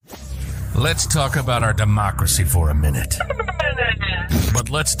Let's talk about our democracy for a minute.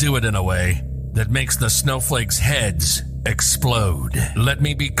 But let's do it in a way that makes the snowflakes' heads explode. Let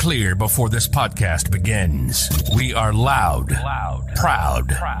me be clear before this podcast begins. We are loud,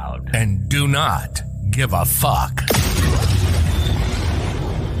 proud, and do not give a fuck.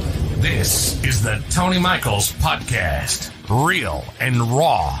 This is the Tony Michaels Podcast. Real and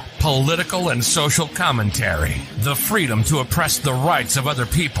raw political and social commentary. The freedom to oppress the rights of other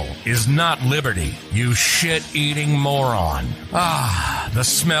people is not liberty, you shit-eating moron. The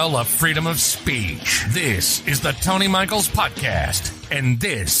smell of freedom of speech. This is the Tony Michaels Podcast, and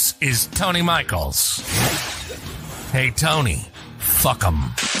this is Tony Michaels. Hey, Tony, fuck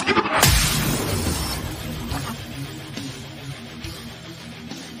 'em.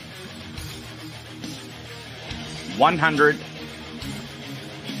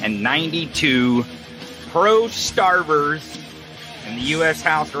 $192 pro-starvers in the U.S.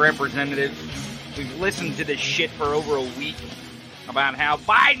 House of Representatives. We've listened to this shit for over a week about how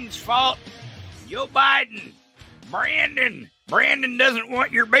Biden's fault. Joe Biden, Brandon doesn't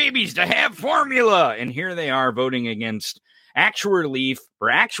want your babies to have formula. And here they are voting against actual relief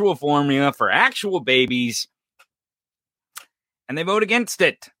for actual formula for actual babies. And they vote against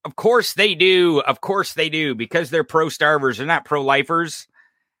it. Of course they do. Because they're pro-starvers. They're not pro-lifers.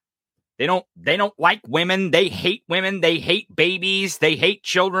 They don't like women. They hate women. They hate babies. They hate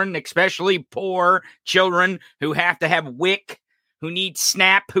children, especially poor children who have to have WIC, who need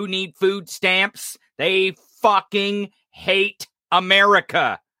SNAP, who need food stamps. They fucking hate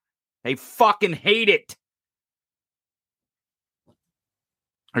America. They fucking hate it.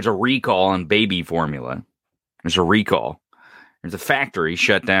 There's a recall on baby formula. There's a recall. There's a factory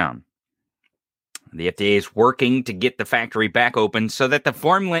shut down. The FDA is working to get the factory back open so that the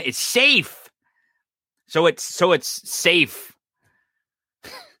formula is safe. So it's safe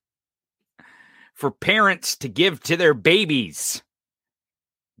for parents to give to their babies.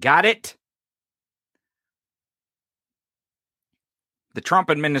 Got it? The Trump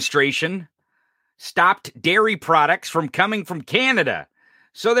administration stopped dairy products from coming from Canada.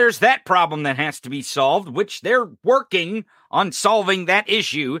 So there's that problem that has to be solved, which they're working on solving that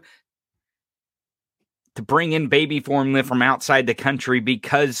issue to bring in baby formula from outside the country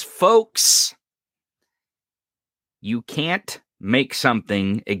because, folks, you can't make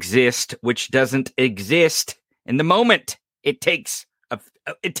something exist which doesn't exist in the moment. It takes a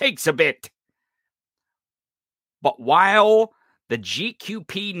bit. But while the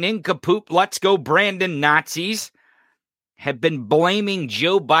GQP nincompoop Let's Go Brandon Nazis have been blaming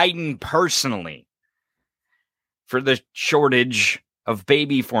Joe Biden personally for the shortage of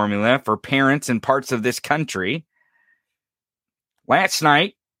baby formula for parents in parts of this country, last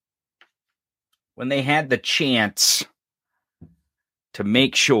night, when they had the chance to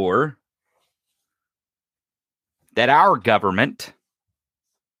make sure that our government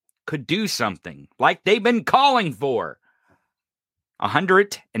could do something like they've been calling for,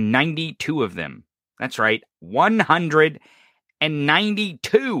 192 of them. That's right,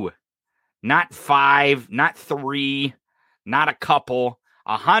 192. Not 5, not 3, not a couple.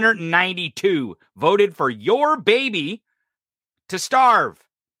 192 voted for your baby to starve.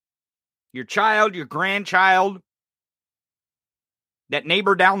 Your child, your grandchild, that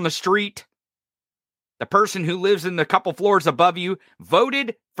neighbor down the street, the person who lives in the couple floors above you,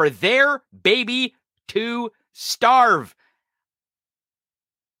 voted for their baby to starve.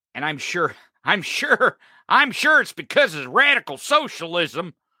 And I'm sure it's because of radical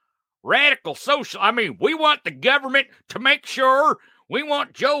socialism. I mean, we want the government to make sure, we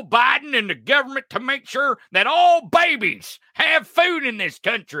want Joe Biden and the government to make sure that all babies have food in this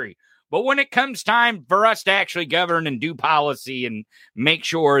country. But when it comes time for us to actually govern and do policy and make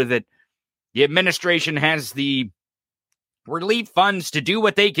sure that the administration has the relief funds to do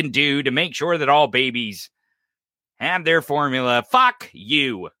what they can do to make sure that all babies have their formula, fuck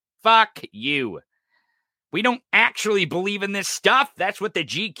you. Fuck you. We don't actually believe in this stuff. That's what the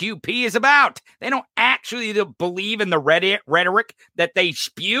GQP is about. They don't actually believe in the rhetoric that they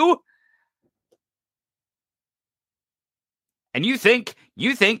spew. And you think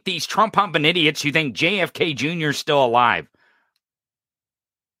these Trump-humping idiots, you think JFK Jr. is still alive,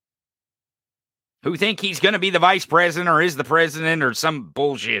 who think he's going to be the vice president or is the president or some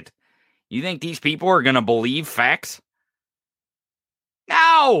bullshit. You think these people are going to believe facts?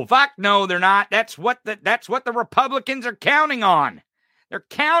 No, fuck no, they're not. That's what the Republicans are counting on. They're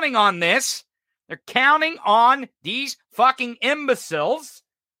counting on this. They're counting on these fucking imbeciles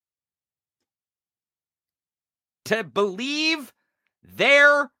to believe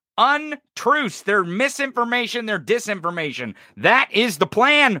their untruths, their misinformation, their disinformation. That is the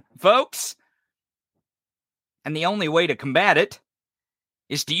plan, folks. And the only way to combat it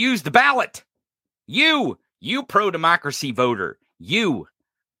is to use the ballot. You pro-democracy voter, you.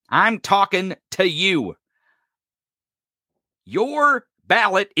 I'm talking to you. Your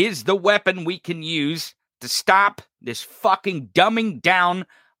ballot is the weapon we can use to stop this fucking dumbing down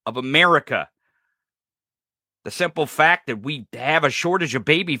of America. The simple fact that we have a shortage of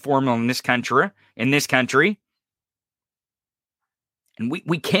baby formula in this country, and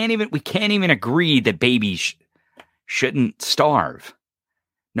we can't even agree that babies shouldn't starve.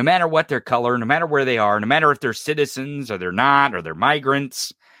 No matter what their color, no matter where they are, no matter if they're citizens or they're not, or they're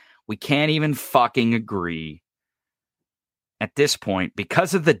migrants, we can't even fucking agree at this point,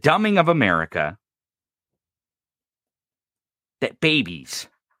 because of the dumbing of America, that babies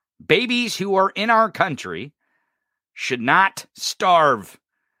who are in our country should not starve.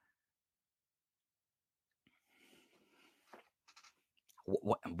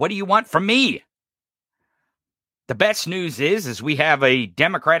 What do you want from me? The best news is we have a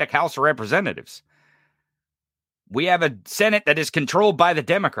Democratic House of Representatives. We have a Senate that is controlled by the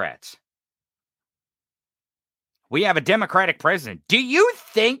Democrats. We have a Democratic president. Do you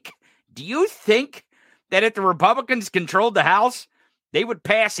think that if the Republicans controlled the House, they would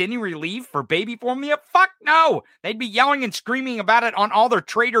pass any relief for baby formula? Fuck no. They'd be yelling and screaming about it on all their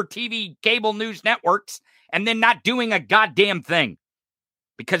traitor TV cable news networks and then not doing a goddamn thing.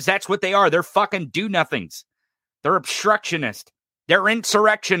 Because that's what they are. They're fucking do-nothings. They're obstructionist. They're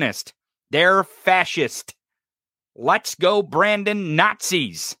insurrectionist. They're fascist. Let's go, Brandon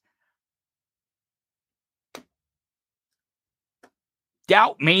Nazis.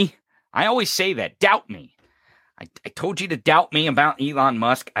 Doubt me. I always say that. Doubt me. I told you to doubt me about Elon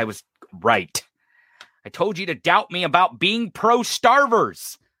Musk. I was right. I told you to doubt me about being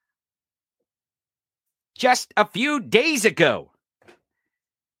pro-starvers just a few days ago.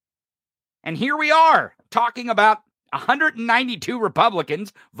 And here we are talking about 192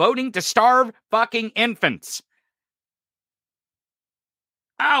 Republicans voting to starve fucking infants.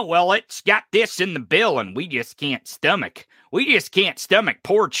 Oh, well, it's got this in the bill and we just can't stomach. We just can't stomach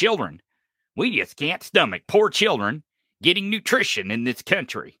poor children. We just can't stomach poor children getting nutrition in this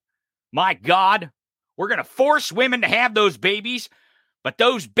country. My God, we're going to force women to have those babies, but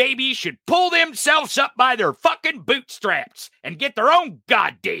those babies should pull themselves up by their fucking bootstraps and get their own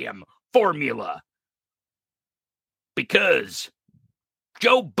goddamn formula. Because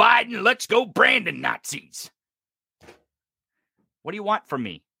Joe Biden, let's go Brandon Nazis. What do you want from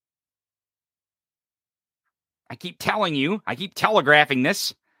me? I keep telling you, I keep telegraphing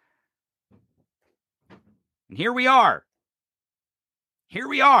this. And here we are. Here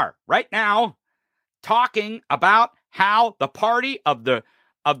we are right now talking about how the party of the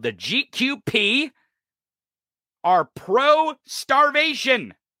GQP are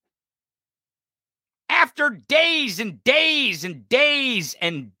pro-starvation. After days and days and days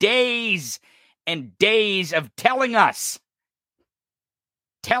and days and days of telling us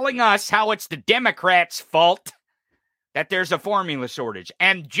how it's the Democrats' fault that there's a formula shortage.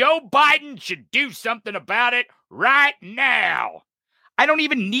 And Joe Biden should do something about it right now. I don't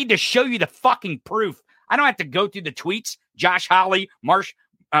even need to show you the fucking proof. I don't have to go through the tweets. Josh Hawley,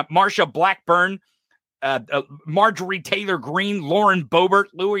 Marsha Blackburn, Marjorie Taylor Greene, Lauren Boebert,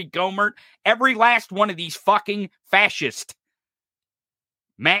 Louis Gohmert, every last one of these fucking fascists.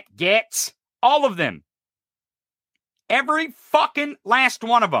 Matt Gaetz, all of them. Every fucking last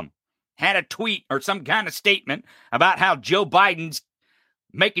one of them had a tweet or some kind of statement about how Joe Biden's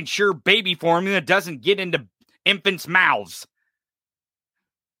making sure baby formula doesn't get into infants' mouths.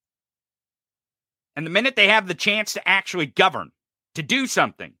 And the minute they have the chance to actually govern, to do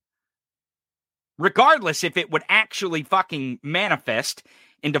something, regardless if it would actually fucking manifest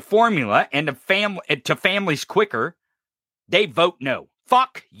into formula and to families quicker, they vote no.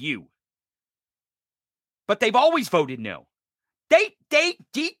 Fuck you. But they've always voted no. They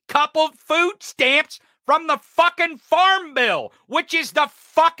decoupled food stamps from the fucking farm bill, which is the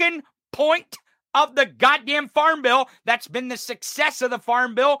fucking point of the goddamn farm bill that's been the success of the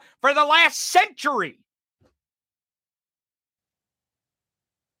farm bill for the last century.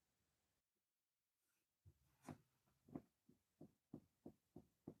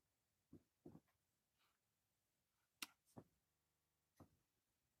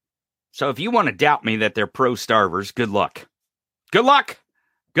 So if you want to doubt me that they're pro-starvers, good luck. Good luck.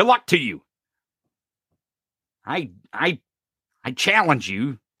 Good luck to you. I challenge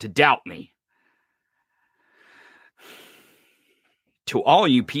you to doubt me. To all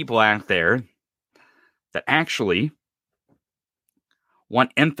you people out there that actually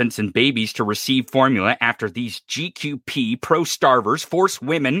want infants and babies to receive formula after these GQP pro-starvers force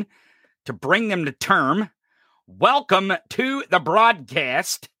women to bring them to term. Welcome to the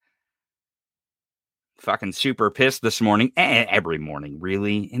broadcast. Fucking super pissed this morning. Every morning,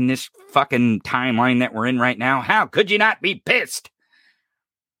 really. In this fucking timeline that we're in right now. How could you not be pissed?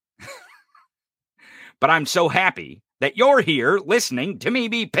 But I'm so happy that you're here listening to me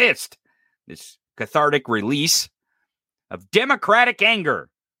be pissed. This cathartic release of democratic anger.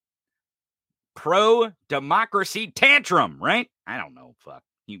 Pro-democracy tantrum, right? I don't know. Fuck.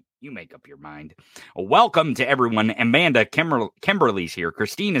 You make up your mind. Welcome to everyone. Amanda Kimberly's here.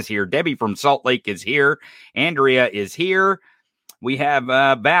 Christina's here. Debbie from Salt Lake is here. Andrea is here. We have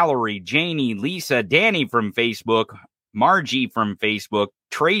Valerie, Janie, Lisa, Danny from Facebook, Margie from Facebook,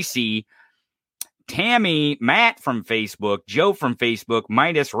 Tracy, Tammy, Matt from Facebook, Joe from Facebook,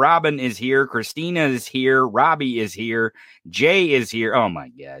 Midas, Robin is here. Christina is here. Robbie is here. Jay is here. Oh my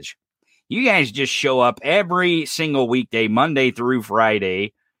gosh. You guys just show up every single weekday, Monday through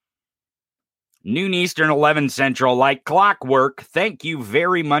Friday. Noon Eastern, 11 Central, like clockwork. Thank you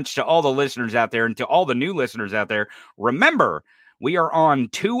very much to all the listeners out there and to all the new listeners out there. Remember, we are on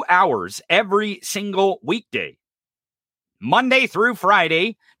 2 hours every single weekday. Monday through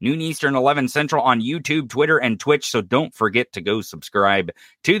Friday, noon Eastern, 11 Central on YouTube, Twitter, and Twitch. So don't forget to go subscribe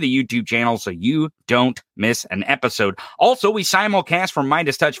to the YouTube channel so you don't miss an episode. Also, we simulcast from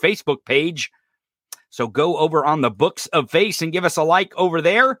Midas Touch Facebook page. So go over on the Books of Face and give us a like over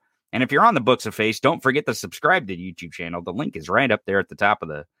there. And if you're on the Books of Face, don't forget to subscribe to the YouTube channel. The link is right up there at the top of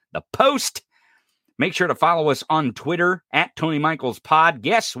the post. Make sure to follow us on Twitter at Tony Michaels Pod.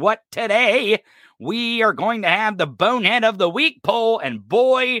 Guess what? Today, we are going to have the Bonehead of the Week poll. And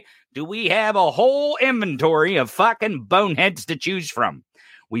boy, do we have a whole inventory of fucking boneheads to choose from.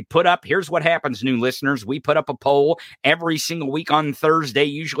 We put up, here's what happens, new listeners. We put up a poll every single week on Thursday,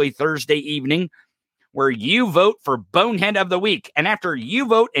 usually Thursday evening, where you vote for Bonehead of the Week. And after you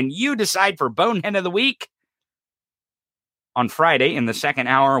vote and you decide for Bonehead of the Week, on Friday in the second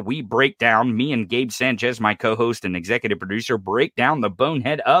hour, we break down, me and Gabe Sanchez, my co-host and executive producer, break down the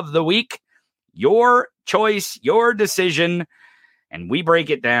Bonehead of the Week. Your choice, your decision, and we break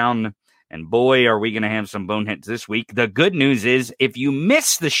it down. And boy, are we going to have some boneheads this week. The good news is, if you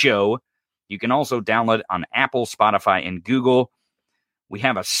miss the show, you can also download it on Apple, Spotify, and Google. We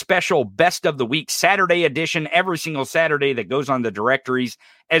have a special Best of the Week Saturday edition every single Saturday that goes on the directories,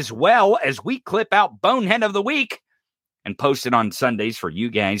 as well as we clip out Bonehead of the Week and post it on Sundays for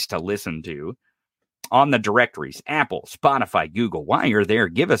you guys to listen to on the directories. Apple, Spotify, Google. While you're there,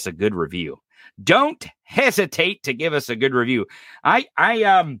 give us a good review. Don't hesitate to give us a good review. I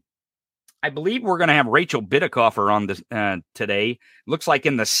believe we're going to have Rachel Bidikofer on this today. Looks like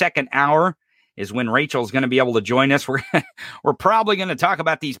in the second hour is when Rachel's going to be able to join us. We're probably going to talk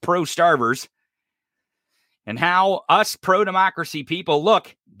about these pro-starvers and how us pro-democracy people,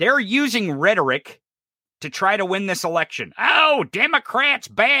 look, they're using rhetoric to try to win this election. Oh, Democrats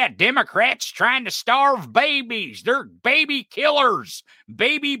bad. Democrats trying to starve babies. They're baby killers,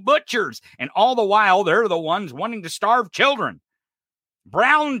 baby butchers. And all the while, they're the ones wanting to starve children.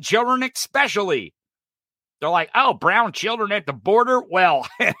 Brown children especially. They're like, oh, brown children at the border? Well,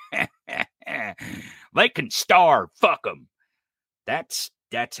 they can starve. Fuck them. That's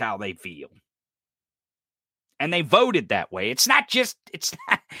how they feel. And they voted that way. It's not just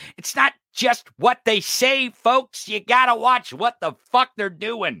what they say, folks. You gotta watch what the fuck they're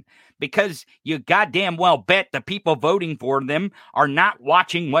doing, because you goddamn well bet the people voting for them are not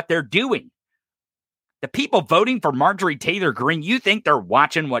watching what they're doing. The people voting for Marjorie Taylor Greene, you think they're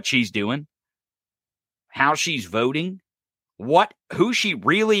watching what she's doing? How she's voting? Who she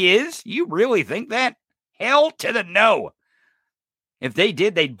really is? You really think that? Hell to the no. If they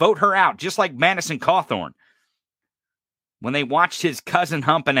did, they'd vote her out, just like Madison Cawthorn. When they watched his cousin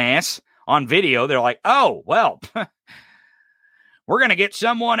humping ass on video, they're like, oh, well, we're going to get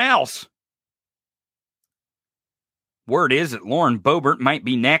someone else. Word is that Lauren Boebert might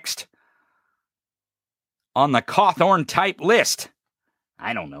be next on the Cawthorn type list.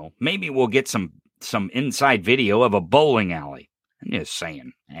 I don't know. Maybe we'll get some inside video of a bowling alley. I'm just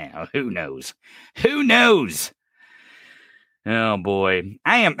saying. Yeah, who knows? Who knows? Oh boy.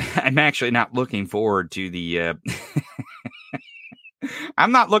 I'm actually not looking forward to the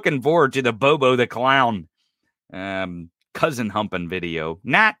I'm not looking forward to the Bobo the Clown cousin humping video.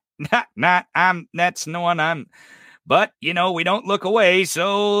 That's no one I'm, but you know, we don't look away,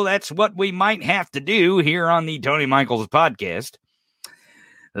 so that's what we might have to do here on the Tony Michaels podcast.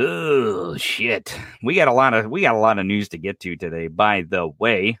 Oh shit. We got a lot of news to get to today. By the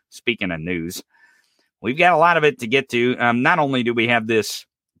way, speaking of news, we've got a lot of it to get to. Not only do we have this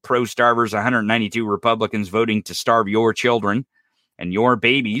pro-starvers, 192 Republicans voting to starve your children and your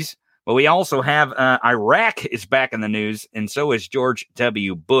babies, but we also have Iraq is back in the news, and so is George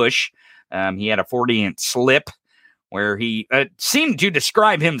W. Bush. He had a 40-inch slip where he seemed to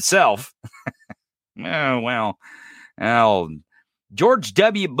describe himself. George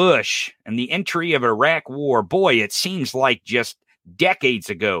W. Bush and the entry of Iraq war. Boy, it seems like just decades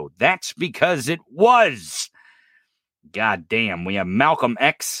ago. That's because it was. God damn. We have Malcolm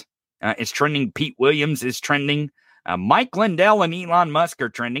X is trending. Pete Williams is trending. Mike Lindell and Elon Musk are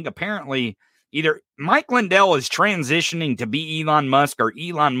trending. Apparently, either Mike Lindell is transitioning to be Elon Musk, or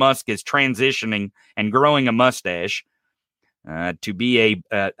Elon Musk is transitioning and growing a mustache to be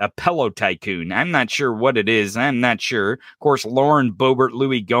a pillow tycoon. I'm not sure what it is. I'm not sure. Of course, Lauren Boebert,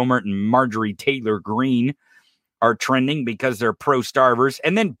 Louis Gohmert, and Marjorie Taylor Greene are trending because they're pro-starvers.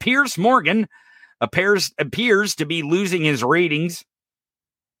 And then Piers Morgan appears to be losing his ratings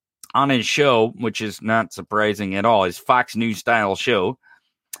on his show, which is not surprising at all, his Fox News style show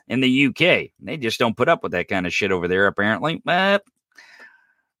in the UK. They just don't put up with that kind of shit over there, apparently. But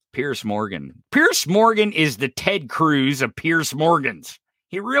Piers Morgan. Piers Morgan is the Ted Cruz of Piers Morgans.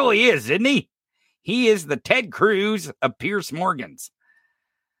 He really is, isn't he? He is the Ted Cruz of Piers Morgans.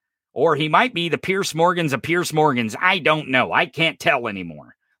 Or he might be the Piers Morgans of Piers Morgans. I don't know. I can't tell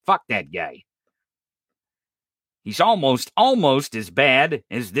anymore. Fuck that guy. He's almost as bad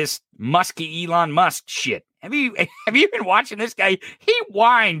as this musky Elon Musk shit. Have you been watching this guy? He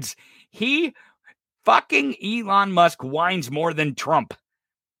whines. Fucking Elon Musk whines more than Trump.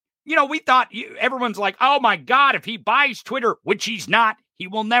 You know, we thought everyone's like, oh my God, if he buys Twitter, which he's not, he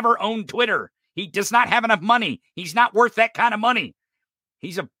will never own Twitter. He does not have enough money. He's not worth that kind of money.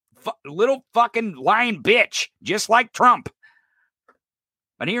 He's a little fucking lying bitch, just like Trump.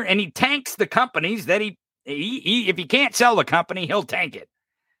 But he tanks the companies that he if he can't sell the company, he'll tank it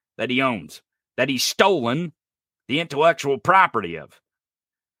that he owns, that he's stolen the intellectual property of.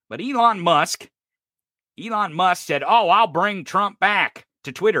 But Elon Musk said, oh, I'll bring Trump back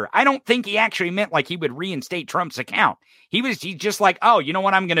to Twitter. I don't think he actually meant like he would reinstate Trump's account. He's just like, oh, you know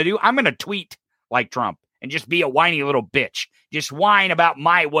what I'm going to do? I'm going to tweet like Trump and just be a whiny little bitch. Just whine about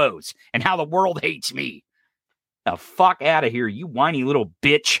my woes and how the world hates me. The fuck out of here, you whiny little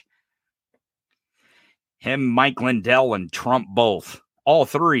bitch. Him, Mike Lindell, and Trump both. All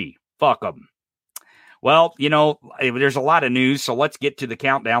three. Fuck them. Well, you know, there's a lot of news, so let's get to the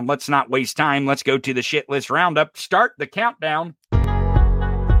countdown. Let's not waste time. Let's go to the shit list roundup. Start the countdown.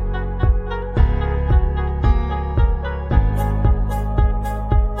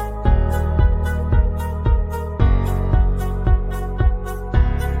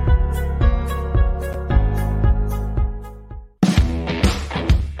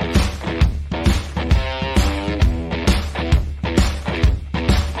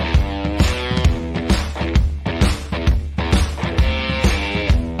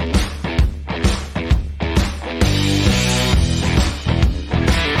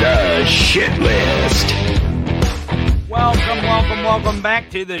 Shit list. Welcome back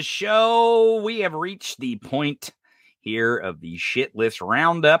to the show. We have reached the point here of the shit list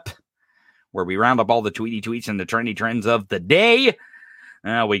roundup, where we round up all the tweety tweets and the trendy trends of the day.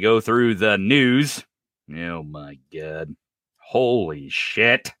 We go through the news. Oh my God. Holy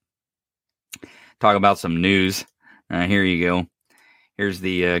shit. Talk about some news. Here you go. Here's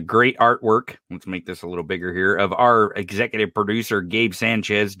the great artwork. Let's make this a little bigger here, of our executive producer, Gabe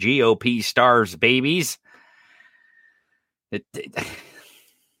Sanchez. GOP stars babies.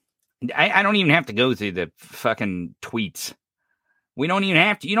 I don't even have to go through the fucking tweets. You don't even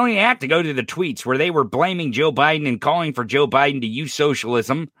have to go to the tweets where they were blaming Joe Biden and calling for Joe Biden to use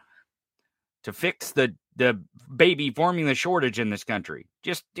socialism to fix the baby formula shortage in this country.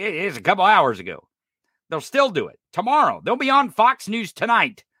 Just, it is a couple hours ago. They'll still do it tomorrow. They'll be on Fox News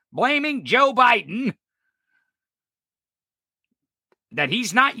tonight blaming Joe Biden that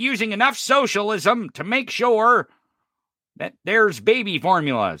he's not using enough socialism to make sure that there's baby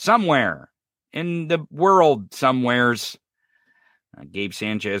formula somewhere in the world somewheres. Gabe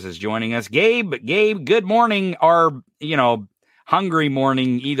Sanchez is joining us. Gabe, good morning, or, hungry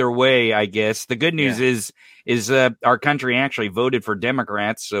morning, either way, I guess. The good news is our country actually voted for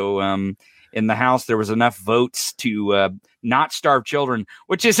Democrats, so in the House, there was enough votes to not starve children,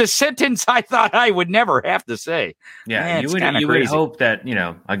 which is a sentence I thought I would never have to say. Yeah, you would hope that,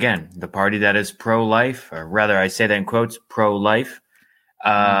 again, the party that is pro-life, or rather I say that in quotes, pro-life,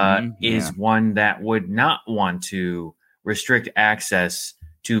 is one that would not want to restrict access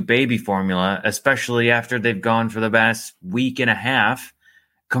to baby formula, especially after they've gone for the past week and a half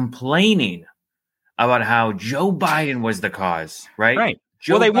complaining about how Joe Biden was the cause, right? Right.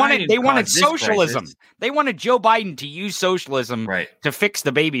 Joe they Biden wanted socialism. crisis. They wanted Joe Biden to use socialism to fix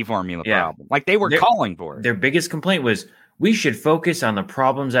the baby formula problem. Like they were calling for it. Their biggest complaint was, we should focus on the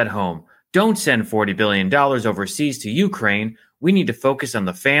problems at home. Don't send $40 billion overseas to Ukraine. We need to focus on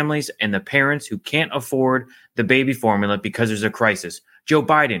the families and the parents who can't afford the baby formula because there's a crisis. Joe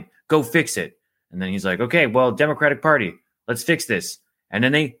Biden, go fix it. And then he's like, okay, well, Democratic Party, let's fix this. And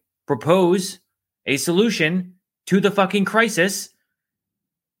then they propose a solution to the fucking crisis.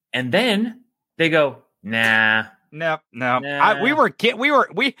 And then they go, nah. No. It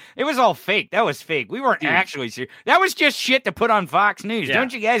was all fake. That was fake. We weren't actually serious. That was just shit to put on Fox News. Yeah.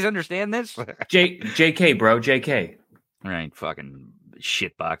 Don't you guys understand this? JK, bro, JK. Right, fucking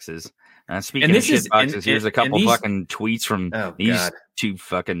shit boxes. Speaking of shit boxes, here's a couple fucking tweets from these two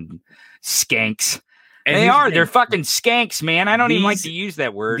fucking skanks. And they're fucking skanks, man. I don't even like to use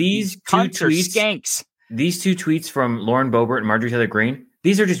that word. These cunts are skanks. These two tweets from Lauren Boebert and Marjorie Taylor Greene,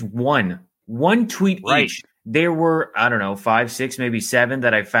 these are just one tweet each. There were, I don't know, 5, 6, maybe 7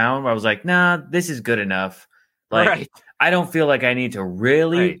 that I found where I was like, nah, this is good enough. Like, I don't feel like I need to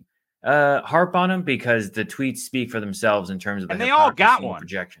really harp on them because the tweets speak for themselves in terms of the and they all got one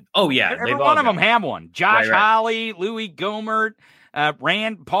projection. Oh yeah, every one of them have one. Josh Hawley, Louis Gohmert,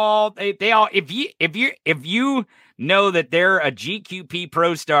 Rand Paul. They all. If you know that they're a GQP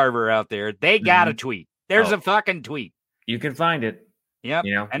pro starver out there, they got a tweet. There's a fucking tweet. You can find it. Yep.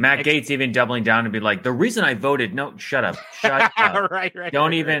 You know, and Matt Gaetz even doubling down and be like, the reason I voted, no, shut up. right.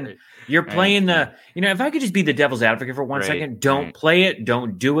 Don't even, you're playing the, if I could just be the devil's advocate for 1 second, don't play it.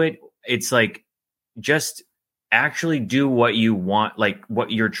 Don't do it. It's like, just actually do what you want, like what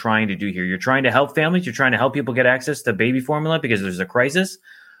you're trying to do here. You're trying to help families. You're trying to help people get access to baby formula because there's a crisis.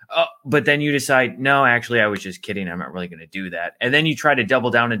 But then you decide, no, actually, I was just kidding. I'm not really going to do that. And then you try to double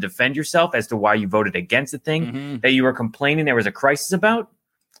down and defend yourself as to why you voted against the thing that you were complaining there was a crisis about.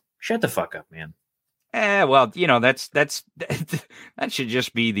 Shut the fuck up, man. Well, that should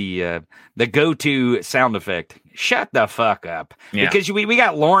just be the go-to sound effect. Shut the fuck up. Yeah. Because we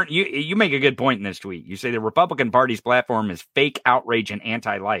got Lauren. You make a good point in this tweet. You say the Republican Party's platform is fake outrage and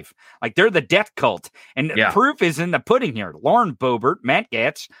anti-life. Like they're the death cult. And proof is in the pudding here. Lauren Boebert, Matt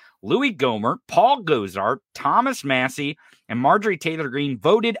Gaetz, Louis Gohmert, Paul Gosar, Thomas Massie, and Marjorie Taylor Greene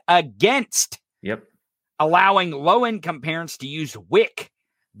voted against allowing low-income parents to use WIC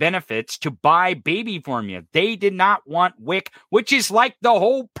benefits to buy baby formula. They did not want WIC, which is like the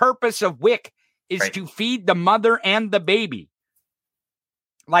whole purpose of WIC is to feed the mother and the baby.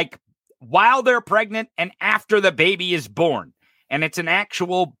 Like while they're pregnant and after the baby is born. And it's an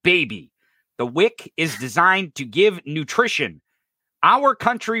actual baby. The WIC is designed to give nutrition. Our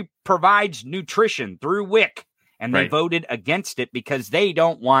country provides nutrition through WIC. And they voted against it because they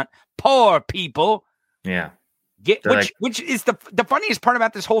don't want poor people. Yeah. Which is the funniest part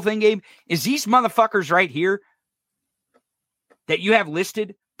about this whole thing, Gabe, is these motherfuckers right here that you have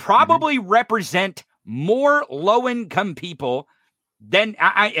listed probably represent more low-income people than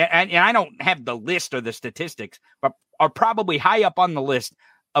I don't have the list or the statistics, but are probably high up on the list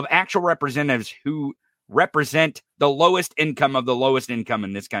of actual representatives who represent the lowest income of the lowest income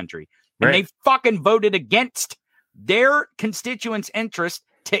in this country. And they fucking voted against their constituents' interest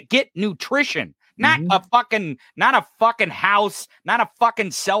to get nutrition. Not a fucking house, not a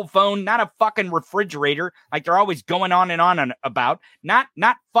fucking cell phone, not a fucking refrigerator, like they're always going on and about. Not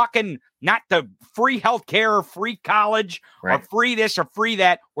the free healthcare or free college or free this or free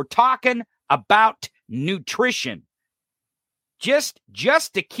that. We're talking about nutrition. Just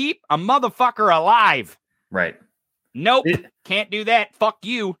to keep a motherfucker alive. Right. Nope. Can't do that. Fuck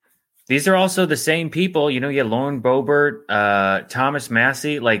you. These are also the same people, you had Lauren Boebert, Thomas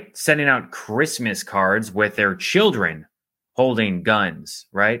Massie, like sending out Christmas cards with their children holding guns,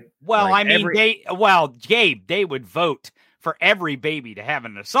 right? Well, like Gabe, they would vote for every baby to have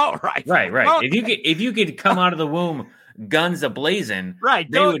an assault rifle. Right. If you could come out of the womb guns ablazing,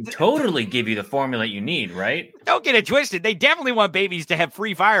 they would totally give you the formula you need, right? Don't get it twisted. They definitely want babies to have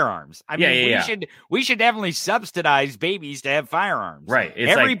free firearms. I mean, we should definitely subsidize babies to have firearms. Right.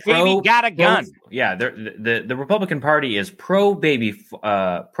 It's every like baby got a gun. The Republican Party is pro baby.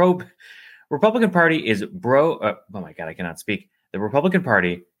 Republican Party is pro. Oh my God, I cannot speak. The Republican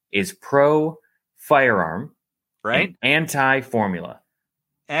Party is pro firearm, right? Anti formula.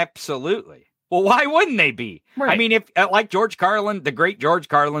 Absolutely. Well, why wouldn't they be? Right. I mean, if like George Carlin, the great George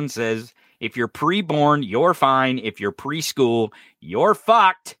Carlin says, if you're preborn, you're fine. If you're preschool, you're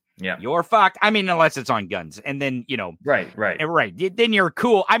fucked. you're fucked. I mean, unless it's on guns. And then, right. Then you're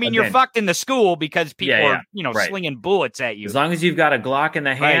cool. I mean, you're fucked in the school because people are, slinging bullets at you. As long as you've got a Glock in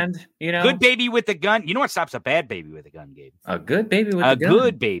the hand, Good baby with a gun. You know what stops a bad baby with a gun, Gabe? A good baby with a gun. A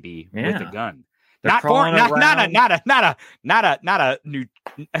good baby with a gun. Not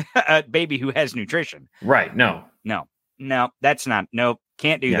a baby who has nutrition. Right. No, that's not. Nope.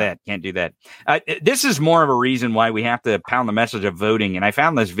 Can't do that. Can't do that. This is more of a reason why we have to pound the message of voting. And I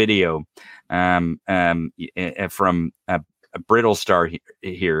found this video from Brittle Star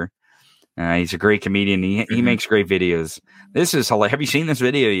here. He's a great comedian. He makes great videos. This is hilarious. Have you seen this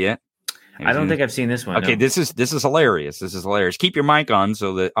video yet? I don't think I've seen this one. Okay, no. This is hilarious. This is hilarious. Keep your mic on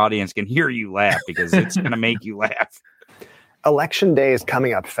so the audience can hear you laugh because it's going to make you laugh. Election day is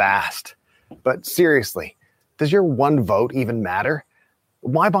coming up fast. But seriously, does your one vote even matter?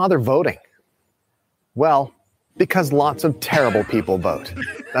 Why bother voting? Well, because lots of terrible people vote.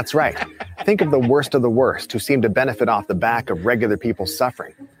 That's right. Think of the worst who seem to benefit off the back of regular people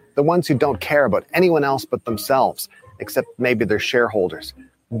suffering. The ones who don't care about anyone else but themselves, except maybe their shareholders.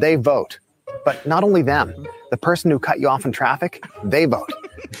 They vote. But not only them. The person who cut you off in traffic, they vote.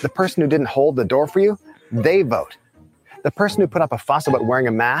 The person who didn't hold the door for you, they vote. The person who put up a fuss about wearing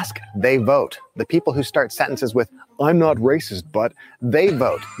a mask, they vote. The people who start sentences with, I'm not racist, but they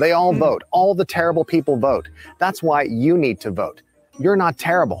vote. They all vote. All the terrible people vote. That's why you need to vote. You're not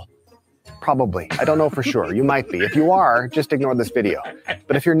terrible. Probably. I don't know for sure. You might be. If you are, just ignore this video.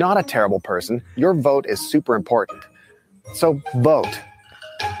 But if you're not a terrible person, your vote is super important. So vote.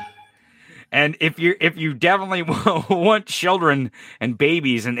 And if you definitely want children and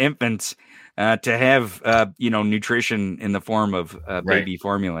babies and infants to have nutrition in the form of baby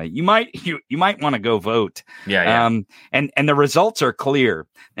formula, you might want to go vote. And the results are clear.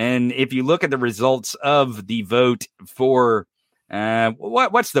 And if you look at the results of the vote for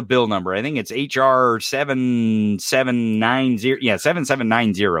what's the bill number? I think it's HR 7790. Yeah,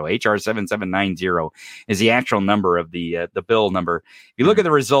 7790. HR 7790 is the actual number of the bill number. If you look at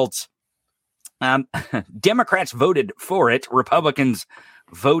the results. Democrats voted for it. Republicans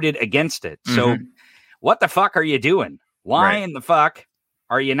voted against it. So what the fuck are you doing? Why in the fuck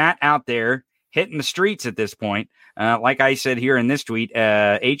are you not out there hitting the streets at this point? Like I said here in this tweet,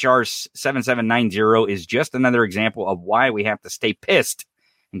 HR 7790 is just another example of why we have to stay pissed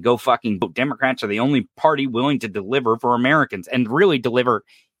and go fucking vote. Democrats are the only party willing to deliver for Americans and really deliver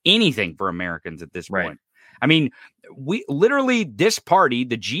anything for Americans at this point. I mean, this party,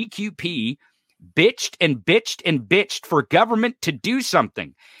 the GQP, bitched and bitched and bitched for government to do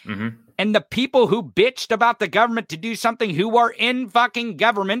something. And the people who bitched about the government to do something who are in fucking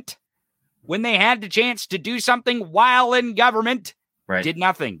government when they had the chance to do something while in government did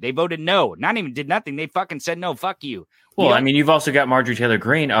nothing. They voted no. Not even did nothing. They fucking said no, fuck you. Well, I mean, you've also got Marjorie Taylor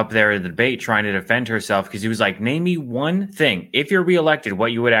Greene up there in the debate trying to defend herself because he was like, name me one thing, if you're reelected,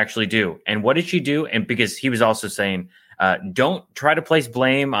 what you would actually do. And what did she do? And because he was also saying, don't try to place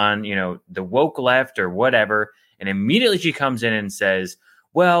blame on, the woke left or whatever. And immediately she comes in and says,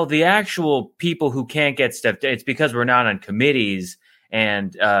 well, the actual people who can't get stuff, it's because we're not on committees.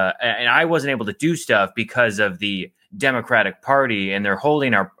 And I wasn't able to do stuff because of the Democratic Party and they're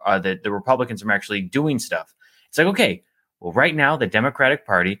holding the Republicans from actually doing stuff. It's like, okay, well, right now the Democratic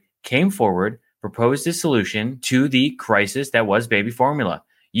Party came forward, proposed a solution to the crisis that was baby formula.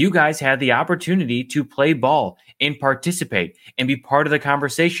 You guys had the opportunity to play ball and participate and be part of the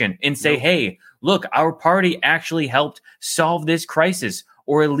conversation and say, hey, look, our party actually helped solve this crisis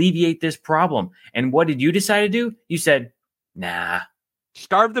or alleviate this problem. And what did you decide to do? You said, nah.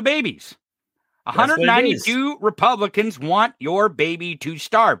 Starve the babies. 192 Republicans want your baby to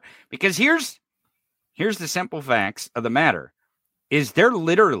starve. Because here's the simple facts of the matter, is they're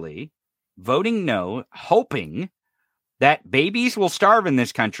literally voting no, hoping that babies will starve in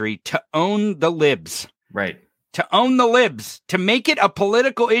this country to own the libs. Right. To own the libs, to make it a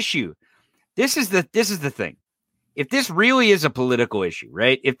political issue. This is the thing. If this really is a political issue,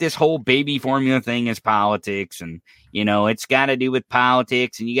 right? If this whole baby formula thing is politics and, it's got to do with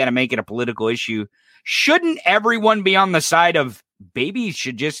politics and you got to make it a political issue, shouldn't everyone be on the side of babies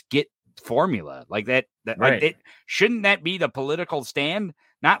should just get formula like that? Shouldn't that be the political stand?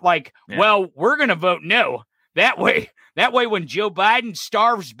 Not like, well, we're going to vote no. That way, when Joe Biden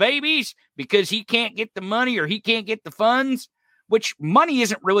starves babies because he can't get the money or he can't get the funds, which money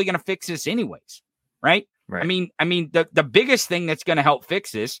isn't really going to fix this anyways, right? I mean, the biggest thing that's going to help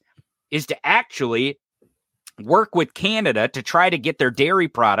fix this is to actually work with Canada to try to get their dairy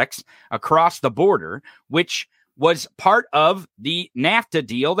products across the border, which was part of the NAFTA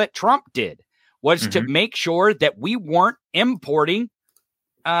deal that Trump did, was to make sure that we weren't importing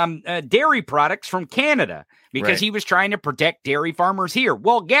dairy products from Canada because he was trying to protect dairy farmers here.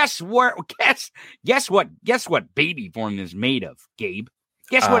 Well, guess what? Guess what baby formula is made of, Gabe?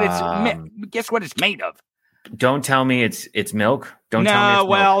 Guess what it's made of? Don't tell me it's milk. Don't tell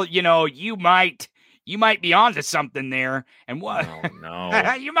me it's milk. You might be onto something there. And what? Oh,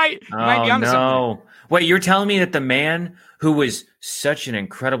 no. you might be onto something. Wait, you're telling me that the man who was such an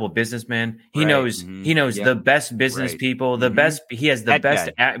incredible businessman, he knows the best business people, the best, he has the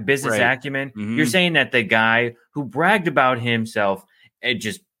best business acumen. You're saying that the guy who bragged about himself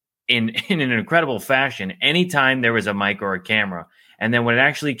just in an incredible fashion, anytime there was a mic or a camera, and then when it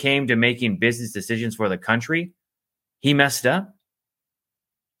actually came to making business decisions for the country, he messed up?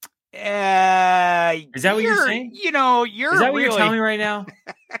 Is that what you're saying? Is that what you're telling me right now?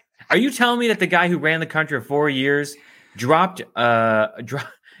 Are you telling me that the guy who ran the country for 4 years dropped the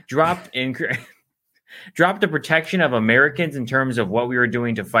protection of Americans in terms of what we were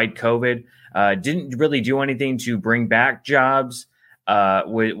doing to fight COVID, didn't really do anything to bring back jobs,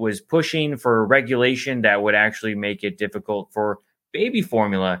 was pushing for regulation that would actually make it difficult for baby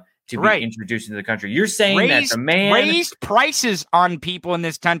formula to be introduced into the country? You're saying that the man raised prices on people in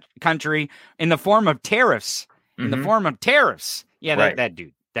this country in the form of tariffs. Yeah, that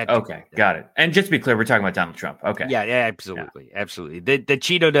dude. Okay, got it. And just to be clear, we're talking about Donald Trump. Okay. Yeah, absolutely. The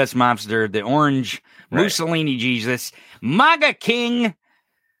Cheeto Dust Mobster, the orange Mussolini Jesus, MAGA King,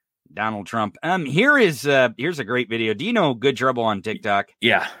 Donald Trump. Here's a great video. Do you know Good Trouble on TikTok?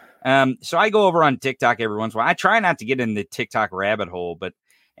 Yeah. So I go over on TikTok every once in a while. I try not to get in the TikTok rabbit hole, but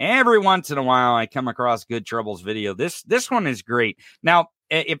every once in a while I come across Good Trouble's video. This one is great. Now,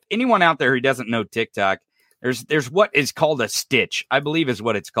 if anyone out there who doesn't know TikTok, there's what is called a stitch, I believe is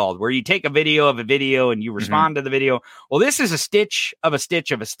what it's called, where you take a video of a video and you respond to the video. Well, this is a stitch of a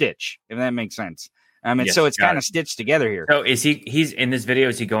stitch of a stitch, if that makes sense. So it's kind of stitched together here. So he's in this video,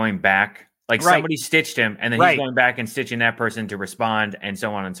 is he going back? Like somebody stitched him and then he's going back and stitching that person to respond and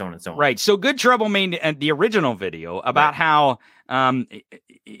so on and so on and so on. Right. So Good Trouble made the original video about how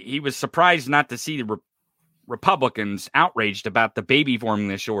he was surprised not to see the Republicans outraged about the baby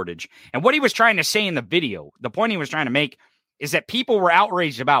formula shortage. And what he was trying to say in the video, the point he was trying to make, is that people were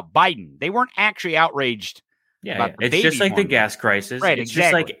outraged about Biden. They weren't actually outraged about the it's baby just like formula. The gas crisis. Right, it's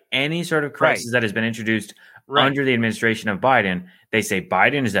just like any sort of crisis that has been introduced under the administration of Biden. They say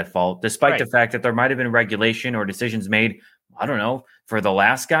Biden is at fault, despite the fact that there might have been regulation or decisions made, I don't know, for the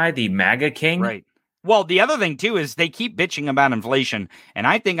last guy, the MAGA king. Right. Well, the other thing, too, is they keep bitching about inflation. And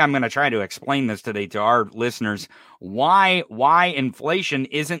I think I'm going to try to explain this today to our listeners, why inflation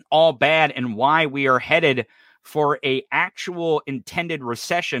isn't all bad and why we are headed for a actual intended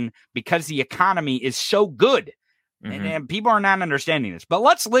recession because the economy is so good. And people are not understanding this. But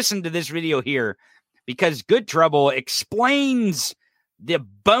let's listen to this video here because Good Trouble explains the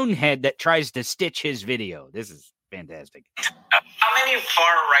bonehead that tries to stitch his video. This is fantastic. How many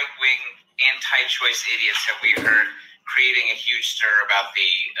far right-wing anti-choice idiots have we heard creating a huge stir about the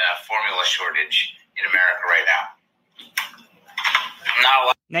formula shortage in America right now? Not a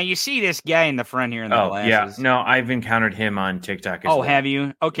lot. Now you see this guy in the front here in the glasses. Yeah. No, I've encountered him on TikTok as well. Have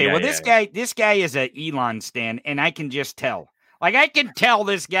you? Okay. This guy is an Elon stan, and I can just tell. Like I can tell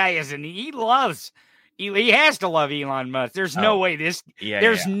this guy is he has to love Elon Musk. There's no way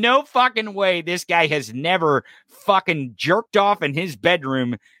there's no fucking way this guy has never fucking jerked off in his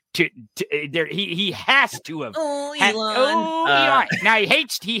bedroom. He has to have. Elon. Now he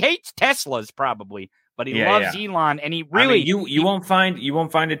hates Teslas probably, but he loves Elon, and he really. You won't find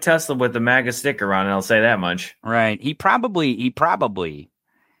a Tesla with the MAGA sticker on it. I'll say that much. He probably,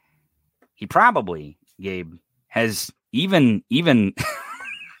 Gabe, has even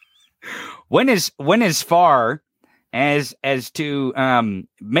went as far as to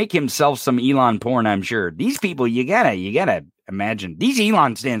make himself some Elon porn. I'm sure these people you gotta imagine these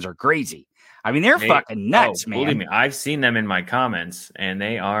Elon stands are crazy. I mean, they're fucking nuts, man. Believe me, I've seen them in my comments, and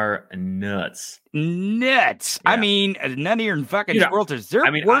they are nuts. Nuts. Yeah. I mean, nuttier than fucking squirters. They're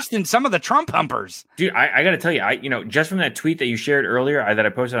worse than some of the Trump humpers. Dude, I got to tell you, just from that tweet that you shared earlier that I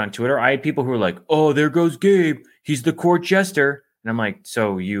posted on Twitter, I had people who were like, oh, there goes Gabe. He's the court jester. And I'm like,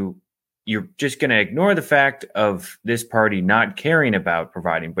 so you're just going to ignore the fact of this party not caring about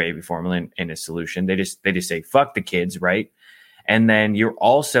providing baby formula and a solution. They just say, fuck the kids, right? And then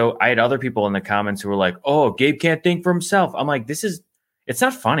I had other people in the comments who were like, oh, Gabe can't think for himself. I'm like, it's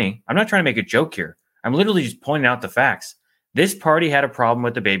not funny. I'm not trying to make a joke here. I'm literally just pointing out the facts. This party had a problem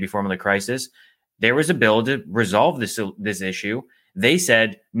with the baby formula crisis. There was a bill to resolve this issue. They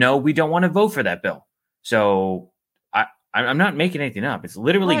said, no, we don't want to vote for that bill. So I'm not making anything up. It's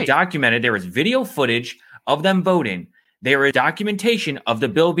literally documented. There was video footage of them voting. There is documentation of the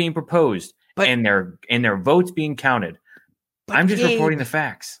bill being proposed and their votes being counted. I'm just reporting the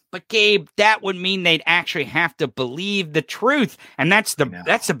facts. But Gabe, that would mean they'd actually have to believe the truth, and that's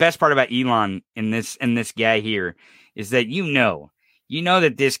the best part about Elon in this guy here is that you know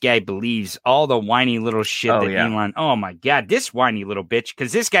that this guy believes all the whiny little shit Elon. Oh my God, this whiny little bitch,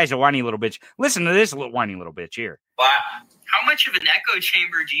 because this guy's a whiny little bitch. Listen to this little whiny little bitch here. How much of an echo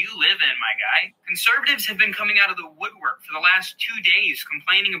chamber do you live in, my guy? Conservatives have been coming out of the woodwork for the last 2 days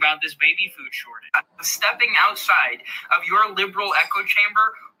complaining about this baby food shortage. Stepping outside of your liberal echo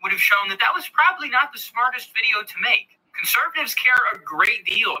chamber would have shown that was probably not the smartest video to make. Conservatives care a great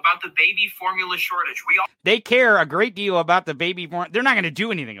deal about the baby formula shortage. They care a great deal about the baby formula. They're not going to do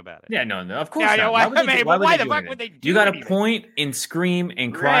anything about it. Yeah, no, of course not. Why the fuck would they do You got to point and scream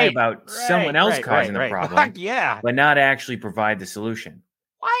and cry about someone else causing the problem. But not actually provide the solution.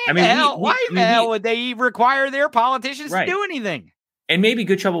 Why in the hell would they require their politicians to do anything? And maybe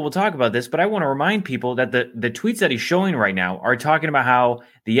Good Trouble will talk about this, but I want to remind people that the tweets that he's showing right now are talking about how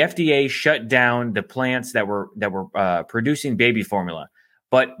the FDA shut down the plants that were producing baby formula.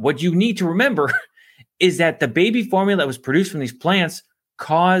 But what you need to remember is that the baby formula that was produced from these plants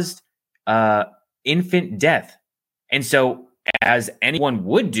caused infant death. And so, as anyone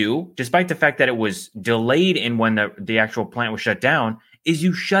would do, despite the fact that it was delayed in when the actual plant was shut down, is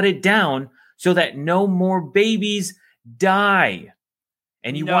you shut it down so that no more babies die.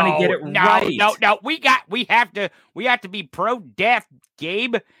 And you want to get it right. No. We have to be pro-death,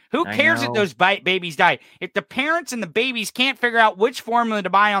 Gabe. Who cares if those babies die? If the parents and the babies can't figure out which formula to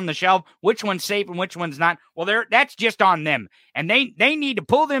buy on the shelf, which one's safe and which one's not, well, that's just on them. And they need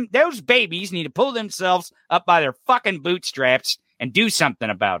to those babies need to pull themselves up by their fucking bootstraps and do something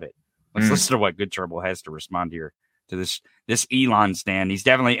about it. Let's listen to what Good Trouble has to respond here to this Elon stand. He's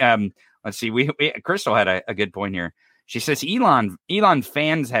definitely let's see. We Crystal had a good point here. She says Elon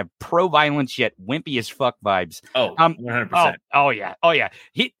fans have pro-violence yet wimpy as fuck vibes. 100%. Oh yeah.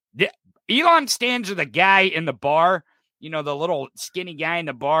 Elon stands with a guy in the bar, the little skinny guy in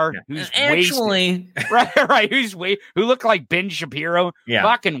the bar who's wasted. Right, who looked like Ben Shapiro,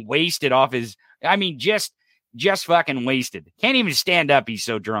 fucking wasted off his. I mean, just fucking wasted. Can't even stand up. He's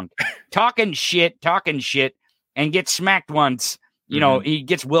so drunk, talking shit, and gets smacked once. He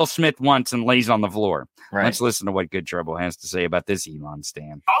gets Will Smith once and lays on the floor. Right. Let's listen to what Good Trouble has to say about this Elon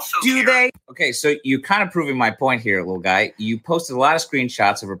stand. Okay, so you're kind of proving my point here, little guy. You posted a lot of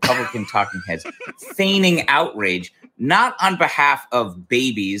screenshots of Republican talking heads feigning outrage, not on behalf of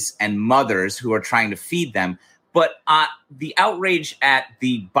babies and mothers who are trying to feed them, but the outrage at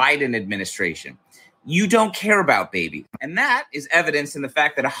the Biden administration. You don't care about babies. And that is evidence in the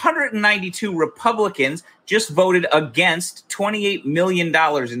fact that 192 Republicans just voted against $28 million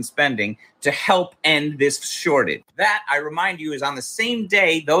in spending to help end this shortage. That, I remind you, is on the same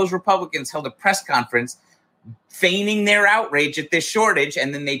day those Republicans held a press conference feigning their outrage at this shortage,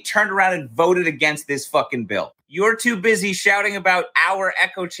 and then they turned around and voted against this fucking bill. You're too busy shouting about our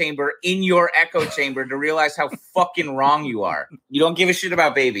echo chamber in your echo chamber to realize how fucking wrong you are. You don't give a shit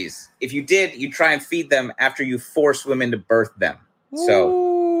about babies. If you did, you try and feed them after you force women to birth them. So,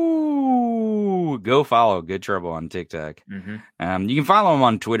 go follow Good Trouble on TikTok. Mm-hmm. You can follow him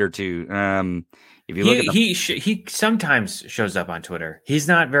on Twitter too. If you look he sometimes shows up on Twitter. He's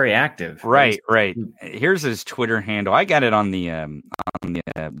not very active. Right. Here's his Twitter handle. I got it on the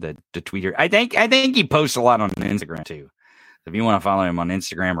tweeter. I think he posts a lot on Instagram too. If you want to follow him on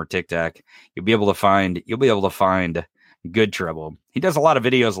Instagram or TikTok, you'll be able to find Good Trouble. He does a lot of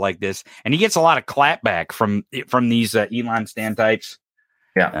videos like this, and he gets a lot of clapback from these Elon stan types.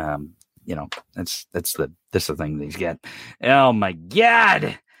 Yeah. That's the thing that he's got. Oh my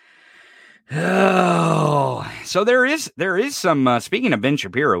God. Oh, so there is some, speaking of Ben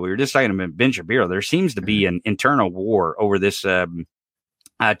Shapiro, we were just talking about Ben Shapiro. There seems to be an internal war over this,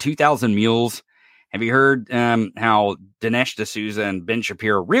 2,000 Mules. Have you heard, how Dinesh D'Souza and Ben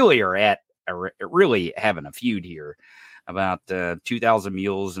Shapiro really are really having a feud here about, 2,000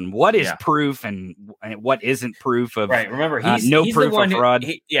 Mules and what is proof and what isn't proof of, right. Remember, he's proof of fraud.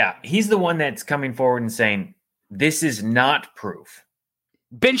 He's the one that's coming forward and saying, this is not proof.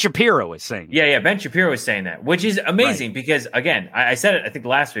 Ben Shapiro is saying that. Yeah, Ben Shapiro is saying that, which is amazing because, again, I said it, I think,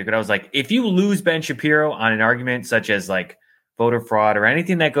 last week, but I was like, if you lose Ben Shapiro on an argument such as, like, voter fraud or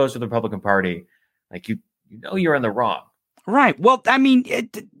anything that goes with the Republican Party, like, you're in the wrong. Right. Well, I mean,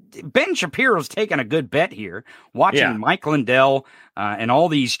 Ben Shapiro's taking a good bet here, watching Mike Lindell and all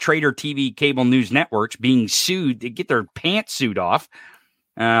these Trader TV cable news networks being sued to get their pants sued off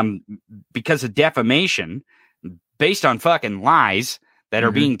because of defamation based on fucking lies that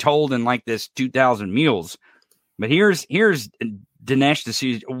are being told in like this 2,000 Mules. But here's Dinesh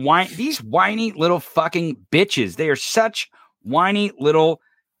D'Souza. These whiny little fucking bitches. They are such whiny little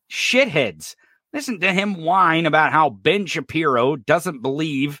shitheads. Listen to him whine about how Ben Shapiro doesn't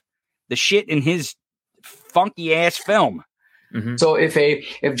believe the shit in his funky ass film. Mm-hmm. So if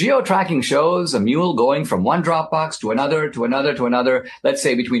geo-tracking shows a mule going from one Dropbox to another, let's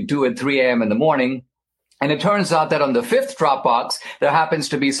say between 2 and 3 a.m. in the morning, and it turns out that on the 5th Dropbox, there happens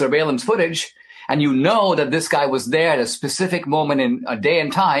to be surveillance footage, and you know that this guy was there at a specific moment in a day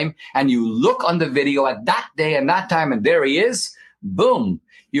and time, and you look on the video at that day and that time, and there he is, boom.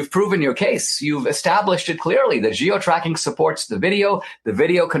 You've proven your case. You've established it clearly. The geo-tracking supports the video. The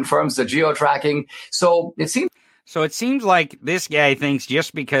video confirms the geo-tracking. So it seems like this guy thinks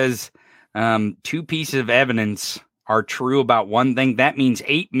just because 2 pieces of evidence are true about one thing, that means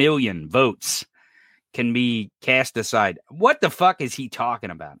 8 million votes can be cast aside. What the fuck is he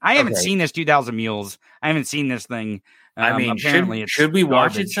talking about? I haven't seen this 2,000 Mules. I haven't seen this thing. I mean, should we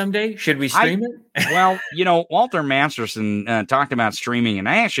watch it someday? Should we stream it? Well, Walter Masterson talked about streaming, and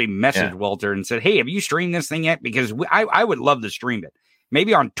I actually messaged Walter and said, hey, have you streamed this thing yet? Because I would love to stream it.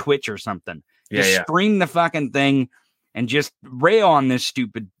 Maybe on Twitch or something. Just stream the fucking thing and just rail on this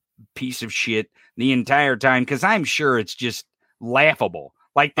stupid piece of shit the entire time, because I'm sure it's just laughable.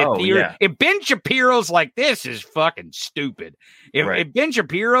 Like the theory. If Ben Shapiro's like, this is fucking stupid. If Ben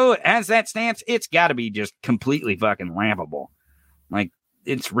Shapiro has that stance, it's got to be just completely fucking laughable. Like,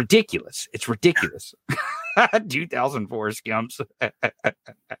 it's ridiculous. It's ridiculous. 2004 scumps.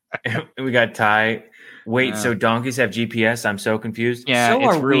 We got Ty. Wait, so donkeys have GPS? I'm so confused. Yeah, so it's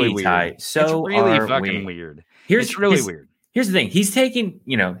are really we, weird. Ty. So it's really are fucking we. weird. It's really weird. Here's the thing. He's taking,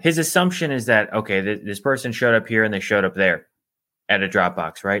 his assumption is that, okay, this person showed up here and they showed up there at a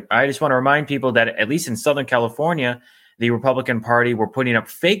Dropbox, right? I just want to remind people that at least in Southern California, the Republican Party were putting up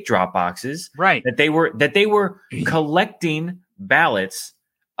fake Dropboxes, right? That they were collecting ballots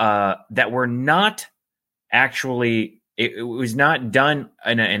that were not actually. It was not done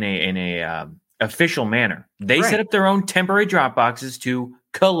in a official manner. They set up their own temporary Dropboxes to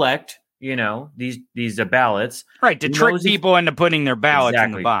collect, these ballots, right? To trick people into putting their ballots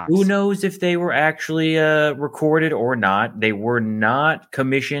in the box. Who knows if they were actually recorded or not? They were not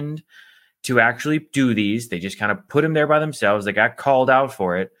commissioned to actually do these. They just kind of put them there by themselves. They got called out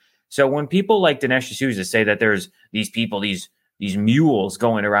for it. So when people like Dinesh D'Souza say that there's these people, these mules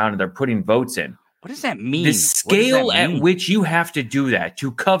going around and they're putting votes in, what does that mean? The scale at which you have to do that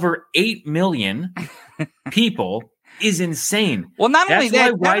to cover 8 million people is insane. Well, that's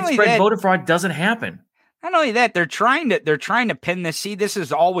why widespread voter fraud doesn't happen. Not only that, they're trying to pin this. See, this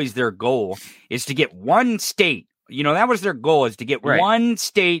is always their goal, is to get one state. That was their goal, is to get one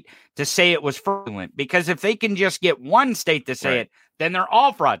state to say it was fraudulent. Because if they can just get one state to say it, then they're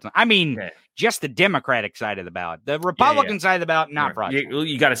all fraudulent. I mean, just the Democratic side of the ballot, the Republican side of the ballot, not fraudulent.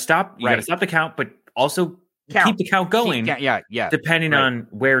 You got to stop. You got to stop the count, but also keep the count going. Depending on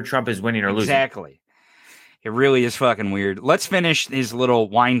where Trump is winning or losing. Exactly. It really is fucking weird. Let's finish his little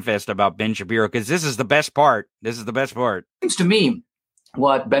wine fest about Ben Shapiro, because this is the best part. Seems to me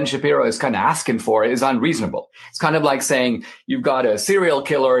what Ben Shapiro is kind of asking for is unreasonable. It's kind of like saying you've got a serial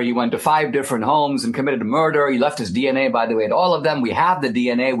killer. He went to 5 different homes and committed a murder. He left his DNA, by the way, at all of them. We have the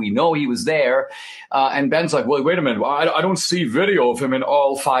DNA. We know he was there. And Ben's like, well, wait a minute. I don't see video of him in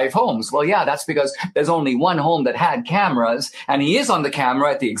all 5 homes. Well, yeah, that's because there's only one home that had cameras, and he is on the camera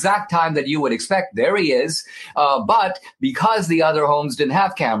at the exact time that you would expect. There he is. But because the other homes didn't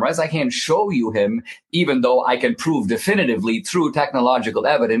have cameras, I can't show you him, even though I can prove definitively through technological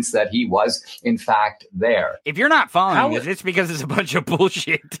evidence that he was, in fact, there. If you're not following this, it's because it's a bunch of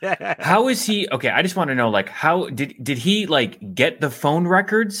bullshit. How is he? Okay, I just want to know, like, how did he, like, get the phone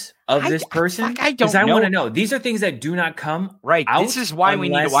records of this person? I don't know. I want to know. These are things that do not come out. This is why we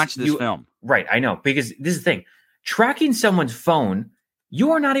need to watch this film. Right, I know. Because this is the thing. Tracking someone's phone,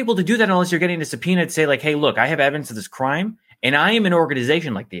 you are not able to do that unless you're getting a subpoena to say, like, hey, look, I have evidence of this crime, and I am an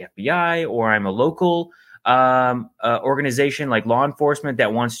organization like the FBI, or I'm a local organization like law enforcement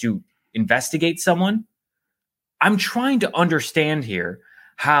that wants to investigate someone. I'm trying to understand here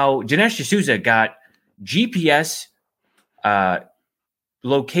how Dinesh D'Souza got GPS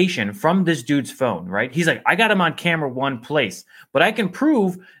location from this dude's phone, right? He's like, I got him on camera one place, but I can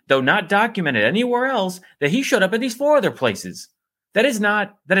prove, though not documented anywhere else, that he showed up at these 4 other places. That is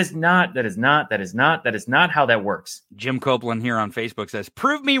not how that works. Jim Copeland here on Facebook says,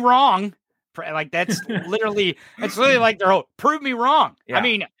 prove me wrong. Like that's literally like their whole prove me wrong. Yeah. I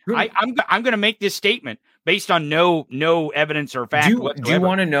mean, I'm going to make this statement based on no evidence or fact. Do you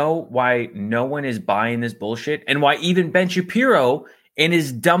want to know why no one is buying this bullshit, and why even Ben Shapiro in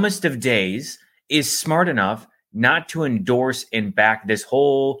his dumbest of days is smart enough not to endorse and back this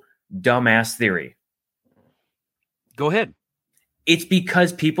whole dumbass theory? Go ahead. It's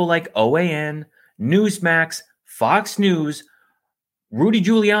because people like OAN, Newsmax, Fox News, Rudy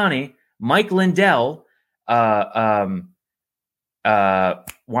Giuliani, Mike Lindell, why am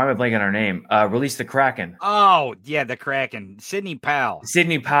I blanking on her name? Release the Kraken. Oh, yeah, the Kraken. Sidney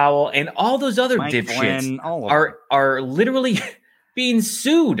Powell, and all those other Mike dipshits Flynn, are literally being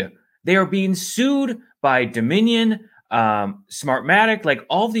sued. They are being sued by Dominion, Smartmatic, like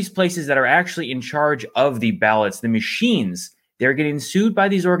all of these places that are actually in charge of the ballots, the machines. They're getting sued by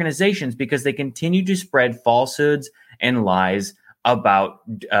these organizations because they continue to spread falsehoods and lies about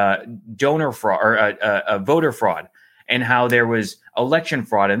donor fraud or voter fraud, and how there was election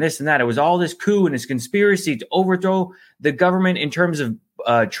fraud and this and that. It was all this coup and this conspiracy to overthrow the government in terms of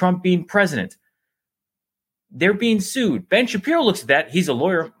Trump being president. They're being sued. Ben Shapiro looks at that. He's a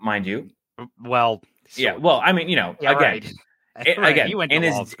lawyer, mind you. Well, yeah. Well, I mean, again, right. Again,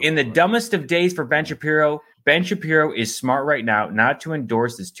 in the dumbest of days for Ben Shapiro is smart right now not to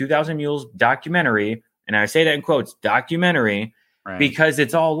endorse this 2000 Mules documentary. And I say that in quotes, documentary, right, because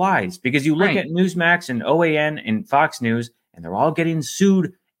it's all lies. Because you look at Newsmax and OAN and Fox News, and they're all getting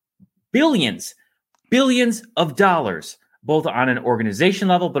sued billions of dollars, both on an organization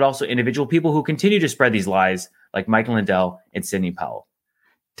level, but also individual people who continue to spread these lies, like Michael Lindell and Sidney Powell.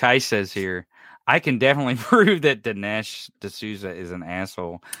 Ty says here, I can definitely prove that Dinesh D'Souza is an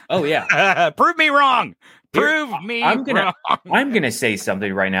asshole. Oh, yeah. Prove me wrong. I'm gonna say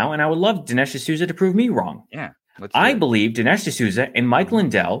something right now, and I would love Dinesh D'Souza to prove me wrong. Yeah. I believe Dinesh D'Ouza and Mike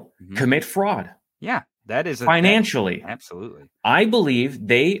Lindell commit fraud. Yeah, that is financially. Absolutely. I believe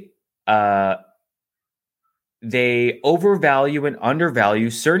they overvalue and undervalue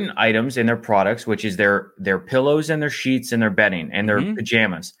certain items in their products, which is their pillows and their sheets and their bedding and their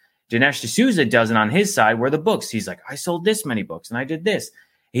pajamas. Dinesh D'Souza does it on his side where the books. He's like, I sold this many books and I did this.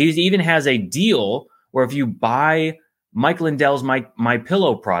 He even has a deal where if you buy Mike Lindell's My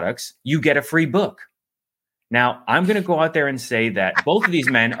Pillow products, you get a free book. Now, I'm going to go out there and say that both of these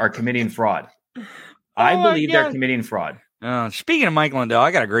men are committing fraud. I believe they're committing fraud. Speaking of Mike Lindell,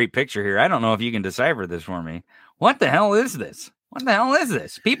 I got a great picture here. I don't know if you can decipher this for me. What the hell is this?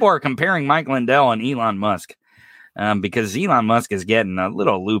 People are comparing Mike Lindell and Elon Musk because Elon Musk is getting a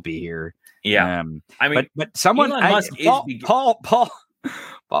little loopy here. Yeah. I mean, but someone, Elon Musk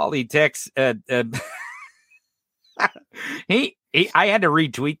Paulie texts, I had to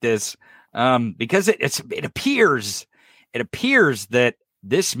retweet this. Because it appears that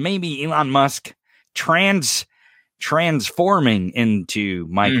this may be Elon Musk transforming into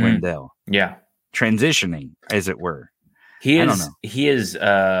Mike Lindell. Yeah. Transitioning, as it were. There is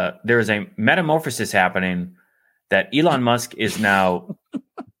a metamorphosis happening that Elon Musk is now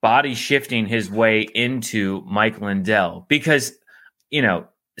body shifting his way into Mike Lindell because,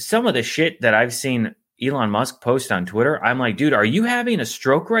 some of the shit that I've seen Elon Musk post on Twitter, I'm like, dude, are you having a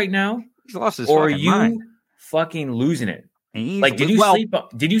stroke right now? He's lost his or are you mind. Fucking losing it?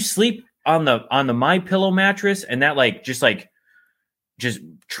 Did you sleep on the My Pillow mattress and that just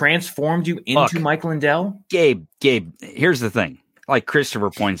transformed you into Mike Lindell? Gabe, here's the thing. Like Christopher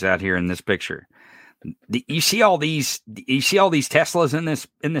points out here in this picture. You see all these Teslas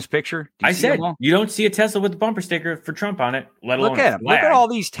in this picture? I said you don't see a Tesla with a bumper sticker for Trump on it, let alone look at all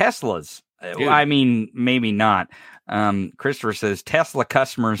these Teslas. Dude. I mean, maybe not. Christopher says Tesla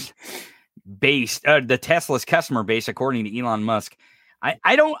customers based the Tesla's customer base, according to Elon Musk.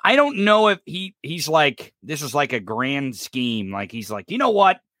 I don't know if he's like, this is like a grand scheme. Like he's like, you know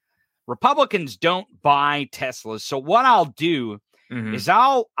what? Republicans don't buy Teslas. So what I'll do is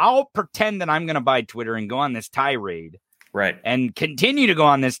I'll pretend that I'm going to buy Twitter and go on this tirade. Right. And continue to go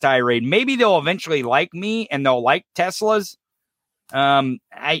on this tirade. Maybe they'll eventually like me and they'll like Teslas.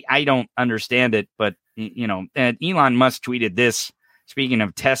 I don't understand it, but and Elon Musk tweeted this. Speaking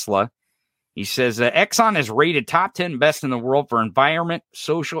of Tesla, he says Exxon is rated top 10 best in the world for environment,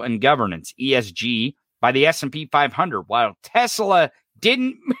 social, and governance (ESG) by the S&P 500, while Tesla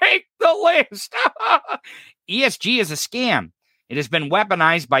didn't make the list. ESG is a scam. It has been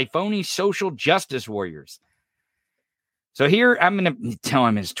weaponized by phony social justice warriors. So here I'm going to tell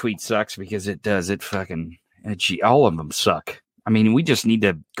him his tweet sucks because it does. All of them suck. I mean, we just need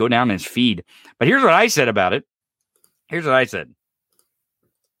to go down his feed. But here's what I said about it. Here's what I said.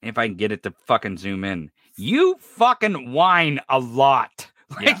 If I can get it to fucking zoom in. You fucking whine a lot.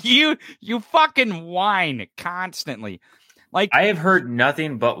 You fucking whine constantly. Like I have heard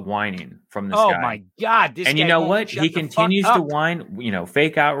nothing but whining from this guy. Oh my God. And you know what? He continues to whine,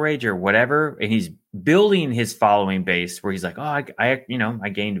 fake outrage or whatever. And he's building his following base where he's like, oh, I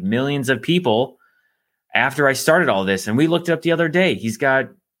gained millions of people. after I started all this, and we looked it up the other day, he's got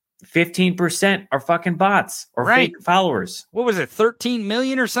 15% are fucking bots or fake followers. What was it, 13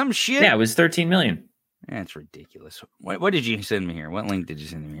 million or some shit? Yeah, it was 13 million. That's ridiculous. What did you send me here? What link did you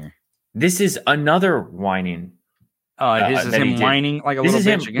send me here? This is another whining. This is him whining like a little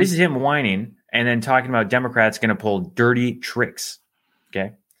bitch again? This is him whining and then talking about Democrats going to pull dirty tricks.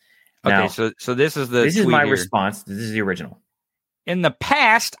 Okay. Now, so this is the. This is my here. response. This is the original. In the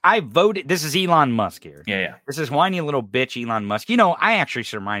past, I voted. This is Elon Musk here. Yeah. This is whiny little bitch Elon Musk. You know, I actually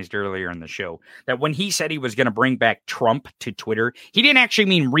surmised earlier in the show that when he said he was going to bring back Trump to Twitter, he didn't actually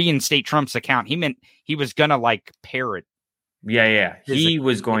mean reinstate Trump's account. He meant he was going to like parrot. Yeah. He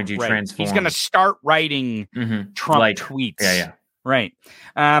was going to transform. He's going to start writing Trump tweets. Yeah. Right.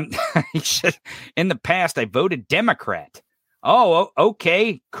 He said, in the past, I voted Democrat. Oh,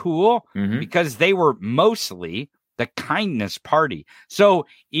 okay, cool. Because they were mostly the kindness party. So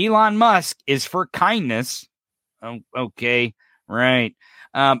Elon Musk is for kindness. Oh, okay, right.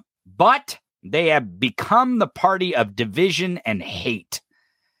 But they have become the party of division and hate.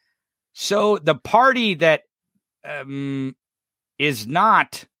 So the party that is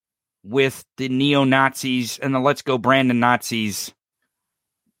not with the neo-Nazis and the Let's Go Brandon Nazis.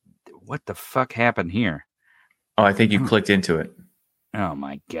 What the fuck happened here? Oh, I think you clicked into it. Oh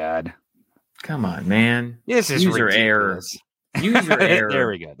my God. Come on, man. This is user error. User error.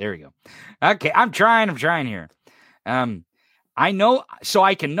 There we go. Okay, I'm trying here. I know, so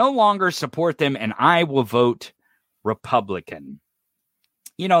I can no longer support them and I will vote Republican.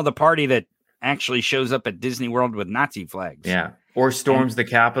 You know, the party that actually shows up at Disney World with Nazi flags. Yeah. Or storms the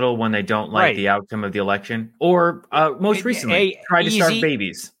Capitol when they don't like the outcome of the election. Or most recently, try to start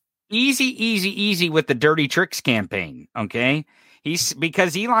babies. Easy with the Dirty Tricks campaign, okay?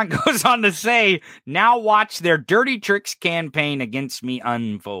 Because Elon goes on to say, now watch their Dirty Tricks campaign against me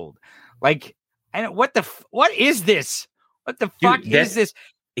unfold. Like, what is this? What the fuck is this?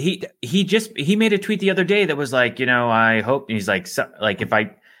 He made a tweet the other day that was like, you know, I hope, and he's like if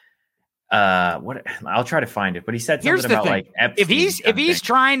I I'll try to find it, but he said something about like Epstein. If he's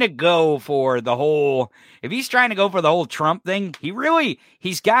trying to go for the whole Trump thing,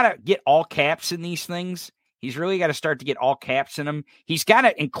 he's got to get all caps in these things. He's really got to start to get all caps in them. He's got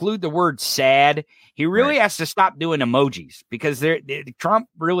to include the word sad. He really has to stop doing emojis because Trump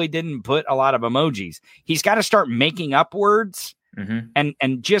really didn't put a lot of emojis. He's got to start making up words and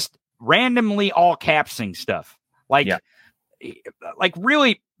just randomly all capsing stuff. Like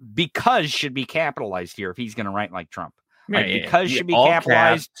really, because should be capitalized here if he's going to write like Trump. Should be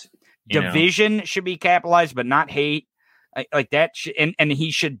capitalized. Caps, division should be capitalized, but not hate. Like that. And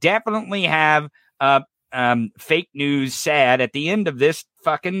he should definitely have fake news sad at the end of this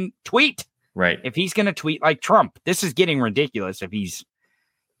fucking tweet. Right. If he's going to tweet like Trump, this is getting ridiculous. If he's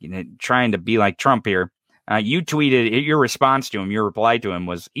trying to be like Trump here. You tweeted your response to him. Your reply to him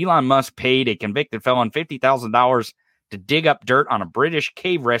was Elon Musk paid a convicted felon $50,000 to dig up dirt on a British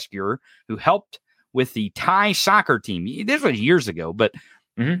cave rescuer who helped with the Thai soccer team. This was years ago, but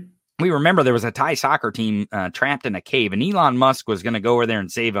we remember there was a Thai soccer team trapped in a cave, and Elon Musk was going to go over there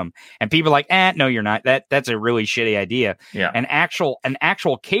and save them. And people were like, no, you're not. That's a really shitty idea. Yeah. An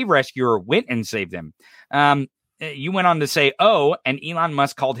actual cave rescuer went and saved them. You went on to say, and Elon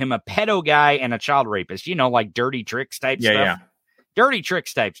Musk called him a pedo guy and a child rapist. You know, like dirty tricks type stuff. Yeah. Dirty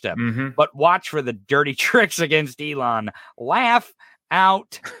tricks type stuff. But watch for the dirty tricks against Elon. Laugh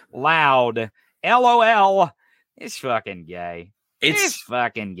out loud. LOL. This fucking guy. It's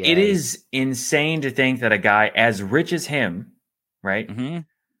fucking gay. It is insane to think that a guy as rich as him, right?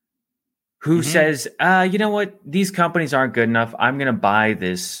 Who says, you know what? These companies aren't good enough. I'm going to buy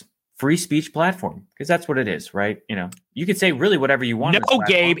this free speech platform because that's what it is, right? You know, you can say really whatever you want. No,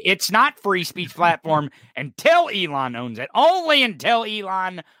 Gabe, it's not free speech platform until Elon owns it. Only until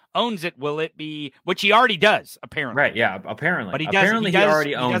Elon owns it will it be, which he already does, apparently. Right, yeah, apparently. But he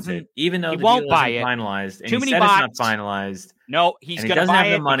already owns it, even though the deal isn't finalized. And Too many bots. It's not finalized. No, he's going to buy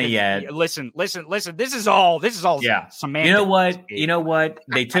have the money yet. Listen. This is all semantics. You know what?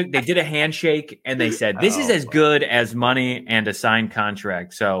 They did a handshake and they said, this is as good as money and a signed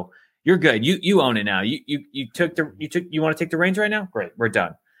contract. So you're good. You own it now. You want to take the reins right now? Great. We're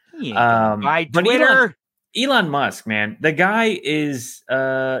done. By Twitter. Elon Musk, man, the guy is,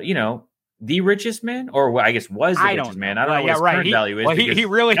 the richest man, or I guess was the richest man. I don't know what his current value is. Well, he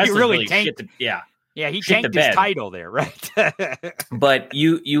really tanked. He tanked his title there, right? But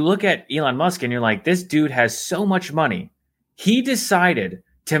you look at Elon Musk and you're like, this dude has so much money. He decided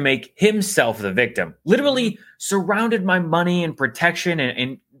to make himself the victim. Literally surrounded by money and protection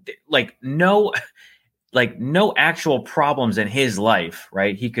and no actual problems in his life,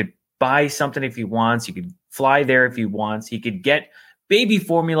 right? He could buy something if he wants. He could fly there if he wants. He could get baby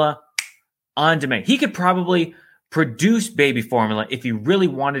formula on demand. He could probably produce baby formula if he really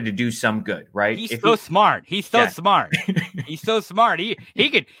wanted to do some good, right? He's so smart. He's so smart. He's so smart. He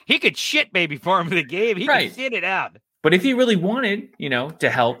could shit baby formula, Gabe. He could shit it out. But if he really wanted, to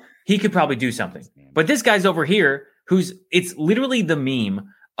help, he could probably do something. But this guy's over here it's literally the meme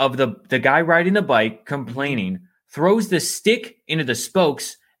of the guy riding the bike complaining, throws the stick into the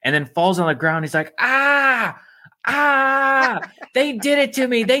spokes and then falls on the ground. He's like, they did it to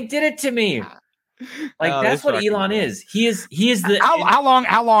me. They did it to me. Like that's what Elon is. He is the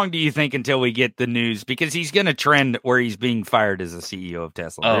how long do you think until we get the news? Because he's going to trend where he's being fired as the CEO of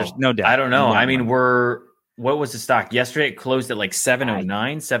Tesla. There's no doubt. I don't know. I mean, what was the stock yesterday? It closed at like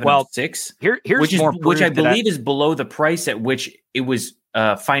 709, 706. Which I believe is below the price at which it was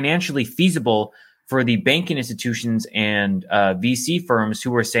financially feasible for the banking institutions and VC firms who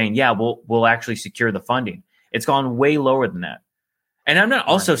were saying, yeah, we'll actually secure the funding. It's gone way lower than that. And I'm not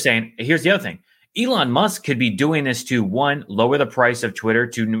also saying, here's the other thing. Elon Musk could be doing this to, one, lower the price of Twitter,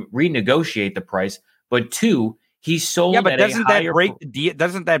 to renegotiate the price, but two, he sold. Yeah, but doesn't that break the deal?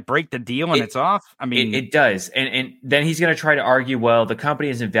 Doesn't that break the deal when it's off? I mean, it does. And then he's going to try to argue, well, the company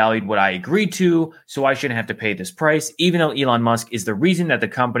hasn't valued what I agreed to, so I shouldn't have to pay this price, even though Elon Musk is the reason that the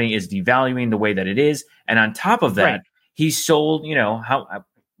company is devaluing the way that it is. And on top of that, he sold,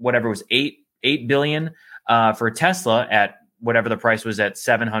 whatever it was, $8 billion for Tesla at whatever the price was at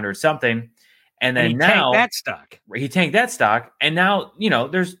 700 something. And then now he tanked that stock. And now,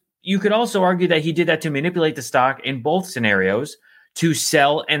 you could also argue that he did that to manipulate the stock in both scenarios, to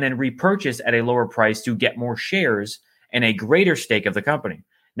sell and then repurchase at a lower price to get more shares and a greater stake of the company.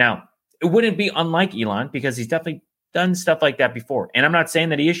 Now, it wouldn't be unlike Elon because he's definitely done stuff like that before. And I'm not saying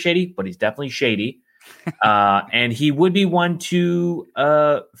that he is shady, but he's definitely shady. And he would be one to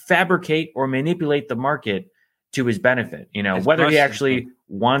fabricate or manipulate the market to his benefit, whether he actually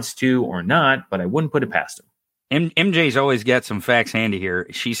wants to or not, but I wouldn't put it past him. MJ's always got some facts handy here.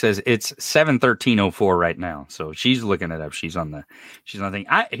 She says it's 7:13:04 right now, so she's looking it up. She's on the thing.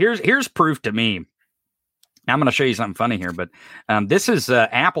 Here's proof to me. I'm going to show you something funny here, but this is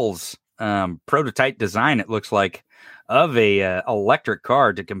Apple's prototype design. It looks like of a electric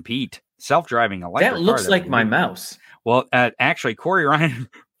car to compete, self-driving electric. That looks like my mouse. Well, actually, Corey Ryan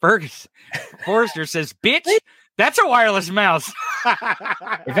Forrester says, "Bitch, that's a wireless mouse."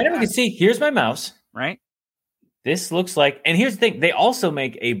 If anyone can see, here's my mouse. Right. This looks like, and here's the thing: they also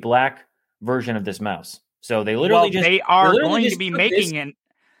make a black version of this mouse. So they literally they are going to be making it.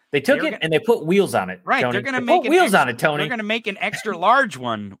 They took it and they put wheels on it. Right, Tony. They're going to make wheels on it, Tony. They're going to make an extra large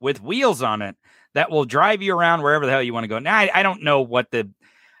one with wheels on it that will drive you around wherever the hell you want to go. Now, I don't know what the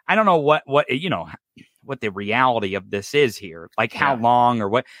reality of this is here, like how long or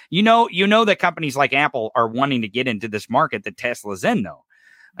what. That companies like Apple are wanting to get into this market that Tesla's in, though.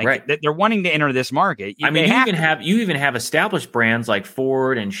 Like, they're wanting to enter this market. You even have established brands like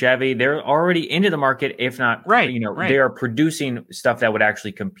Ford and Chevy. They're already into the market. If not, they are producing stuff that would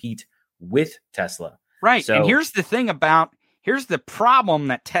actually compete with Tesla. Right. So, and here's the problem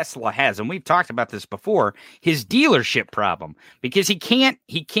that Tesla has, and we've talked about this before, his dealership problem, because he can't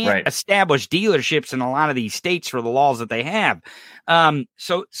establish dealerships in a lot of these states for the laws that they have.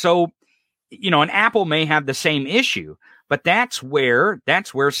 So and Apple may have the same issue. But that's where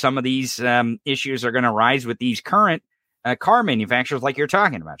some of these issues are going to rise with these current car manufacturers, like you're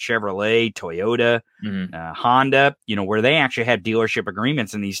talking about, Chevrolet, Toyota, Honda. Where they actually have dealership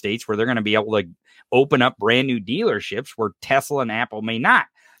agreements in these states where they're going to be able to open up brand new dealerships where Tesla and Apple may not.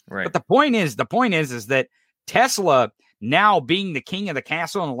 Right. But the point is that Tesla now being the king of the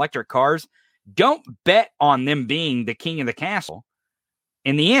castle in electric cars, don't bet on them being the king of the castle.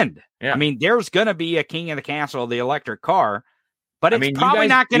 In the end, I mean, there's going to be a king of the castle of the electric car, but it's probably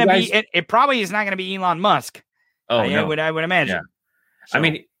not going to be. It probably is not going to be Elon Musk. I would imagine. Yeah. So. I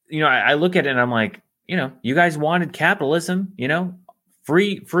mean, I look at it and I'm like, you guys wanted capitalism,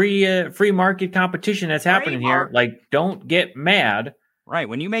 free market competition that's happening here. Like, don't get mad. Right.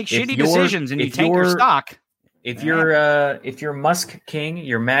 When you make shitty decisions and you take your stock. If you're Musk King,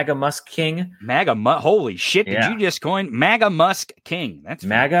 you're MAGA Musk King. Holy shit! Did you just coin MAGA Musk King? That's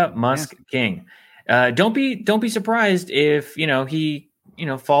MAGA Musk King. Don't be surprised if he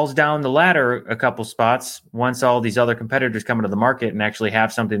falls down the ladder a couple spots once all these other competitors come into the market and actually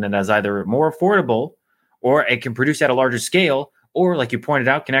have something that is either more affordable, or it can produce at a larger scale, or like you pointed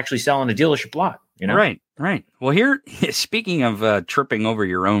out, can actually sell on the dealership lot. Right. Well, here, speaking of tripping over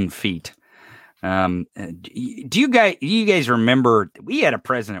your own feet. Do you guys remember we had a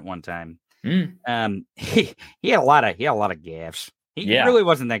president one time? He had a lot of gaffes. He really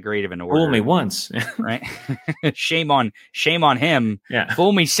wasn't that great of an orator. Fool me once, right? Shame on him. Yeah.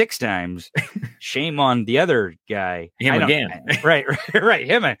 Fool me 6 times. Shame on the other guy. Him again. Right.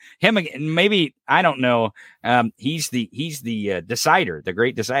 Him again. Maybe, I don't know. He's the decider, the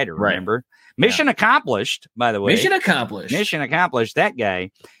great decider. Remember? Right. Mission accomplished. By the way, Mission accomplished. That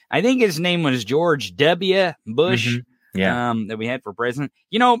guy. I think his name was George W. Bush. Mm-hmm. That we had for president.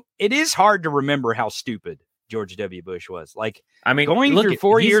 It is hard to remember how stupid George W. Bush was. Like, I mean, going through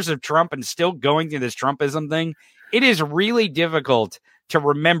 4 years of Trump and still going through this Trumpism thing, it is really difficult to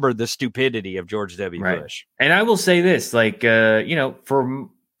remember the stupidity of George W. Bush. And I will say this, like, for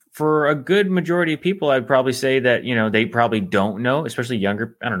a good majority of people, I'd probably say that, they probably don't know, especially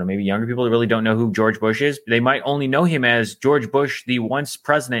younger, I don't know, maybe younger people that really don't know who George Bush is. They might only know him as George Bush, the once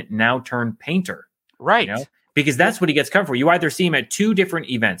president, now turned painter. Right. Because that's what he gets covered for. You either see him at 2 different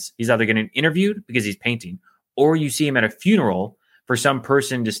events. He's either getting interviewed because he's painting, or you see him at a funeral for some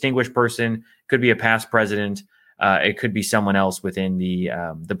distinguished person. Could be a past president. It could be someone else within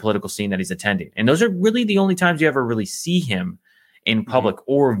the political scene that he's attending. And those are really the only times you ever really see him in public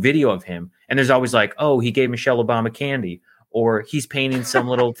or video of him. And there's always like, oh, he gave Michelle Obama candy, or he's painting some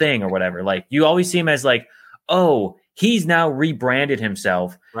little thing or whatever. Like, you always see him as like, oh, he's now rebranded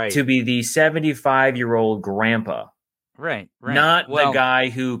himself to be the 75-year-old grandpa. Right. Not the guy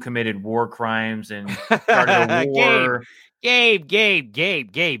who committed war crimes and started a war.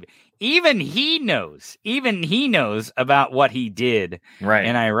 Gabe. Even he knows about what he did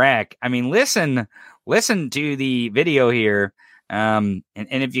in Iraq. I mean, listen to the video here. And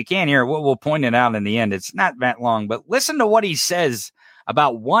if you can't hear it, we'll point it out in the end. It's not that long, but listen to what he says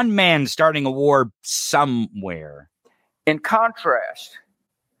about one man starting a war somewhere. In contrast,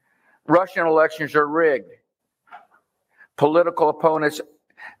 Russian elections are rigged. Political opponents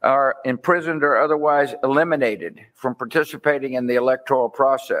are imprisoned or otherwise eliminated from participating in the electoral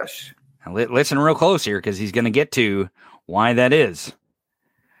process. Now, listen real close here, because he's going to get to why that is.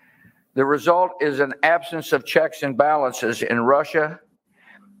 The result is an absence of checks and balances in Russia,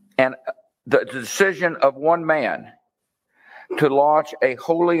 and the decision of one man to launch a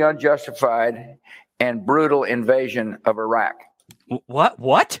wholly unjustified and brutal invasion of Iraq.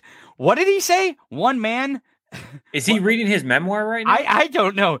 What did he say? One man? Is he reading his memoir right now? I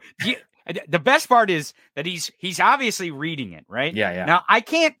don't know. The best part is that he's obviously reading it, right? Yeah. Now, I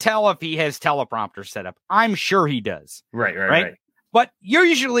can't tell if he has teleprompter set up. I'm sure he does. Right. But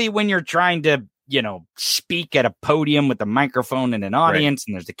usually when you're trying to, speak at a podium with a microphone and an audience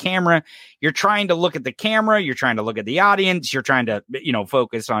and there's a camera, you're trying to look at the camera, you're trying to look at the audience, you're trying to,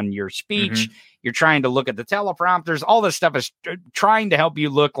 focus on your speech, you're trying to look at the teleprompters. All this stuff is trying to help you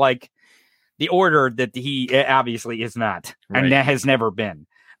look like the order that he obviously is not, and that has never been.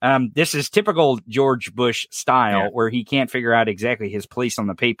 This is typical George Bush style, where he can't figure out exactly his place on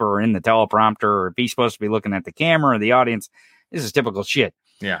the paper or in the teleprompter, or if he's supposed to be looking at the camera or the audience. This is typical shit.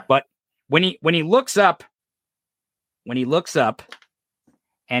 Yeah. But when he looks up, and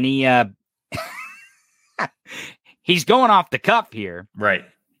he's going off the cuff here. Right.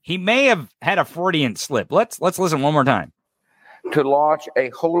 He may have had a Freudian slip. Let's listen one more time. To launch a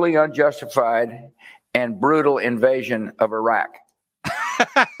wholly unjustified and brutal invasion of Iraq.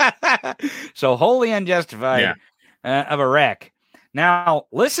 So wholly unjustified of Iraq. Now,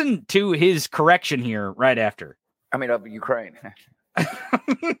 listen to his correction here right after. Of Ukraine.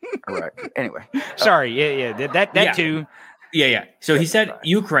 All right. Anyway. Sorry. Yeah. That too. Yeah. So he said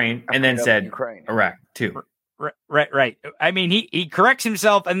Ukraine and then said Ukraine. Iraq too. Right. I mean, he corrects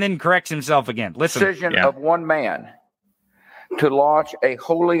himself and then corrects himself again. Listen. Decision of one man to launch a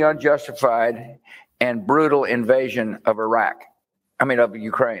wholly unjustified and brutal invasion of Iraq. Of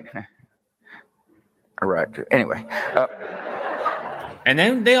Ukraine. All right. Anyway. And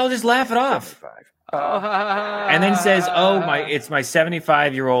then they all just laugh it off. And then says, it's my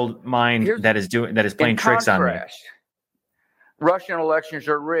 75-year-old mind that is playing tricks on me. Russian elections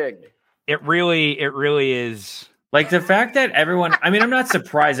are rigged. It really is. Like, the fact that everyone, I'm not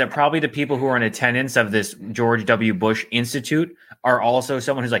surprised that probably the people who are in attendance of this George W. Bush Institute are also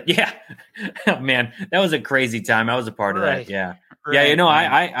someone who's like, man, that was a crazy time. I was a part of that. Yeah. Right.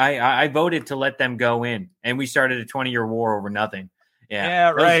 I voted to let them go in, and we started a 20-year war over nothing. Yeah,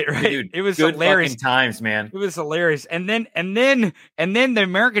 right. Dude, it was good hilarious times, man. It was hilarious. And then the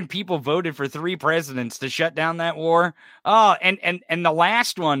American people voted for 3 presidents to shut down that war. Oh, and the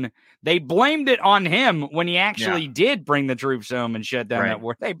last one, they blamed it on him when he actually did bring the troops home and shut down that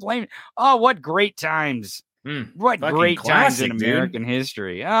war. They blamed. Oh, what great times! What great times in American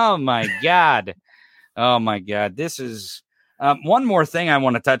history! Oh my God! This is One more thing I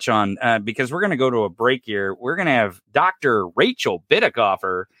want to touch on, because we're going to go to a break here. We're going to have Dr. Rachel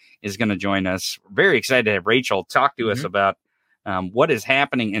Bitecofer is going to join us. Very excited to have Rachel talk to us about what is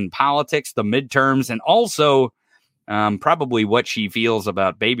happening in politics, the midterms, and also probably what she feels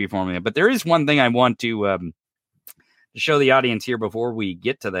about baby formula. But there is one thing I want to show the audience here before we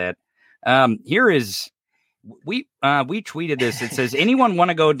get to that. Here is, we tweeted this. It says, anyone want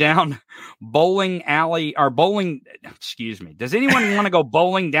to go down bowling alley or bowling? Excuse me. Does anyone want to go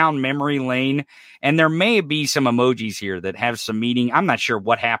bowling down memory lane? And there may be some emojis here that have some meaning. I'm not sure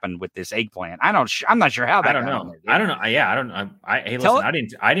what happened with this eggplant. I'm not sure how that. I don't know. Yeah, I don't know. Hey,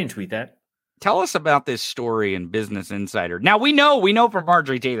 listen, I didn't tweet that. Tell us about this story in Business Insider. Now we know from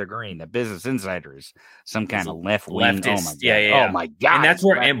Marjorie Taylor Greene that Business Insider is some kind of left wing. Oh my god! Yeah. Oh my god! And that's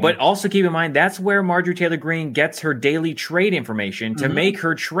where. But also keep in mind that's where Marjorie Taylor Greene gets her daily trade information to make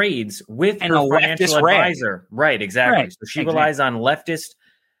her trades with her financial advisor. Right. Exactly. Right. So she relies on leftist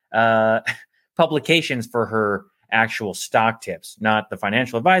publications for her actual stock tips, not the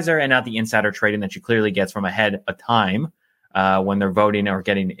financial advisor and not the insider trading that she clearly gets from ahead of time. When they're voting or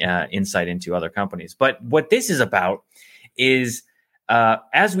getting insight into other companies. But what this is about is,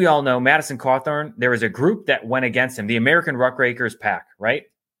 as we all know, Madison Cawthorn, there was a group that went against him, the American Ruckrakers PAC, right?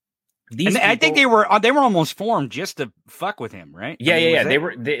 I think they were almost formed just to fuck with him, right? Yeah.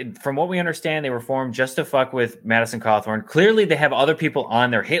 From what we understand, they were formed just to fuck with Madison Cawthorn. Clearly, they have other people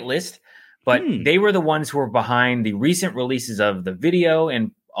on their hit list, but they were the ones who were behind the recent releases of the video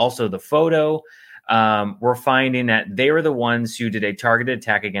and also the photo. We're finding that they were the ones who did a targeted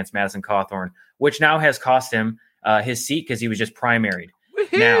attack against Madison Cawthorn, which now has cost him his seat because he was just primaried.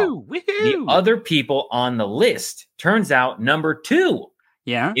 Now, the other people on the list, turns out number 2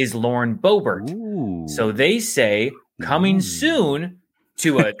 is Lauren Boebert. Ooh. So they say coming soon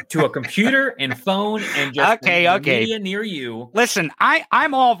to a computer and phone and just media near you. Listen,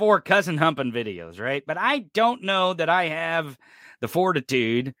 I'm all for cousin humping videos, right? But I don't know that I have the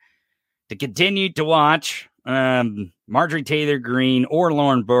fortitude to continue to watch Marjorie Taylor Greene or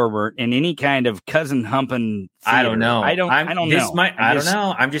Lauren Boebert in any kind of cousin humping theater. I don't know. I don't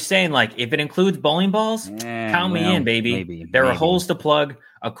know. I'm just saying, like, if it includes bowling balls, count me in, baby. There are holes to plug,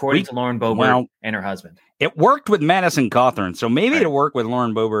 according to Lauren Boebert and her husband. It worked with Madison Cawthorn, so maybe it'll work with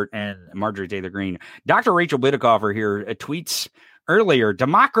Lauren Boebert and Marjorie Taylor Greene. Dr. Rachel Bitecofer here tweets earlier,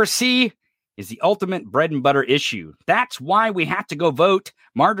 democracy is the ultimate bread and butter issue. That's why we have to go vote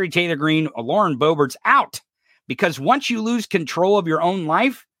Marjorie Taylor Greene or Lauren Boebert's out. Because once you lose control of your own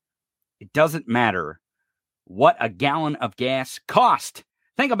life, it doesn't matter what a gallon of gas cost.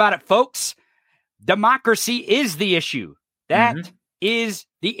 Think about it, folks. Democracy is the issue. That is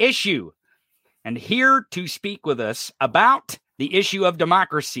the issue. And here to speak with us about the issue of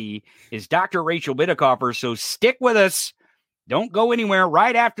democracy is Dr. Rachel Bitecofer. So stick with us. Don't go anywhere.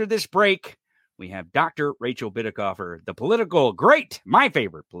 Right after this break, we have Dr. Rachel Bitecofer, the political great, my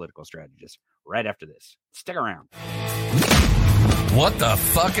favorite political strategist, right after this. Stick around. What the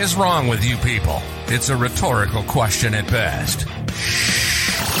fuck is wrong with you people? It's a rhetorical question at best.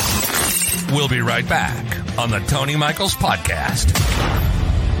 We'll be right back on the Tony Michaels Podcast.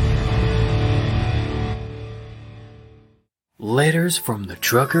 Letters from the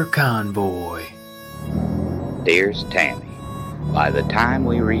Trucker Convoy. Dearest Tammy, by the time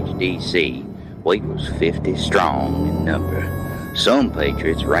we reached D.C., we was 50 strong in number. Some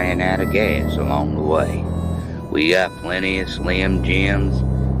patriots ran out of gas along the way. We got plenty of Slim Jims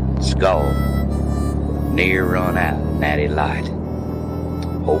and Skull. Near run out of Natty Light.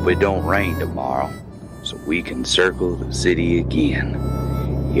 Hope it don't rain tomorrow so we can circle the city again.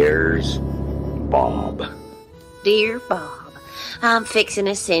 Yours, Bob. Dear Bob, I'm fixing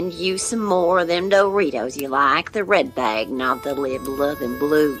to send you some more of them Doritos you like, the red bag, not the lib-loving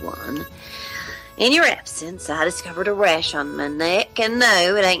blue one. In your absence, I discovered a rash on my neck, and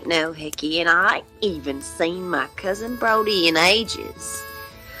no, it ain't no hickey, and I ain't even seen my cousin Brody in ages.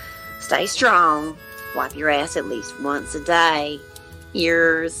 Stay strong. Wipe your ass at least once a day.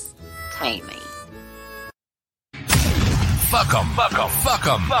 Yours, Tammy. Fuck 'em. Fuck 'em. Fuck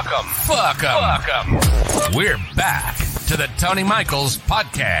 'em. Fuck 'em. Fuck 'em. Fuck 'em. We're back to the Tony Michaels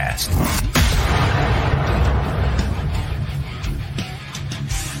Podcast.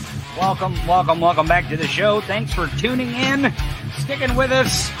 Welcome back to the show. Thanks for tuning in, sticking with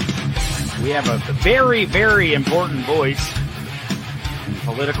us. We have a very, very important voice in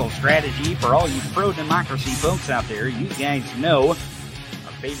political strategy for all you pro-democracy folks out there. You guys know our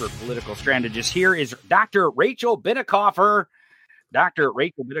favorite political strategist here is Dr. Rachel Bitecofer. Dr.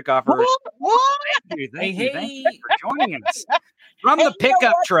 Rachel Bitecofer. Thank you for joining us from the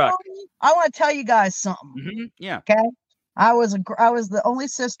pickup truck. I want to tell you guys something. Yeah. Okay. I was the only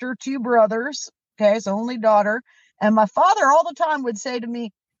sister, 2 brothers. Okay, so only daughter. And my father all the time would say to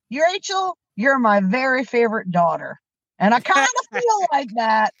me, Rachel, you're my very favorite daughter. And I kind of feel like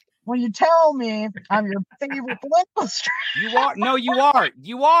that when you tell me I'm your favorite political strategist. You are. No, you are.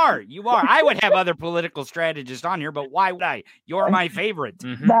 You are. I would have other political strategists on here, but why would I? You're my favorite.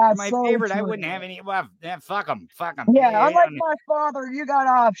 That's my so favorite. true. I wouldn't have any. Well, fuck them. Yeah, unlike my father, you got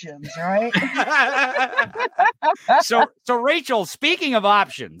options, right? So Rachel, speaking of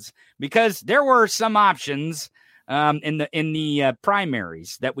options, because there were some options in the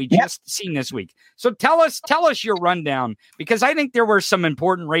primaries that we just seen this week. So tell us your rundown, because I think there were some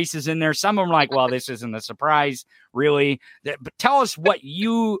important races in there. Some of them like, well, this isn't a surprise, really. But tell us what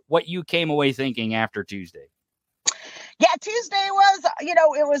you came away thinking after Tuesday. Yeah, Tuesday was,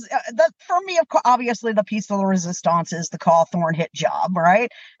 it was for me, obviously, the piece of the resistance is the Cawthorn hit job,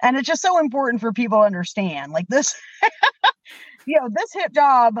 right? And it's just so important for people to understand, like this, this hit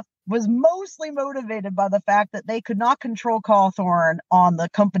job was mostly motivated by the fact that they could not control Cawthorn on the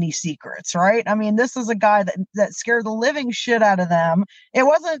company secrets, right? I mean, this is a guy that scared the living shit out of them. It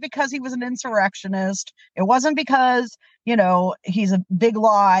wasn't because he was an insurrectionist. It wasn't because, he's a big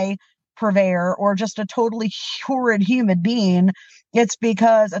lie purveyor or just a totally horrid human being. It's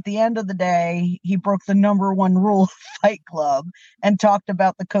because at the end of the day, he broke the number 1 rule of Fight Club and talked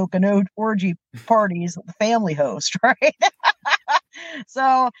about the coke and orgy parties that the family host, right?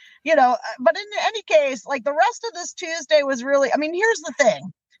 So, but in any case, like the rest of this Tuesday was really, here's the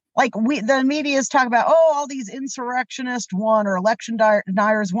thing. Like the media's talk about, all these insurrectionists won or election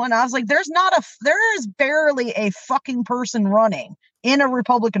deniers won. I was like, there is barely a fucking person running in a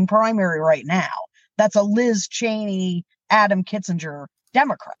Republican primary right now that's a Liz Cheney, Adam Kinzinger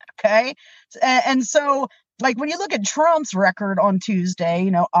Democrat. Okay. And so, like, when you look at Trump's record on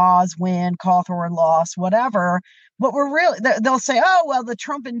Tuesday, Oz win, Cawthorn loss, whatever. But we're really, they'll say, oh, well, the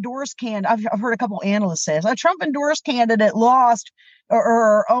Trump endorsed candidate, I've heard a couple analysts say this, a Trump endorsed candidate lost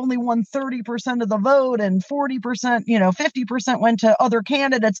or only won 30% of the vote and 40%, 50% went to other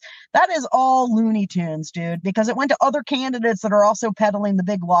candidates. That is all Looney Tunes, dude, because it went to other candidates that are also peddling the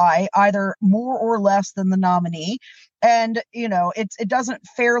big lie, either more or less than the nominee. And, it doesn't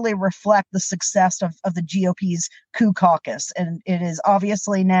fairly reflect the success of the GOP's coup caucus. And it is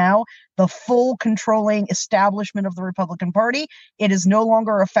obviously now the full controlling establishment of the Republican Party. It is no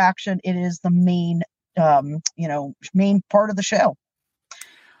longer a faction. It is the main part of the show.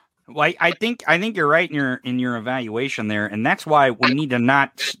 Well, I think you're right in your evaluation there, and that's why we need to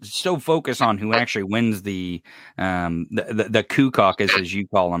not so focus on who actually wins the coup caucus, as you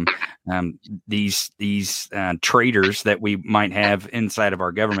call them, these traitors that we might have inside of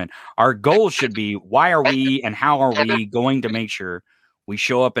our government. Our goal should be, why are we and how are we going to make sure we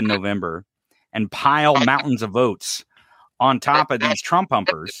show up in November and pile mountains of votes on top of these Trump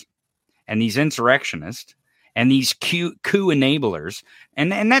humpers and these insurrectionists and these coup enablers.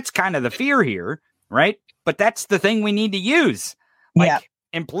 And that's kind of the fear here, right? But that's the thing we need to use.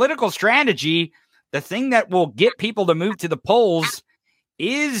 In political strategy, the thing that will get people to move to the polls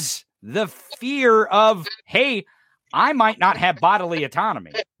is the fear of, hey, I might not have bodily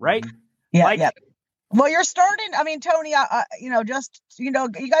autonomy, right? Well, you're starting. Tony,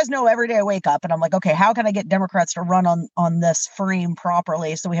 you guys know every day I wake up and I'm like, okay, how can I get Democrats to run on this frame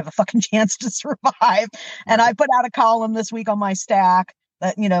properly so we have a fucking chance to survive? And I put out a column this week on my Stack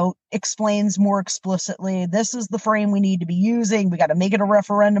that, explains more explicitly, this is the frame we need to be using. We got to make it a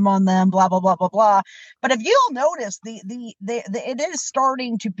referendum on them, blah, blah, blah, blah, blah. But if you'll notice, it is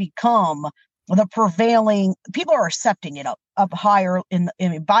starting to become the prevailing, people are accepting it up higher.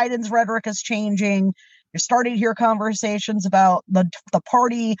 Biden's rhetoric is changing. You're starting to hear conversations about the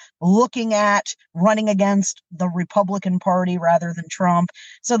party looking at running against the Republican Party rather than Trump.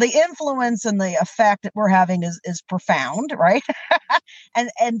 So the influence and the effect that we're having is profound, right?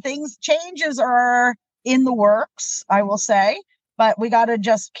 and changes are in the works, I will say, but we got to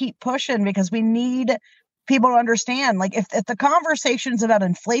just keep pushing because we need people to understand, like, if the conversation's about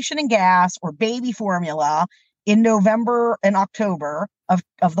inflation and gas or baby formula in November and October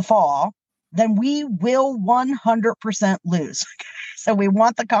of the fall, then we will 100% lose. So we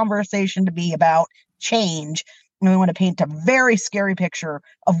want the conversation to be about change. And we want to paint a very scary picture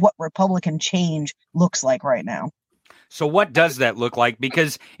of what Republican change looks like right now. So what does that look like?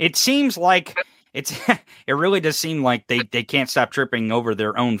 Because it seems like it really does seem like they can't stop tripping over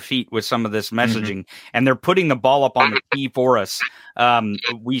their own feet with some of this messaging, and they're putting the ball up on the tee for us.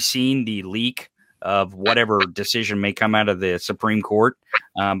 We've seen the leak of whatever decision may come out of the Supreme Court.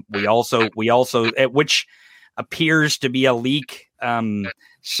 We also, which appears to be a leak,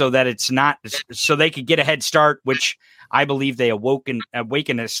 so that it's not, so they could get a head start, which I believe they awaken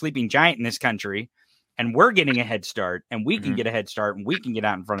a sleeping giant in this country, and we're getting a head start, and we can get a head start, and we can get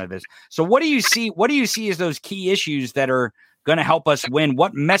out in front of this. So what do you see? What do you see as those key issues that are going to help us win?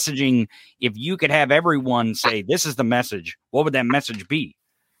 What messaging, if you could have everyone say, this is the message, what would that message be?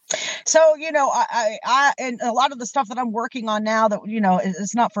 So, you know, I and a lot of the stuff that I'm working on now that, you know,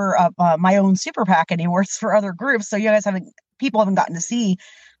 it's not for my own super PAC anymore. It's for other groups. So you guys people haven't gotten to see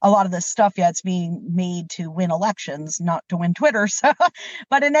a lot of this stuff yet. It's being made to win elections, not to win Twitter. So,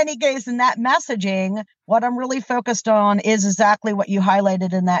 but in any case, in that messaging, what I'm really focused on is exactly what you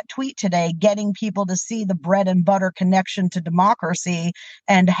highlighted in that tweet today, getting people to see the bread and butter connection to democracy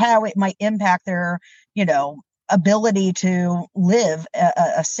and how it might impact their, you know, ability to live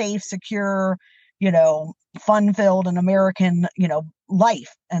a safe, secure, you know, fun-filled and American, you know,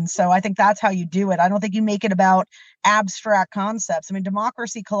 life. And so I think that's how you do it. I don't think you make it about abstract concepts. I mean,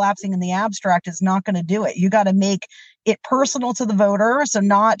 democracy collapsing in the abstract is not going to do it. You got to make it personal to the voter. So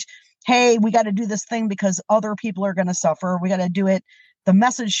not, hey, we got to do this thing because other people are going to suffer. We got to do it. The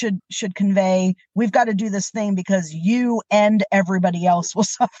message should convey, we've got to do this thing because you and everybody else will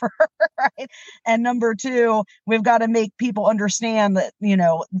suffer, right? And number two, we've got to make people understand that, you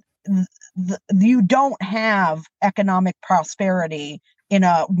know, you don't have economic prosperity in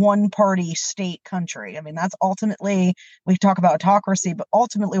a one-party state country. I mean, that's ultimately, we talk about autocracy, but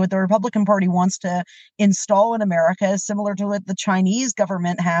ultimately what the Republican Party wants to install in America is similar to what the Chinese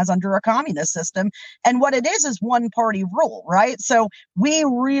government has under a communist system. And what it is one-party rule, right? So we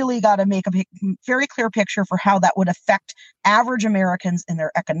really got to make a very clear picture for how that would affect average Americans in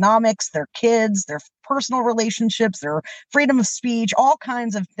their economics, their kids, their personal relationships, their freedom of speech, all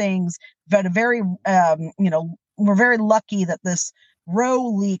kinds of things. But we're very lucky that this Roe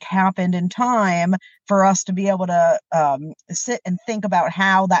leak happened in time for us to be able to sit and think about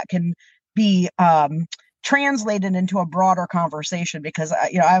how that can be translated into a broader conversation. Because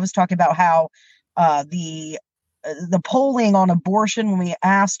I was talking about how the polling on abortion, when we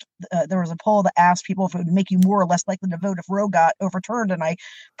asked, there was a poll that asked people if it would make you more or less likely to vote if Roe got overturned, and I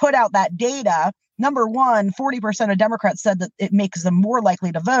put out that data. Number one, 40% of Democrats said that it makes them more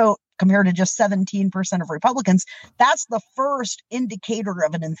likely to vote compared to just 17% of Republicans. That's the first indicator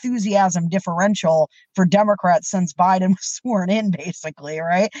of an enthusiasm differential for Democrats since Biden was sworn in, basically,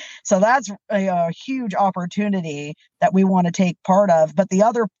 right? So that's a huge opportunity that we want to take part of. But the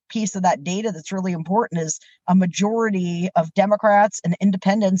other piece of that data that's really important is a majority of Democrats and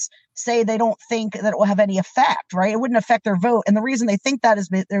independents say they don't think that it will have any effect, right? It wouldn't affect their vote. And the reason they think that is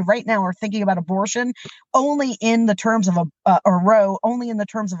they right now are thinking about abortion only in the terms of Roe, only in the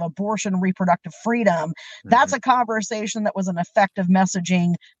terms of abortion and reproductive freedom. That's a conversation that was an effective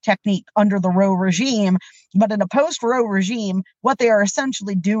messaging technique under the Roe regime. But in a post-Roe regime, what they are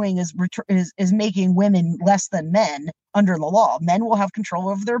essentially doing is making women less than men under the law. Men will have control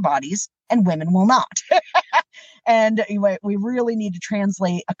over their bodies and women will not. And we really need to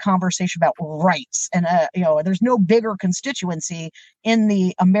translate a conversation about rights. And, there's no bigger constituency in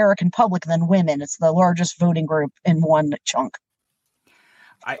the American public than women. It's the largest voting group in one chunk.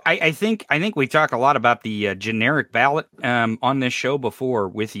 I think we talk a lot about the generic ballot on this show before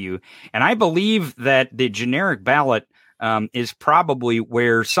with you. And I believe that the generic ballot is probably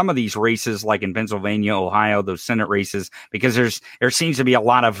where some of these races, like in Pennsylvania, Ohio, those Senate races, because there seems to be a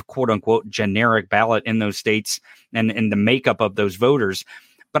lot of quote unquote generic ballot in those states and the makeup of those voters.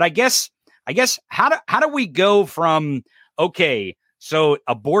 But I guess how do we go from, okay, so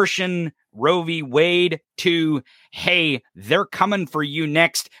abortion, Roe v. Wade, to, hey, they're coming for you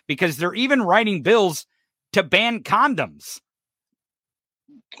next, because they're even writing bills to ban condoms.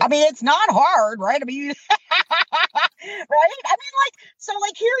 I mean, it's not hard, right? I mean, right? I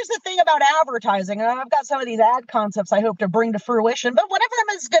mean, here's the thing about advertising. And I've got some of these ad concepts I hope to bring to fruition, but one of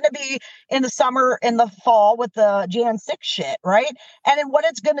them is going to be in the summer, in the fall with the Jan 6 shit, right? And then what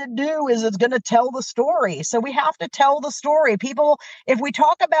it's going to do is it's going to tell the story. So we have to tell the story. People, if we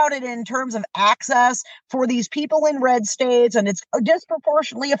talk about it in terms of access for these people in red states, and it's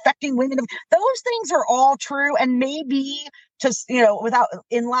disproportionately affecting women, those things are all true. And maybe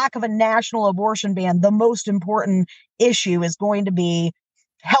in lack of a national abortion ban, the most important issue is going to be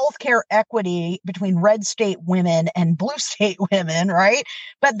healthcare equity between red state women and blue state women, right?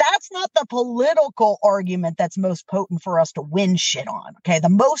 But that's not the political argument that's most potent for us to win shit on. Okay. The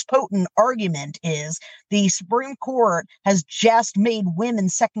most potent argument is the Supreme Court has just made women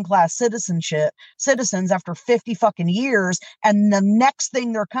second-class citizens after 50 fucking years. And the next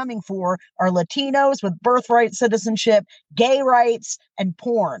thing they're coming for are Latinos with birthright citizenship, gay rights, and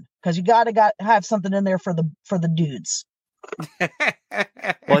porn. Because you gotta have something in there for the dudes. Well,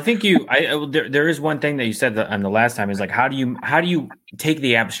 I think there is one thing that you said on the last time is like, how do you take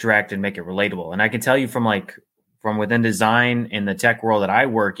the abstract and make it relatable? And I can tell you from within design in the tech world that I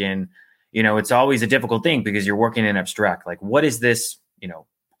work in, it's always a difficult thing because you're working in abstract. Like, what is this,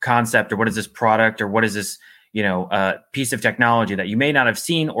 concept, or what is this product, or what is this, piece of technology that you may not have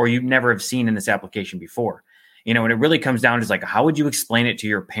seen or you never have seen in this application before? And it really comes down to like, how would you explain it to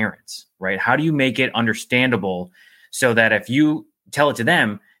your parents, right? How do you make it understandable so that if you tell it to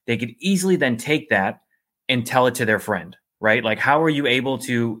them, they could easily then take that and tell it to their friend, right? Like, how are you able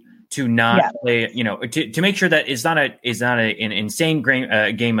to not play, to make sure that it's not an insane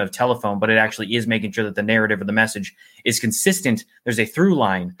game of telephone, but it actually is making sure that the narrative of the message is consistent. There's a through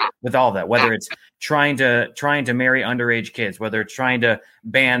line with all that, whether it's trying to marry underage kids, whether it's trying to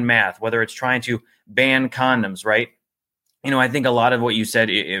ban math, whether it's trying to ban condoms, right? I think a lot of what you said,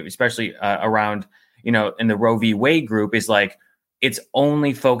 especially around, in the Roe v. Wade group, is like, it's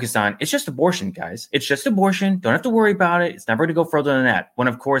only focused on, it's just abortion, guys. It's just abortion. Don't have to worry about it. It's never going to go further than that. When,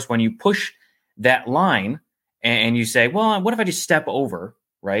 of course, when you push that line and you say, well, what if I just step over,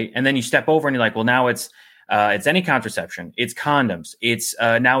 right? And then you step over and you're like, well, now it's any contraception. It's condoms. It's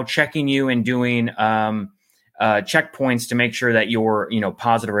now checking you and doing checkpoints to make sure that you're,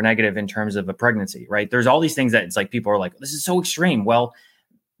 positive or negative in terms of a pregnancy, right? There's all these things that it's like, people are like, this is so extreme. Well,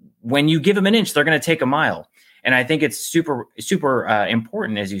 when you give them an inch, they're going to take a mile. And I think it's super, super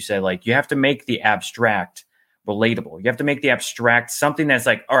important, as you said, like, you have to make the abstract relatable. You have to make the abstract something that's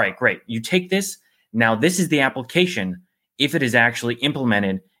like, all right, great. You take this. Now this is the application if it is actually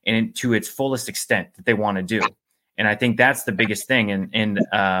implemented and to its fullest extent that they want to do. And I think that's the biggest thing. And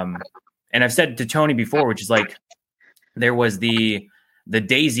I've said to Tony before, which is like, there was the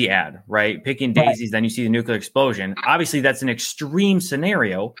daisy ad, right? Picking daisies, then you see the nuclear explosion. Obviously that's an extreme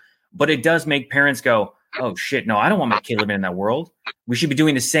scenario, but it does make parents go, oh shit, no, I don't want my kid living in that world. We should be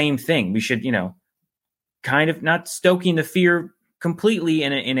doing the same thing. We should, kind of not stoking the fear completely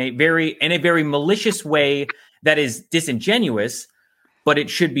in a very malicious way that is disingenuous, but it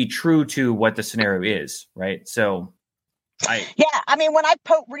should be true to what the scenario is, right? So I mean, when I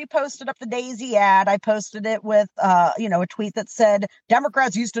reposted up the Daisy ad, I posted it with, a tweet that said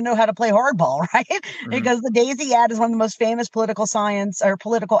Democrats used to know how to play hardball, right? Mm-hmm. Because the Daisy ad is one of the most famous political science or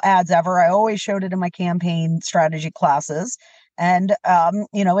political ads ever. I always showed it in my campaign strategy classes. And,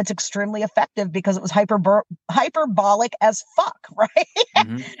 it's extremely effective because it was hyperbolic as fuck, right?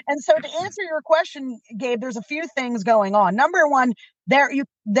 Mm-hmm. And so to answer your question, Gabe, there's a few things going on. Number one, there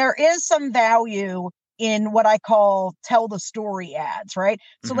is some value in what I call tell the story ads, right?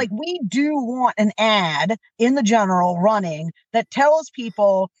 Mm-hmm. So like, we do want an ad in the general running that tells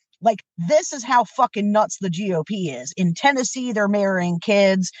people, like, this is how fucking nuts the GOP is. In Tennessee, they're marrying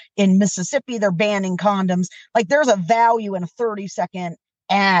kids. In Mississippi, they're banning condoms. Like, there's a value in a 30-second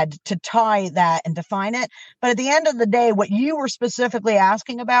ad to tie that and define it. But at the end of the day, what you were specifically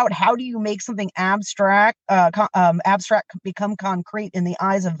asking about, how do you make something abstract become concrete in the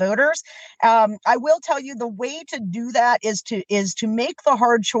eyes of voters? I will tell you, the way to do that is to make the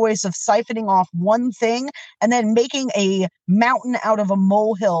hard choice of siphoning off one thing and then making a mountain out of a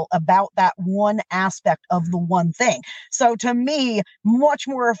molehill about that one aspect of the one thing. So to me, much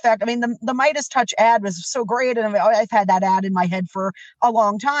more effective. I mean, the Midas Touch ad was so great, and I've had that ad in my head for a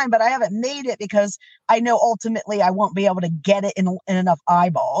long time, but I haven't made it because I know ultimately I won't be able to get it in enough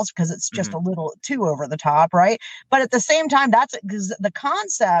eyeballs because it's just a little too over the top, right? But at the same time, that's because the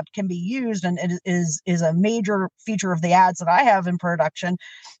concept can be used, and it is a major feature of the ads that I have in production,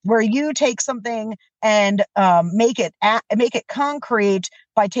 where you take something and make it concrete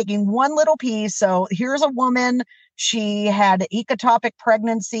by taking one little piece. So here's a woman. She had ectopic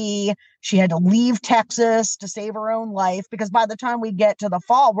pregnancy. She had to leave Texas to save her own life, because by the time we get to the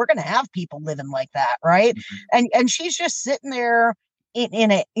fall, we're going to have people living like that, right? Mm-hmm. And she's just sitting there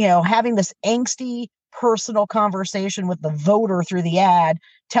in a, having this angsty personal conversation with the voter through the ad,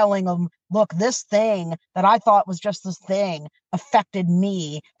 telling them, look, this thing that I thought was just this thing affected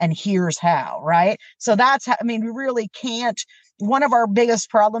me, and here's how, right? So that's how, I mean, we really can't. One of our biggest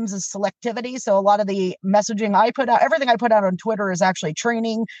problems is selectivity. So a lot of the messaging I put out, everything I put out on Twitter is actually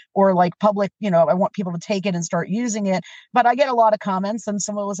training or like public, I want people to take it and start using it. But I get a lot of comments, and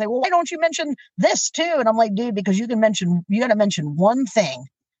someone will say, well, why don't you mention this too? And I'm like, dude, because you got to mention one thing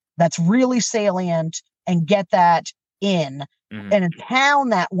that's really salient and get that in. And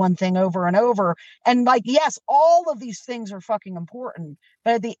pound that one thing over and over. And like, yes, all of these things are fucking important.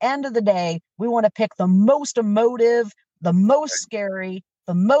 But at the end of the day, we want to pick the most emotive, the most scary,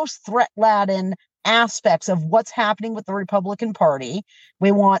 the most threat-laden aspects of what's happening with the Republican Party.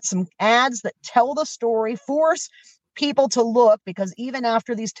 We want some ads that tell the story, force people to look, because even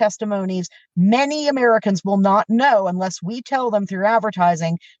after these testimonies, many Americans will not know unless we tell them through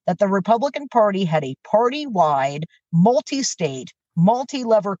advertising that the Republican Party had a party-wide, multi-state,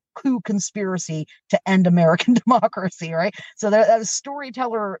 multi-lever coup conspiracy to end American democracy, right? So that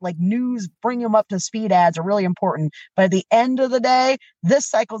storyteller, like news, bring them up to speed ads are really important. But at the end of the day, this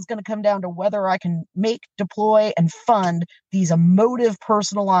cycle is going to come down to whether I can make, deploy, and fund these emotive,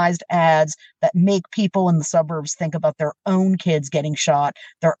 personalized ads that make people in the suburbs think about their own kids getting shot,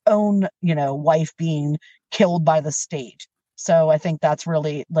 their own, wife being killed by the state. So I think that's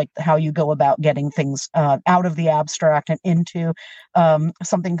really like how you go about getting things out of the abstract and into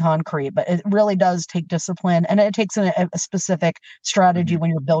something concrete. But it really does take discipline, and it takes a specific strategy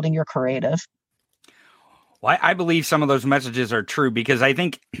when you're building your creative. Well, I believe some of those messages are true, because I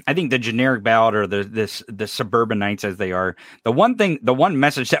think the generic ballot, or the suburbanites as they are, the one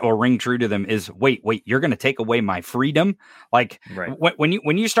message that will ring true to them is, wait, you're going to take away my freedom. Like right.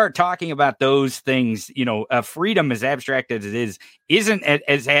 when you start talking about those things, freedom, as abstract as it is, isn't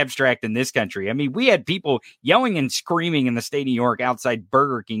as abstract in this country. I mean, we had people yelling and screaming in the state of New York outside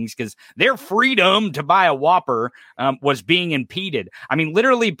Burger King's because their freedom to buy a Whopper was being impeded. I mean,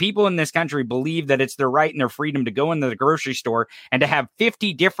 literally people in this country believe that it's their right and their freedom to go into the grocery store and to have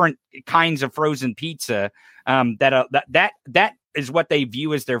 50 different kinds of frozen pizza. That is what they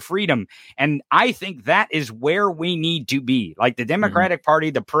view as their freedom. And I think that is where we need to be. Like the Democratic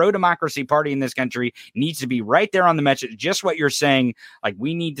Party, the pro-democracy party in this country needs to be right there on the message. Just what you're saying. Like,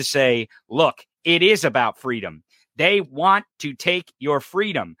 we need to say, look, it is about freedom. They want to take your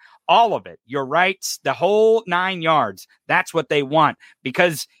freedom, all of it, your rights, the whole 9 yards. That's what they want.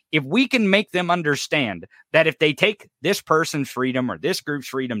 Because if we can make them understand that if they take this person's freedom or this group's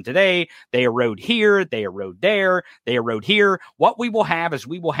freedom today, they erode here, they erode there, they erode here. What we will have is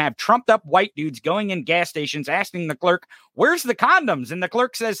we will have trumped up white dudes going in gas stations asking the clerk, where's the condoms? And the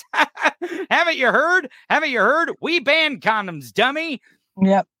clerk says, haven't you heard? Haven't you heard? We banned condoms, dummy.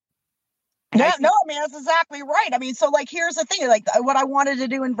 Yep. Yeah, no, I mean, that's exactly right. I mean, so like, here's the thing, like what I wanted to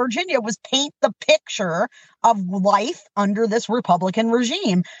do in Virginia was paint the picture of life under this Republican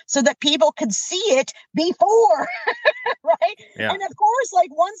regime so that people could see it before, right? Yeah. And of course, like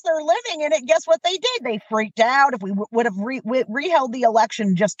once they're living in it, guess what they did? They freaked out. If we would have reheld the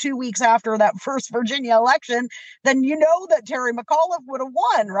election just 2 weeks after that first Virginia election, then that Terry McAuliffe would have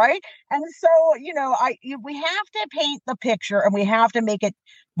won, right? And so, we have to paint the picture, and we have to make it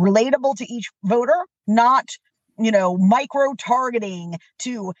relatable to each voter, not, micro targeting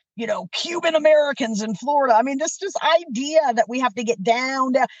to, Cuban Americans in Florida. I mean, this idea that we have to get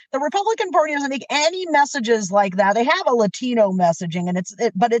down to the Republican Party doesn't make any messages like that. They have a Latino messaging, and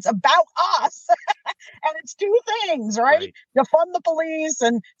but it's about us. And it's two things, right? Defund the police,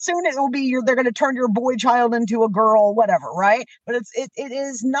 and soon it will be they're going to turn your boy child into a girl, whatever, right? But it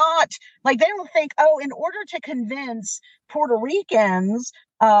is not like they don't think, in order to convince Puerto Ricans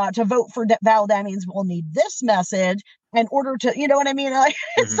to vote for Val Demings, we'll need this message in order to, you know what I mean?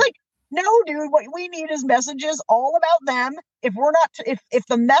 It's like, no, dude, what we need is messages all about them. If we're not, if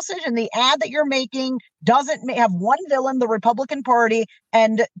the message and the ad that you're making doesn't have one villain, the Republican Party,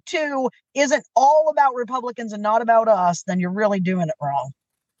 and two, isn't all about Republicans and not about us, then you're really doing it wrong.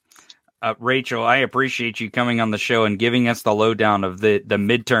 Rachel, I appreciate you coming on the show and giving us the lowdown of the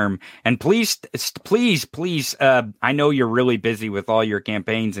midterm. And please, I know you're really busy with all your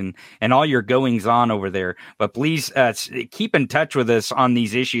campaigns and all your goings on over there, but please keep in touch with us on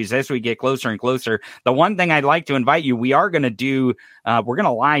these issues as we get closer and closer. The one thing I'd like to invite you, we are going to do, we're going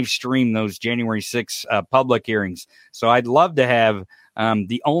to live stream those January 6th public hearings. So I'd love to have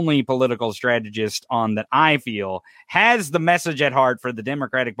the only political strategist on that I feel has the message at heart for the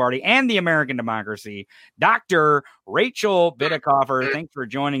Democratic Party and the American democracy, Dr. Rachel Bitecofer. Thanks for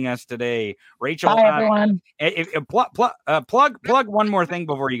joining us today, Rachel. Bye, everyone. Plug one more thing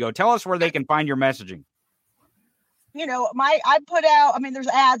before you go. Tell us where they can find your messaging. I put out, there's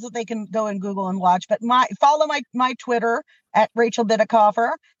ads that they can go and Google and watch, but follow my Twitter at Rachel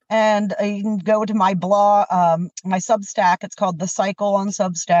Bitecofer, and you can go to my blog, my Substack. It's called The Cycle on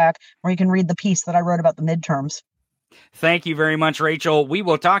Substack, where you can read the piece that I wrote about the midterms. Thank you very much, Rachel. We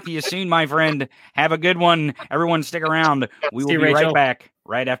will talk to you soon, my friend. Have a good one. Everyone stick around. We will be right back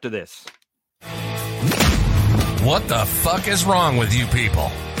right after this. What the fuck is wrong with you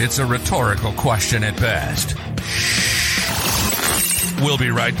people? It's a rhetorical question at best. We'll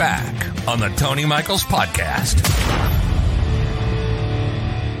be right back on the Tony Michaels Podcast.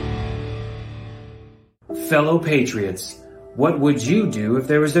 Fellow patriots, what would you do if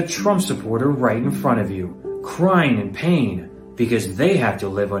there was a Trump supporter right in front of you, crying in pain because they have to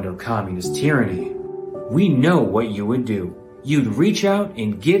live under communist tyranny? We know what you would do. You'd reach out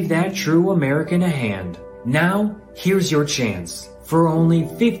and give that true American a hand. Now, here's your chance. For only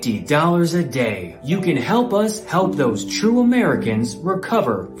 $50 a day, you can help us help those true Americans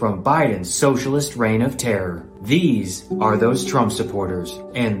recover from Biden's socialist reign of terror. These are those Trump supporters,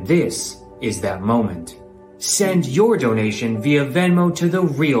 and this is that moment. Send your donation via Venmo to the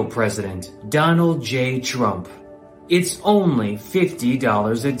real president, Donald J. Trump. It's only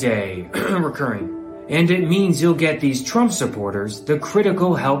 $50 a day, recurring. And it means you'll get these Trump supporters the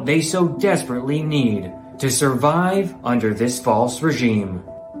critical help they so desperately need to survive under this false regime.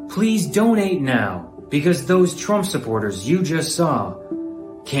 Please donate now, because those Trump supporters you just saw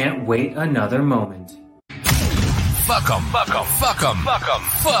can't wait another moment. Fuck 'em. Fuck 'em. Fuck 'em. Fuck 'em.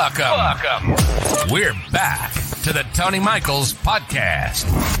 Fuck 'em. Fuck 'em. We're back to the Tony Michaels Podcast.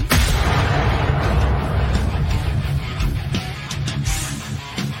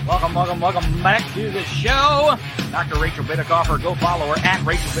 Welcome back to the show. Dr. Rachel Bitecofer. Go follow her at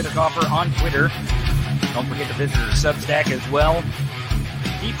Rachel Bitecofer on Twitter. Don't forget to visit her Substack as well.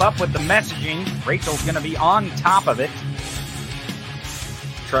 Keep up with the messaging. Rachel's going to be on top of it.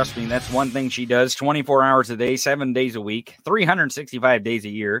 Trust me, that's one thing she does 24 hours a day, 7 days a week, 365 days a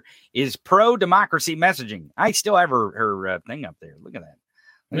year, is pro-democracy messaging. I still have her thing up there. Look at that.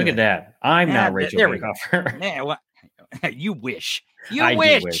 Look at that. I'm not Rachel Bitecofer. Yeah, well, you wish. I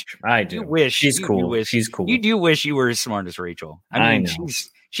wish. I do. You wish. She's cool. She's cool. You do wish you were as smart as Rachel. I mean,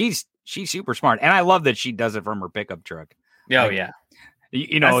 she's super smart, and I love that she does it from her pickup truck. Oh, yeah.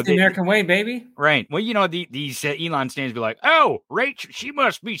 That's the American way, baby. Right. Well, these Elon stands be like, oh, Rachel, she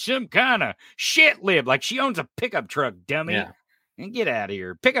must be some kind of shit lib. Like she owns a pickup truck, dummy. Yeah. And get out of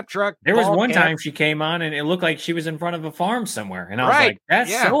here. Pickup truck. There was one time she came on and it looked like she was in front of a farm somewhere. And I was like,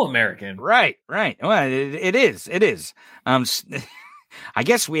 that's so American. Right. Well, it is. I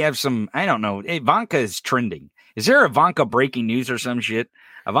guess we have some, I don't know. Ivanka is trending. Is there Ivanka breaking news or some shit?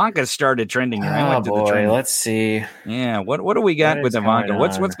 Ivanka started trending. Let's see. Yeah, what do we got with Ivanka?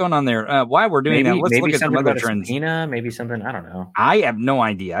 What's going on there? Why we're doing that? Let's look at some other trends. Maybe something. I don't know. I have no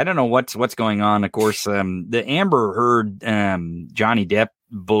idea. I don't know what's going on. Of course, the Amber Heard, Johnny Depp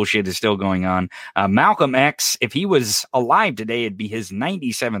bullshit is still going on. Malcolm X, if he was alive today, it'd be his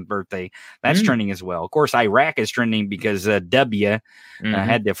 97th birthday. That's trending as well. Of course, Iraq is trending because W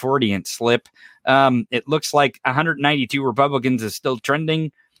had the Freudian slip. It looks like 192 Republicans is still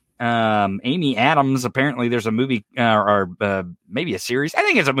trending. Amy Adams, apparently there's a movie or maybe a series. I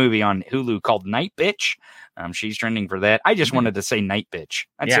think it's a movie on Hulu called Night Bitch. She's trending for that. I just wanted to say Night Bitch.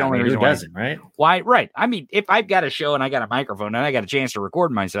 That's the only reason who doesn't, right? Why? Right. I mean, if I've got a show and I got a microphone and I got a chance to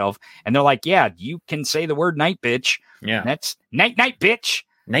record myself and they're like, yeah, you can say the word night bitch. Yeah. That's night bitch.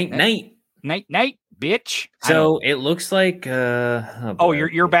 Night bitch. So it looks like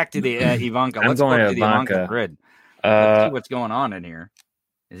you're back to the Ivanka. Let's go to the Ivanka grid. Let's see what's going on in here.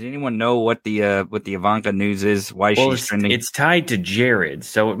 Does anyone know what the Ivanka news is? Why she's trending? It's tied to Jared,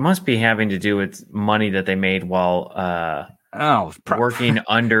 so it must be having to do with money that they made while working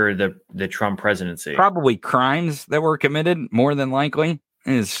under the Trump presidency. Probably crimes that were committed, more than likely,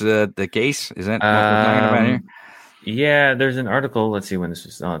 is the case. Is that what we're talking about here? Yeah, there's an article. Let's see when this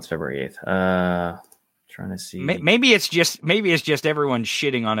was. Oh, it's February 8th. Trying to see. Maybe it's just everyone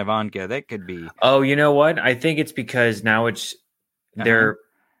shitting on Ivanka. That could be. Oh, you know what? I think it's because now it's they're.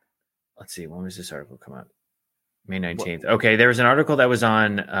 Let's see. When was this article come out? May 19th. Okay, there was an article that was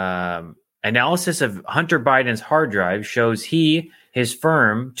on analysis of Hunter Biden's hard drive shows his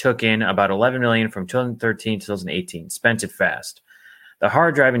firm took in about $11 million from 2013 to 2018. Spent it fast. The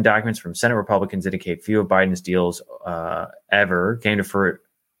hard-driving documents from Senate Republicans indicate few of Biden's deals ever came to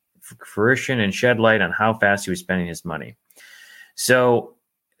fruition and shed light on how fast he was spending his money. So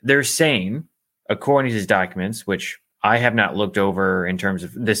they're saying, according to his documents, which I have not looked over in terms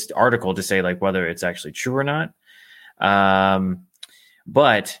of this article to say like whether it's actually true or not.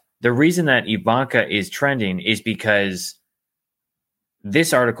 But the reason that Ivanka is trending is because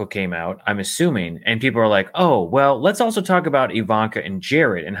this article came out, I'm assuming, and people are like, oh, well, let's also talk about Ivanka and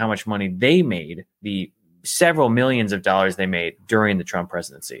Jared and how much money they made, the several millions of dollars they made during the Trump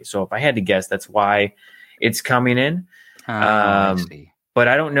presidency. So if I had to guess, that's why it's coming in. I see. But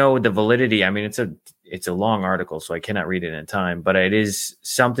I don't know the validity. I mean, it's a long article, so I cannot read it in time, but it is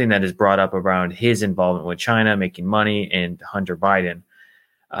something that is brought up around his involvement with China, making money, and Hunter Biden.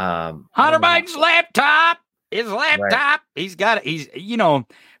 Hunter Biden's laptop. His laptop. Right. He's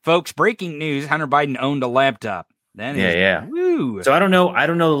folks, breaking news. Hunter Biden owned a laptop. That is, yeah. Woo. So I don't know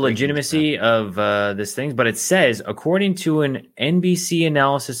the legitimacy of this thing, but it says, according to an NBC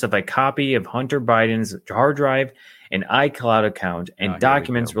analysis of a copy of Hunter Biden's hard drive and iCloud account and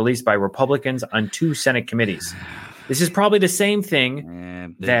documents released by Republicans on 2 Senate committees. This is probably the same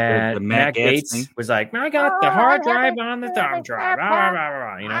thing that the Matt Gaetz was like, I got the hard drive on the thumb drive.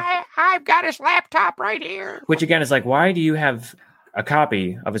 I've got his laptop right here. Which again is like, why do you have a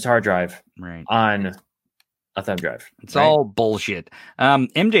copy of his hard drive on a thumb drive? It's all bullshit.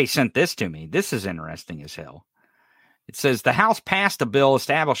 MJ sent this to me. This is interesting as hell. It says the House passed a bill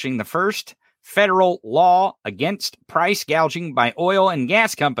establishing the first federal law against price gouging by oil and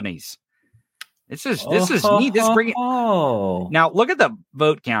gas companies. This is neat. This bringing. Now look at the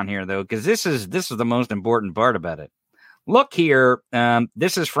vote count here, though, because this is the most important part about it. Look here.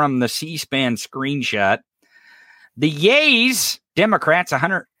 This is from the C-SPAN screenshot. The yays, Democrats,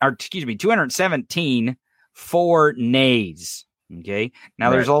 217 for nays. Okay. Now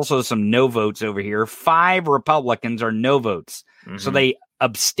there's also some no votes over here. 5 Republicans are no votes. Mm-hmm. So they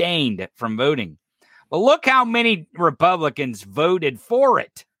abstained from voting. Well, look how many Republicans voted for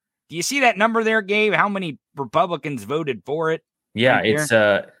it. Do you see that number there, Gabe? How many Republicans voted for it? Yeah,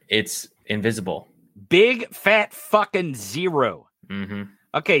 it's invisible. Big fat fucking 0. Mm-hmm.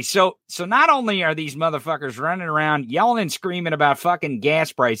 Okay, so not only are these motherfuckers running around yelling and screaming about fucking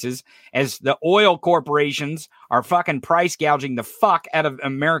gas prices as the oil corporations are fucking price gouging the fuck out of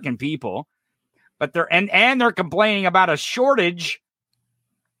American people, but they're complaining about a shortage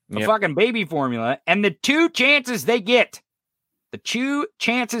of fucking baby formula, and the 2 chances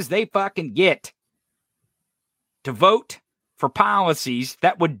they fucking get to vote for policies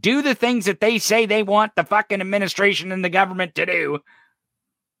that would do the things that they say they want the fucking administration and the government to do,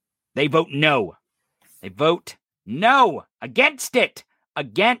 they vote no. They vote no against it,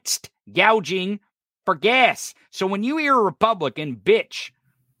 against gouging for gas. So when you hear a Republican bitch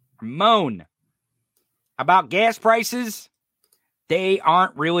or moan about gas prices, they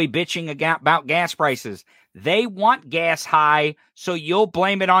aren't really bitching about gas prices. They want gas high, so you'll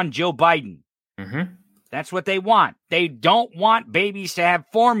blame it on Joe Biden. Mm-hmm. That's what they want. They don't want babies to have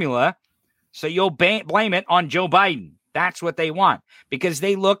formula, so you'll blame it on Joe Biden. That's what they want, because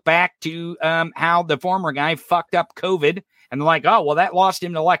they look back to how the former guy fucked up COVID, and they're like, oh, well, that lost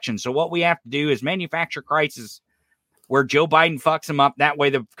him the election. So what we have to do is manufacture crisis where Joe Biden fucks him up. That way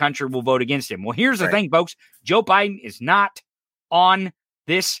the country will vote against him. Well, here's the thing, folks. Joe Biden is not on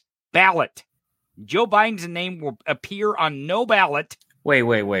this ballot. Joe Biden's name will appear on no ballot. Wait.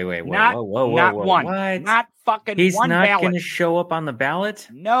 Not one. What? Not fucking He's one ballot. He's not going to show up on the ballot?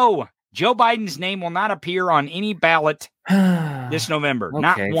 No. Joe Biden's name will not appear on any ballot this November.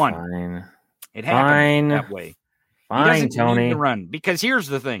 Not one. Fine. It happens that way. Fine, he doesn't Tony. need to run, because here's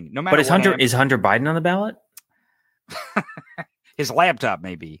the thing. No matter but is Hunter Biden on the ballot? His laptop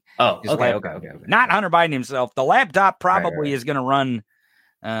may be. Oh, okay. Not Hunter Biden himself. The laptop probably is going to run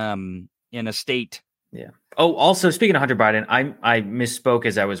in a state. Yeah. Oh, also, speaking of Hunter Biden, I misspoke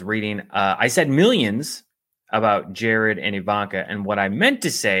as I was reading. I said millions about Jared and Ivanka, and what I meant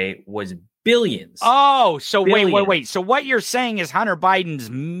to say was billions. Oh, so wait. So what you're saying is Hunter Biden's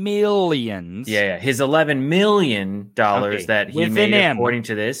millions. Yeah. His $11 million that he made, according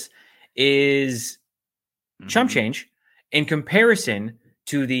to this, is chump change in comparison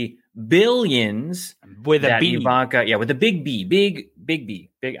to the billions with a B. Ivanka, with a big B, big B.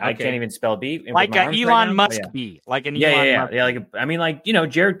 I can't even spell B. Like an Elon Musk B. Like an Elon Musk. Yeah.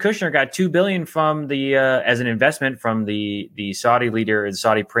 Jared Kushner got $2 billion from the as an investment from the Saudi leader, the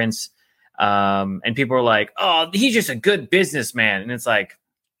Saudi prince, and people were like, "Oh, he's just a good businessman," and it's like,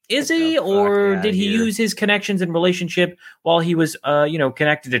 is he, or did he use his connections and relationship while he was,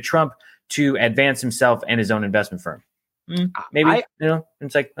 connected to Trump to advance himself and his own investment firm? maybe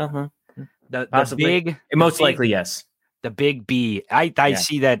it's like the big, most likely yes. The big B. I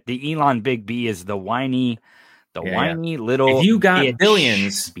see that the Elon big B is the whiny little. If you got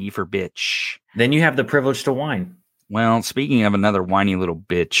billions, B for bitch, then you have the privilege to whine. Well, speaking of another whiny little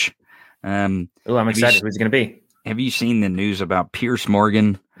bitch, I'm excited. Who's it going to be? Have you seen the news about Piers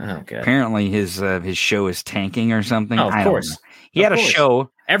Morgan? Oh, God. Apparently his show is tanking or something. Oh, of course. He had a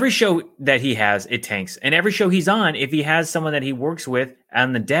show. Every show that he has, it tanks. And every show he's on, if he has someone that he works with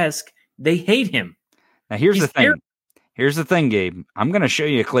on the desk, they hate him. Now, here's the thing. Here's the thing, Gabe. I'm going to show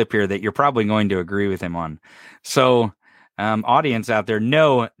you a clip here that you're probably going to agree with him on. So, audience out there,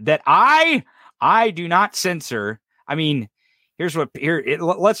 know that I do not censor. I mean,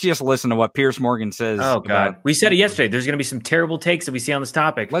 let's just listen to what Piers Morgan says. Oh, God. We said it yesterday. There's going to be some terrible takes that we see on this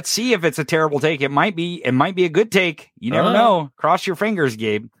topic. Let's see if it's a terrible take. It might be a good take. You never know. Cross your fingers,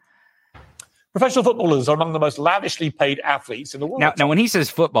 Gabe. Professional footballers are among the most lavishly paid athletes in the world. Now, when he says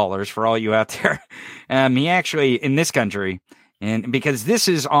footballers, for all you out there, he actually, in this country, and because this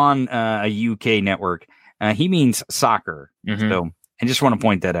is on a UK network, he means soccer. Mm-hmm. So I just want to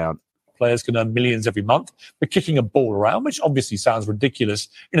point that out. Players can earn millions every month for kicking a ball around, which obviously sounds ridiculous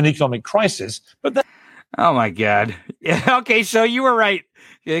in an economic crisis. But then, oh my God. Yeah, okay, so you were right.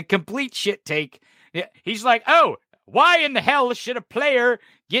 Complete shit take. Yeah, he's like, oh, why in the hell should a player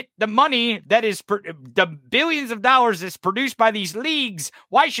get the money that is the billions of dollars that's produced by these leagues?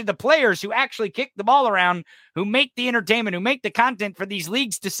 Why should the players who actually kick the ball around, who make the entertainment, who make the content for these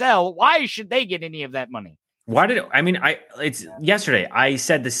leagues to sell, why should they get any of that money? It's yesterday. I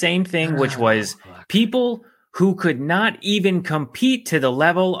said the same thing, which was people who could not even compete to the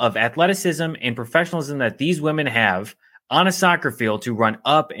level of athleticism and professionalism that these women have on a soccer field to run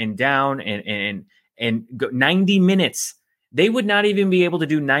up and down and go 90 minutes. They would not even be able to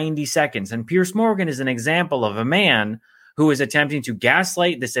do 90 seconds. And Piers Morgan is an example of a man who is attempting to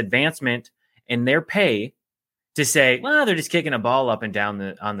gaslight this advancement in their pay to say, well, they're just kicking a ball up and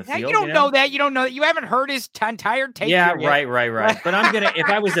down on the field. You don't know that. You don't know that. You haven't heard his entire take. Yeah, right. But I'm going to, if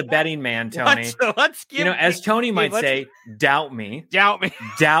I was a betting man, Tony, as Tony might say, doubt me.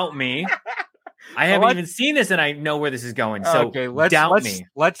 I haven't even seen this, and I know where this is going. So doubt me.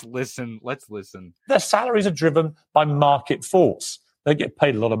 Let's listen. Their salaries are driven by market force. They get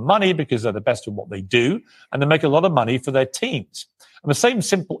paid a lot of money because they're the best at what they do, and they make a lot of money for their teams. And the same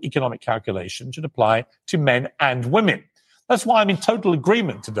simple economic calculation should apply to men and women. That's why I'm in total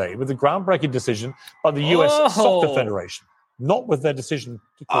agreement today with the groundbreaking decision by the U.S. Soccer Federation, not with their decision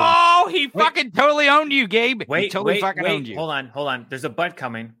to call. He fucking totally owned you, Gabe. Wait. Owned you. Hold on. There's a but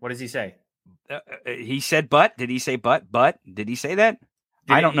coming. What does he say? He said but. Did he say but? Did he say that?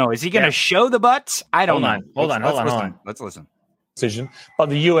 I don't know. Is he going to show the butts? I don't know. Hold on. Let's listen. Decision by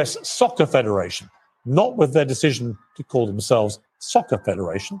the U.S. Soccer Federation, not with their decision to call themselves Soccer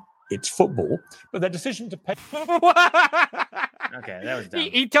Federation. It's football, but their decision to pay. Okay, that was dumb.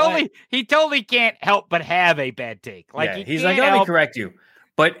 He totally can't help but have a bad take. He's like, let me correct you.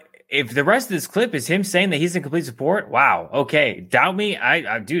 But if the rest of this clip is him saying that he's in complete support, wow. Okay, doubt me.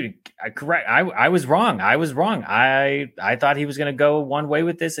 I was wrong. I thought he was going to go one way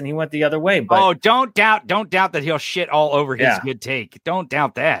with this, and he went the other way. But don't doubt that he'll shit all over his good take. Don't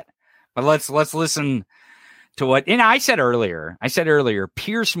doubt that. But let's listen to what. And I said earlier,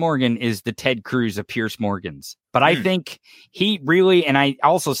 Piers Morgan is the Ted Cruz of Piers Morgans. But I think he really, and I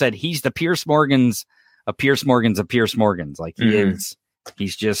also said he's the Piers Morgans of Piers Morgans of Piers Morgans. Like he is.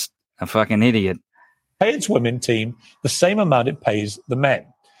 He's just a fucking idiot. Pay its women team the same amount it pays the men.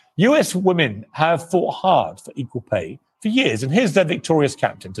 U.S. women have fought hard for equal pay for years, and here's their victorious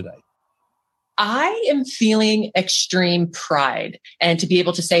captain today. I am feeling extreme pride, and to be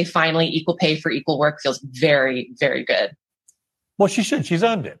able to say finally equal pay for equal work feels very, very good. Well, she should. She's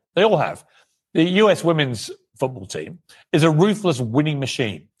earned it. They all have. The U.S. women's football team is a ruthless winning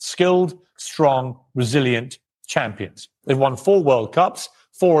machine. Skilled, strong, resilient champions. They've won 4 World Cups,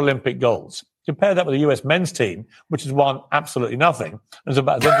 4 Olympic golds. Compare that with the U.S. men's team, which has won absolutely nothing, and is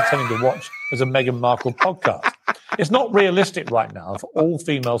about as entertaining to watch as a Meghan Markle podcast. It's not realistic right now for all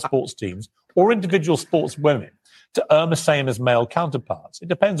female sports teams or individual sports women to earn the same as male counterparts. It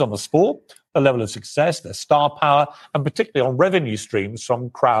depends on the sport, the level of success, their star power, and particularly on revenue streams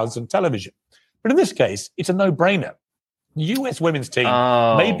from crowds and television. But in this case, it's a no-brainer. The U.S. women's team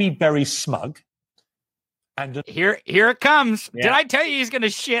may be very smug. And here it comes. Yeah. Did I tell you he's going to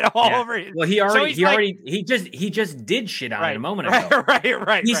shit all over it? Well, he just did shit on it a moment ago.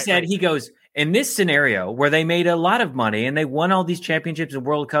 Right. He goes, in this scenario where they made a lot of money and they won all these championships and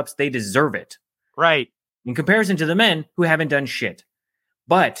World Cups, they deserve it. Right. In comparison to the men who haven't done shit.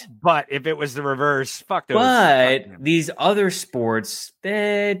 But if it was the reverse, fuck those. But these other sports,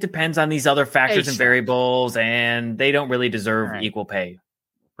 it depends on these other factors and variables, and they don't really deserve equal pay.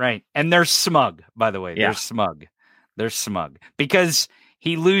 Right. And they're smug, by the way. Yeah. They're smug. They're smug because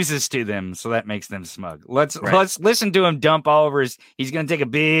he loses to them, so that makes them smug. Let's listen to him dump all over he's going to take a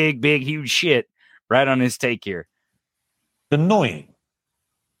big, huge shit right on his take here. Annoying.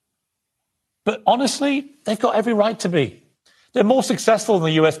 But honestly, they've got every right to be. They're more successful than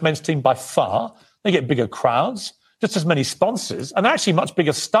the US men's team by far. They get bigger crowds, just as many sponsors, and actually much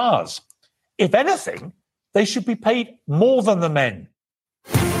bigger stars. If anything, they should be paid more than the men.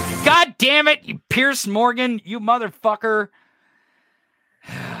 God damn it, you Piers Morgan, you motherfucker.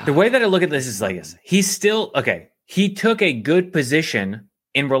 The way that I look at this is like this. He's still, okay, he took a good position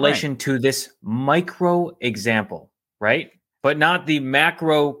in relation to this micro example, right? But not the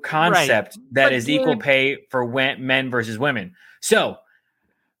macro concept that is equal pay for men versus women. So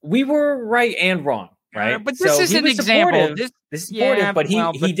we were right and wrong, right? But this is an example. This is supportive, but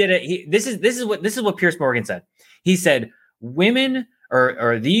he did it. This is what Piers Morgan said. He said women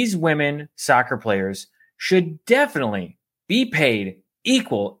or these women soccer players should definitely be paid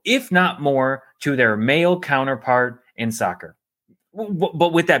equal, if not more, to their male counterpart in soccer.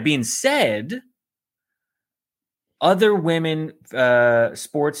 But with that being said, other women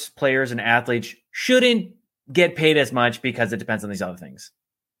sports players and athletes shouldn't get paid as much because it depends on these other things.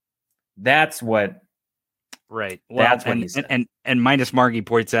 That's what. Right. Well, that's what he said. And Minus Margie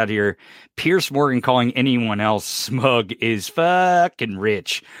points out here, Piers Morgan calling anyone else smug is fucking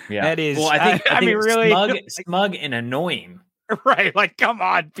rich. Yeah. That is. Well, I think really smug and annoying. Right, like come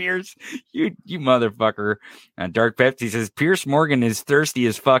on, Piers, you motherfucker. Dark Pepsi says Piers Morgan is thirsty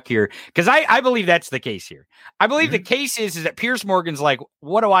as fuck here because I believe that's the case here. I believe the case is that Piers Morgan's like,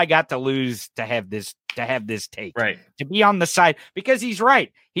 what do I got to lose to have this take, right? To be on the side because he's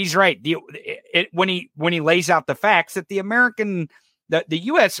right. He's right. When he lays out the facts that the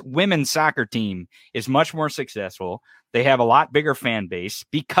U.S. women's soccer team is much more successful. They have a lot bigger fan base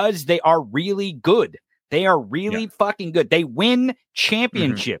because they are really good. They are really fucking good. They win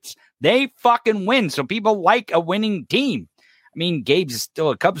championships. They fucking win. So people like a winning team. I mean, Gabe's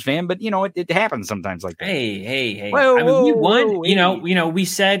still a Cubs fan, but it happens sometimes like that. Hey. Whoa, I mean, we won. whoa, We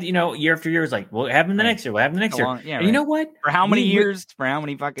said, year after year, it's like, we'll have them the next year. We'll have them the next year. Yeah, and you know what? For how many years? For how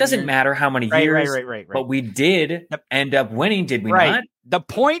many fucking doesn't years? matter how many years. Right. But we did end up winning, did we not? The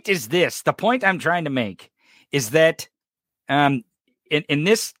point is this. The point I'm trying to make is that in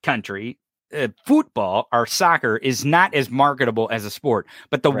this country, football or soccer is not as marketable as a sport,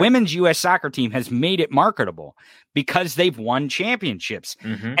 but the women's U.S. soccer team has made it marketable because they've won championships.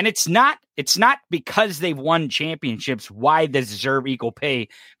 And it's not because they've won championships why they deserve equal pay.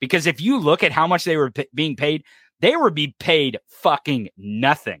 Because if you look at how much they were being paid, they were being paid fucking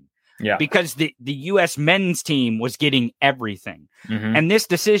nothing. Yeah. Because the U.S. men's team was getting everything. And this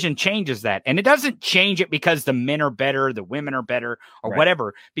decision changes that. And it doesn't change it because the men are better, the women are better, or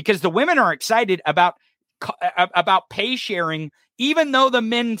whatever. Because the women are excited about pay sharing, even though the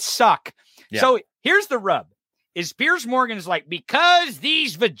men suck. Yeah. So here's the rub. Is Piers Morgan is like, because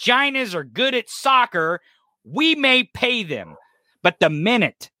these vaginas are good at soccer, we may pay them. But the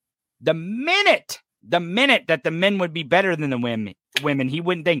minute that the men would be better than the women, he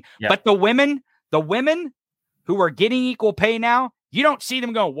wouldn't think. Yep. But the women who are getting equal pay now, you don't see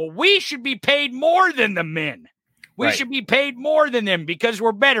them going, well, we should be paid more than the men. We should be paid more than them because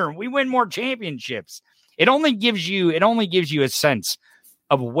we're better and we win more championships. It only gives you a sense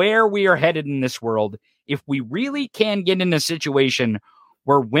of where we are headed in this world. If we really can get in a situation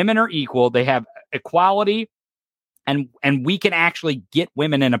where women are equal, they have equality, and we can actually get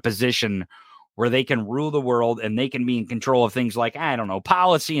women in a position where they can rule the world and they can be in control of things like, I don't know,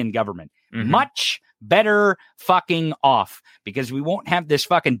 policy and government. Much better fucking off, because we won't have this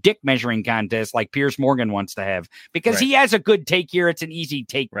fucking dick measuring contest like Piers Morgan wants to have, because he has a good take here. It's an easy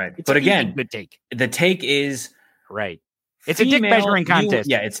take. It's but again, good take. The take is It's a dick measuring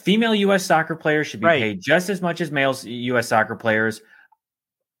contest. It's female U.S. soccer players should be paid just as much as male U.S. soccer players.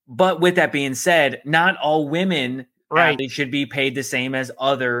 But with that being said, not all women athletes should be paid the same as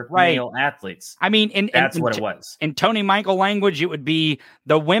other male athletes. I mean, that's what it was. In Tony Michael language, it would be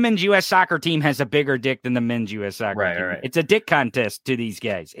the women's U.S. soccer team has a bigger dick than the men's U.S. soccer team. It's a dick contest to these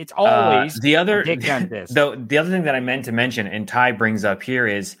guys. It's always a dick contest. The other thing that I meant to mention, and Ty brings up here,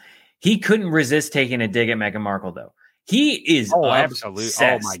 is he couldn't resist taking a dig at Meghan Markle, though. He is obsessed.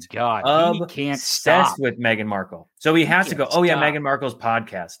 Oh my God. He can't stop with Meghan Markle. So he has to go, Meghan Markle's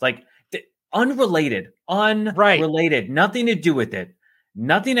podcast. Like, unrelated, nothing to do with it.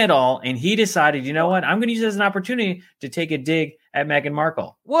 Nothing at all. And he decided, you know what? I'm going to use it as an opportunity to take a dig at Meghan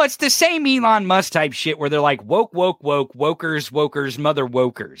Markle. Well, it's the same Elon Musk type shit where they're like woke, wokers, mother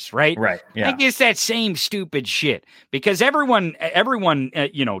wokers, right? Right. Yeah. I guess that same stupid shit because everyone,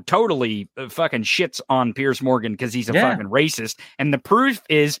 totally fucking shits on Piers Morgan because he's a fucking racist. And the proof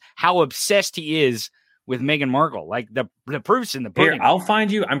is how obsessed he is with Meghan Markle. Like the proof's in the pudding. Here, I'll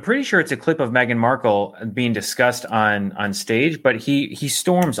find you. I'm pretty sure it's a clip of Meghan Markle being discussed on stage, but he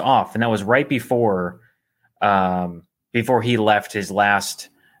storms off, and that was right before he left his last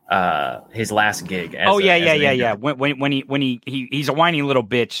gig. Yeah. When he's a whiny little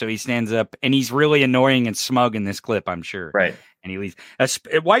bitch, so he stands up and he's really annoying and smug in this clip, I'm sure. Right. And he leaves.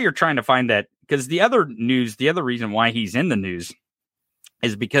 Why you're trying to find that, because the other reason why he's in the news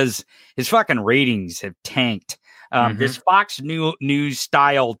is because his fucking ratings have tanked. This Fox News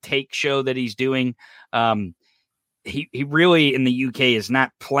style take show that he's doing, he really in the UK is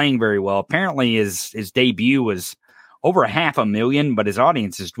not playing very well. Apparently his debut was over 500,000, but his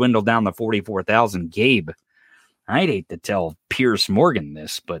audience has dwindled down to 44,000. Gabe, I'd hate to tell Piers Morgan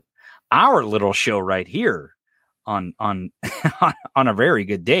this, but our little show right here on a very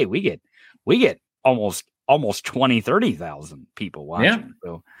good day, we get almost 20,000-30,000 people watching. Yeah.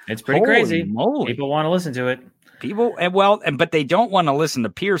 So it's pretty crazy. Moly. People want to listen to it. But they don't want to listen to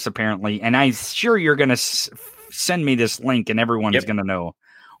Piers apparently. And I'm sure you're going to send me this link and everyone's going to know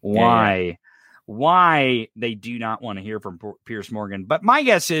why they do not want to hear from Piers Morgan. But my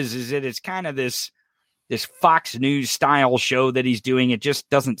guess is that it's kind of this Fox News style show that he's doing. It just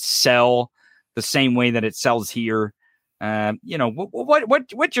doesn't sell the same way that it sells here.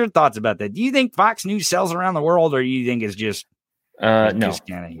 What's your thoughts about that? Do you think Fox News sells around the world, or do you think it's just no?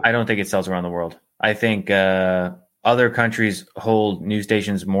 I don't think it sells around the world. I think other countries hold news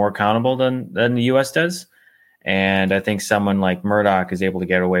stations more accountable than the U.S. does, and I think someone like Murdoch is able to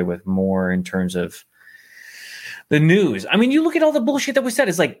get away with more in terms of the news. I mean, you look at all the bullshit that was said.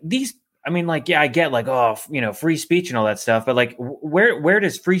 It's like these. I mean, like, yeah, I get like, free speech and all that stuff, but like, where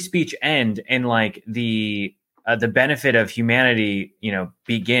does free speech end and like the benefit of humanity,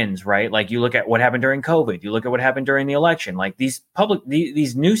 begins, right? Like you look at what happened during COVID, you look at what happened during the election, like these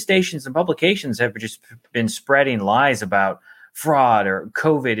news stations and publications have just been spreading lies about fraud or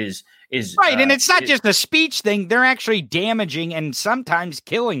COVID is right. And it's not just a speech thing. They're actually damaging and sometimes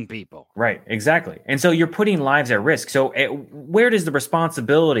killing people. Right. Exactly. And so you're putting lives at risk. So where does the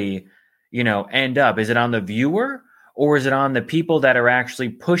responsibility, end up? Is it on the viewer? Or is it on the people that are actually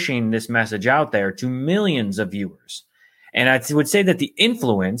pushing this message out there to millions of viewers? And I would say that the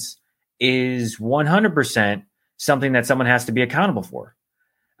influence is 100% something that someone has to be accountable for.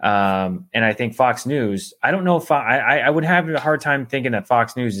 And I think Fox News, I don't know if I would have a hard time thinking that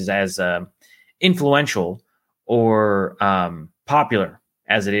Fox News is as influential or popular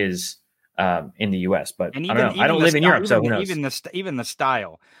as it is in the U.S., but I don't know. I don't live in Europe, so who knows? Even the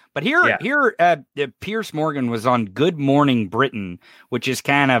style. But here, Piers Morgan was on Good Morning Britain, which is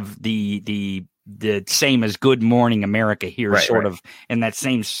kind of the same as Good Morning America here, sort of in that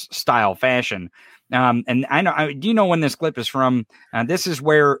same style fashion. And I know, do you know when this clip is from? This is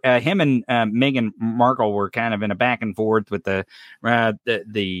where him and Meghan Markle were kind of in a back and forth with the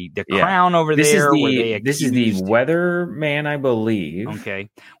Crown over this there. This is the Weatherman, I believe. Okay,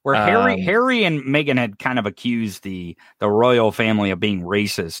 where Harry and Meghan had kind of accused the royal family of being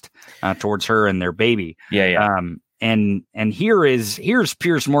racist towards her and their baby. And here's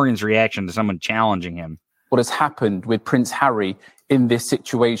Piers Morgan's reaction to someone challenging him. What has happened with Prince Harry in this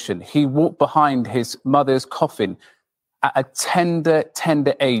situation? He walked behind his mother's coffin at a tender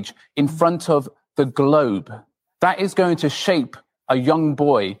age in front of the globe. That is going to shape a young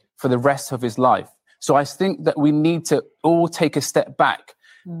boy for the rest of his life. So I think that we need to all take a step back.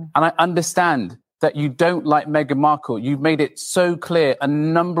 And I understand that you don't like Meghan Markle. You've made it so clear a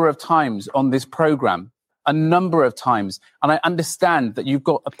number of times on this program, a number of times. And I understand that you've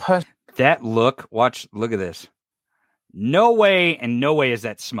got a person. That look at this. No way is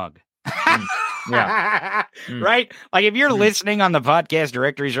that smug. Right? Like if you're listening on the podcast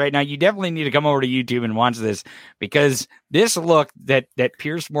directories right now, you definitely need to come over to YouTube and watch this, because this look that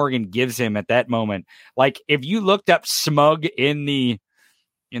Piers Morgan gives him at that moment, like if you looked up smug in the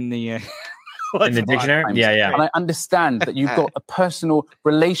dictionary. Yeah. And I understand that you've got a personal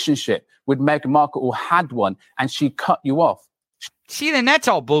relationship with Meghan Markle, or had one, and she cut you off. See, then that's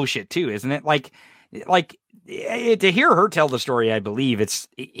all bullshit too, isn't it? Like to hear her tell the story, I believe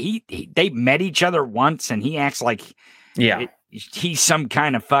they met each other once, and he acts like he's some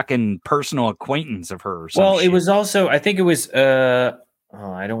kind of fucking personal acquaintance of her. Well, it was also, I think it was.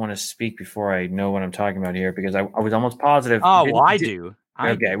 I don't want to speak before I know what I'm talking about here, because I was almost positive. Oh, well, I do.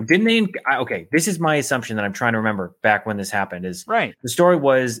 Okay. Didn't they? Okay. This is my assumption that I'm trying to remember back when this happened is right. The story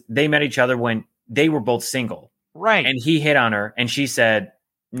was they met each other when they were both single. Right. And he hit on her and she said,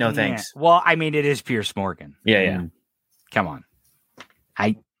 no, thanks. Yeah. Well, I mean, it is Piers Morgan. Yeah. Come on.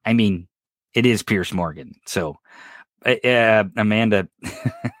 I mean, it is Piers Morgan. So, Amanda.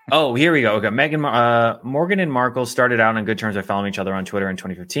 Oh, here we go. Okay. Morgan and Markle started out on good terms by following each other on Twitter in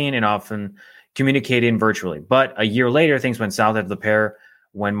 2015 and often communicating virtually. But a year later, things went south after the pair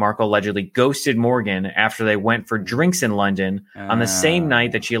when Markle allegedly ghosted Morgan after they went for drinks in London on the same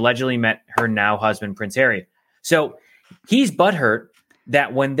night that she allegedly met her now husband, Prince Harry. So he's butthurt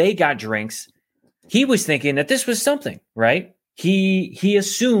that when they got drinks, he was thinking that this was something, right? He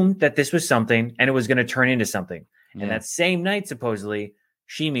assumed that this was something and it was going to turn into something. Yeah. And that same night, supposedly,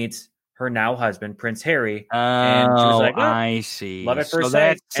 she meets her now husband, Prince Harry. And she was like, I see. Love at first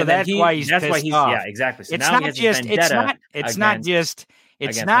sight. So that's why he's pissed off. Yeah, exactly. So it's now not just,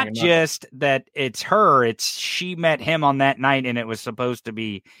 it's not just that it's her. It's she met him on that night and it was supposed to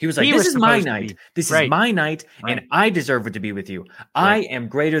be. He was like, this is my night. This is my night and I deserve it to be with you. I am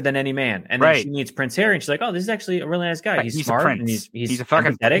greater than any man. And then she meets Prince Harry and she's like, oh, this is actually a really nice guy. He's smart and he's a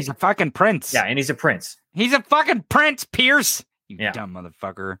fucking prince. Yeah, and he's a prince. He's a fucking prince, Pierce. You dumb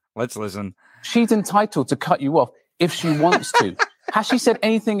motherfucker. Let's listen. She's entitled to cut you off if she wants to. Has she said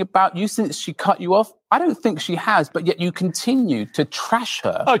anything about you since she cut you off? I don't think she has, but yet you continue to trash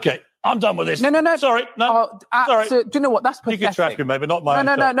her. Okay, I'm done with this. No. Sorry, no. Sorry. Do you know what? That's pathetic. You can trash me, maybe not my.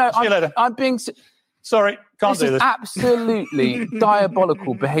 No. See you later. I'm being. Sorry, can't do this. Is absolutely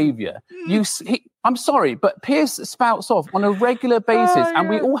diabolical behaviour. I'm sorry, but Piers spouts off on a regular basis, and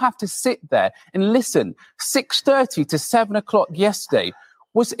we all have to sit there and listen. 6:30 to 7 o'clock yesterday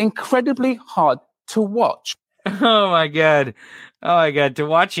was incredibly hard to watch. Oh my god! To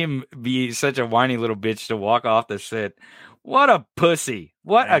watch him be such a whiny little bitch to walk off the set. What a pussy!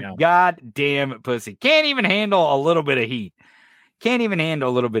 What a goddamn pussy! Can't even handle a little bit of heat.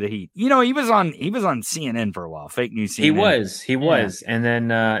 You know, he was on CNN for a while. Fake news CNN. He was. And then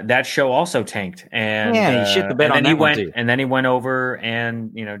that show also tanked. And he shit the bed on that one too. And then he went over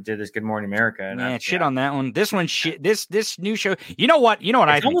and, did this Good Morning America. And shit on that one. This one shit. This new show. You know what?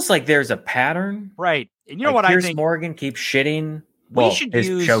 I think? Almost like there's a pattern. Right. And you know what Piers I think? Morgan keeps shitting.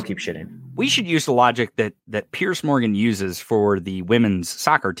 His show keeps shitting. We should use the logic that Piers Morgan uses for the women's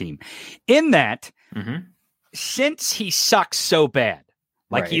soccer team. In that, since he sucks so bad,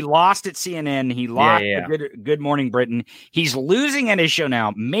 he lost at CNN, he lost at Good Morning Britain, he's losing at his show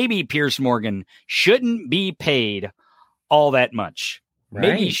now. Maybe Piers Morgan shouldn't be paid all that much. Right.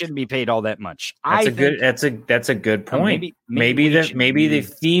 Maybe he shouldn't be paid all that much. That's a good point. Maybe the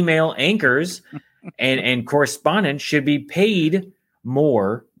female anchors and correspondents should be paid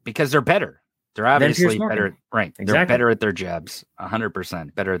more because they're better. They're obviously better, right? Exactly. They're better at their jobs,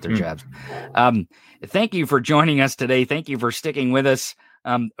 100% better at their jobs. Thank you for joining us today. Thank you for sticking with us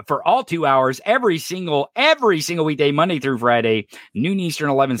for all 2 hours, every single weekday, Monday through Friday, noon Eastern,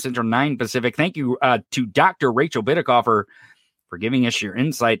 11 Central, 9 Pacific. Thank you to Dr. Rachel Bitecofer for giving us your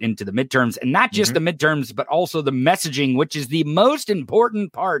insight into the midterms, and not just the midterms, but also the messaging, which is the most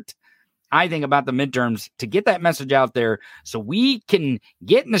important part, I think, about the midterms, to get that message out there so we can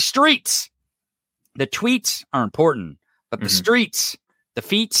get in the streets. The tweets are important, but the streets, the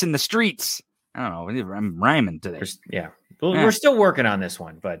feats in the streets, I don't know. I'm rhyming today. We're still working on this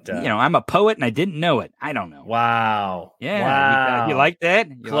one, but I'm a poet and I didn't know it. I don't know. Wow. Yeah. Wow. You like that?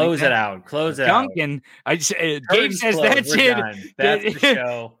 Close it out. Duncan, Gabe says that's it. That's the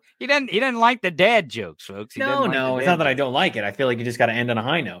show. He didn't like the dad jokes, folks. No, it's not that I don't like it. I feel like you just got to end on a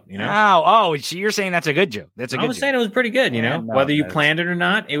high note, Oh, so you're saying that's a good joke. That's a good joke. I was saying it was pretty good, whether you planned it or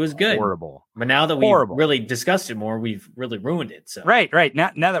not, it was good. Horrible. But now that we've really discussed it more, we've really ruined it. So Right. Now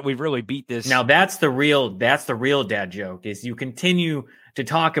that we've really beat this. Now that's the real dad joke, is you continue to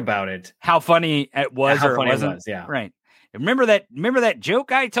talk about it. How funny it was how or funny it wasn't. It was, yeah. Right. Remember that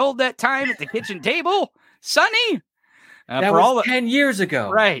joke I told that time at the kitchen table, Sonny? That was 10 years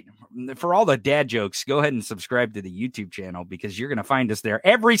ago. Right. For all the dad jokes, go ahead and subscribe to the YouTube channel, because you're going to find us there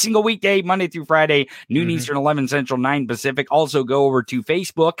every single weekday, Monday through Friday, noon Eastern, 11 Central, 9 Pacific. Also go over to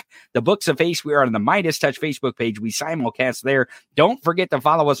Facebook, the Books of Face. We are on the Midas Touch Facebook page. We simulcast there. Don't forget to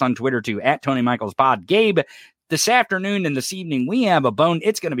follow us on Twitter too, at Tony Michaels Pod. Gabe, this afternoon and this evening, we have a bone.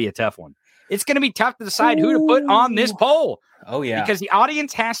 It's going to be a tough one. It's going to be tough to decide who to put on this poll. Oh, yeah. Because the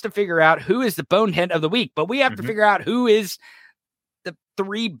audience has to figure out who is the bonehead of the week, but we have to figure out who is the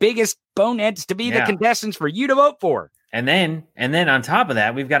 3 biggest boneheads to be the contestants for you to vote for. And then on top of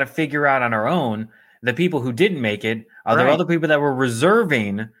that, we've got to figure out on our own the people who didn't make it are the Right. other people that were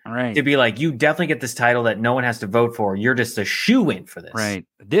reserving Right. to be like, you definitely get this title that no one has to vote for. You're just a shoo-in for this. Right.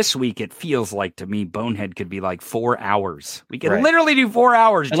 This week, it feels like to me, Bonehead could be like 4 hours. We could Right. literally do 4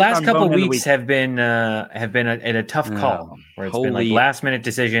 hours. The just last on couple Bonehead of the weeks Week. have been a tough call where it's been like holy- last minute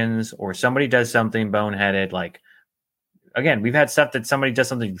decisions or somebody does something boneheaded. Like, again, we've had stuff that somebody does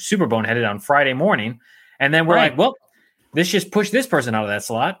something super boneheaded on Friday morning, and then we're Right. like, well, this just pushed this person out of that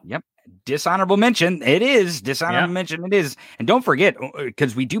slot. Yep. Dishonorable mention. It is. Dishonorable Yeah. mention. It is. And don't forget,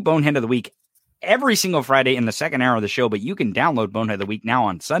 because we do Bonehead of the Week every single Friday in the second hour of the show, but you can download Bonehead of the Week now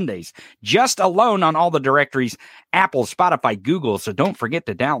on Sundays, just alone on all the directories, Apple, Spotify, Google. So don't forget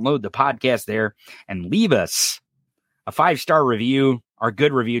to download the podcast there and leave us a 5-star review or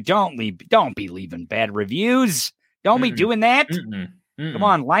good review. Don't be leaving bad reviews. Don't be doing that. Come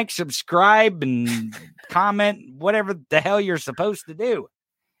on, like, subscribe, and comment, whatever the hell you're supposed to do.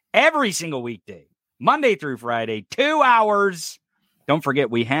 Every single weekday, Monday through Friday, 2 hours. Don't forget,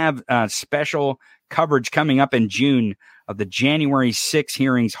 we have special coverage coming up in June of the January 6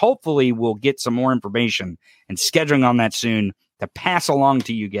 hearings. Hopefully, we'll get some more information and scheduling on that soon to pass along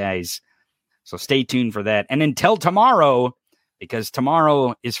to you guys. So stay tuned for that. And until tomorrow, because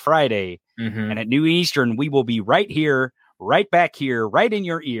tomorrow is Friday, and at noon Eastern, we will be right here, right back here, right in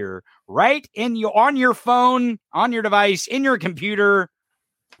your ear, right in your on your phone, on your device, in your computer,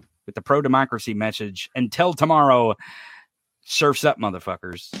 with the pro-democracy message. Until tomorrow, surf's up,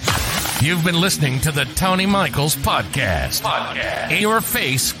 motherfuckers. You've been listening to the Tony Michaels Podcast. In your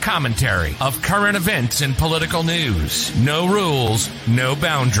face commentary of current events and political news. No rules, no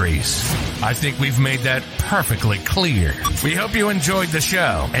boundaries. I think we've made that perfectly clear. We hope you enjoyed the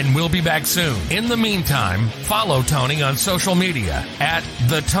show, and we'll be back soon. In the meantime, follow Tony on social media at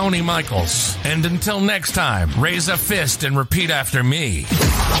The Tony Michaels. And until next time, raise a fist and repeat after me.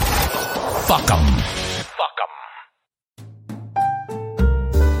 Fuck 'em.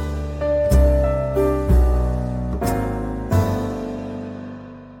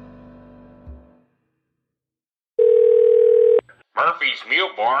 Murphy's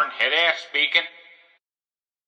Mule Barn, head ass speaking.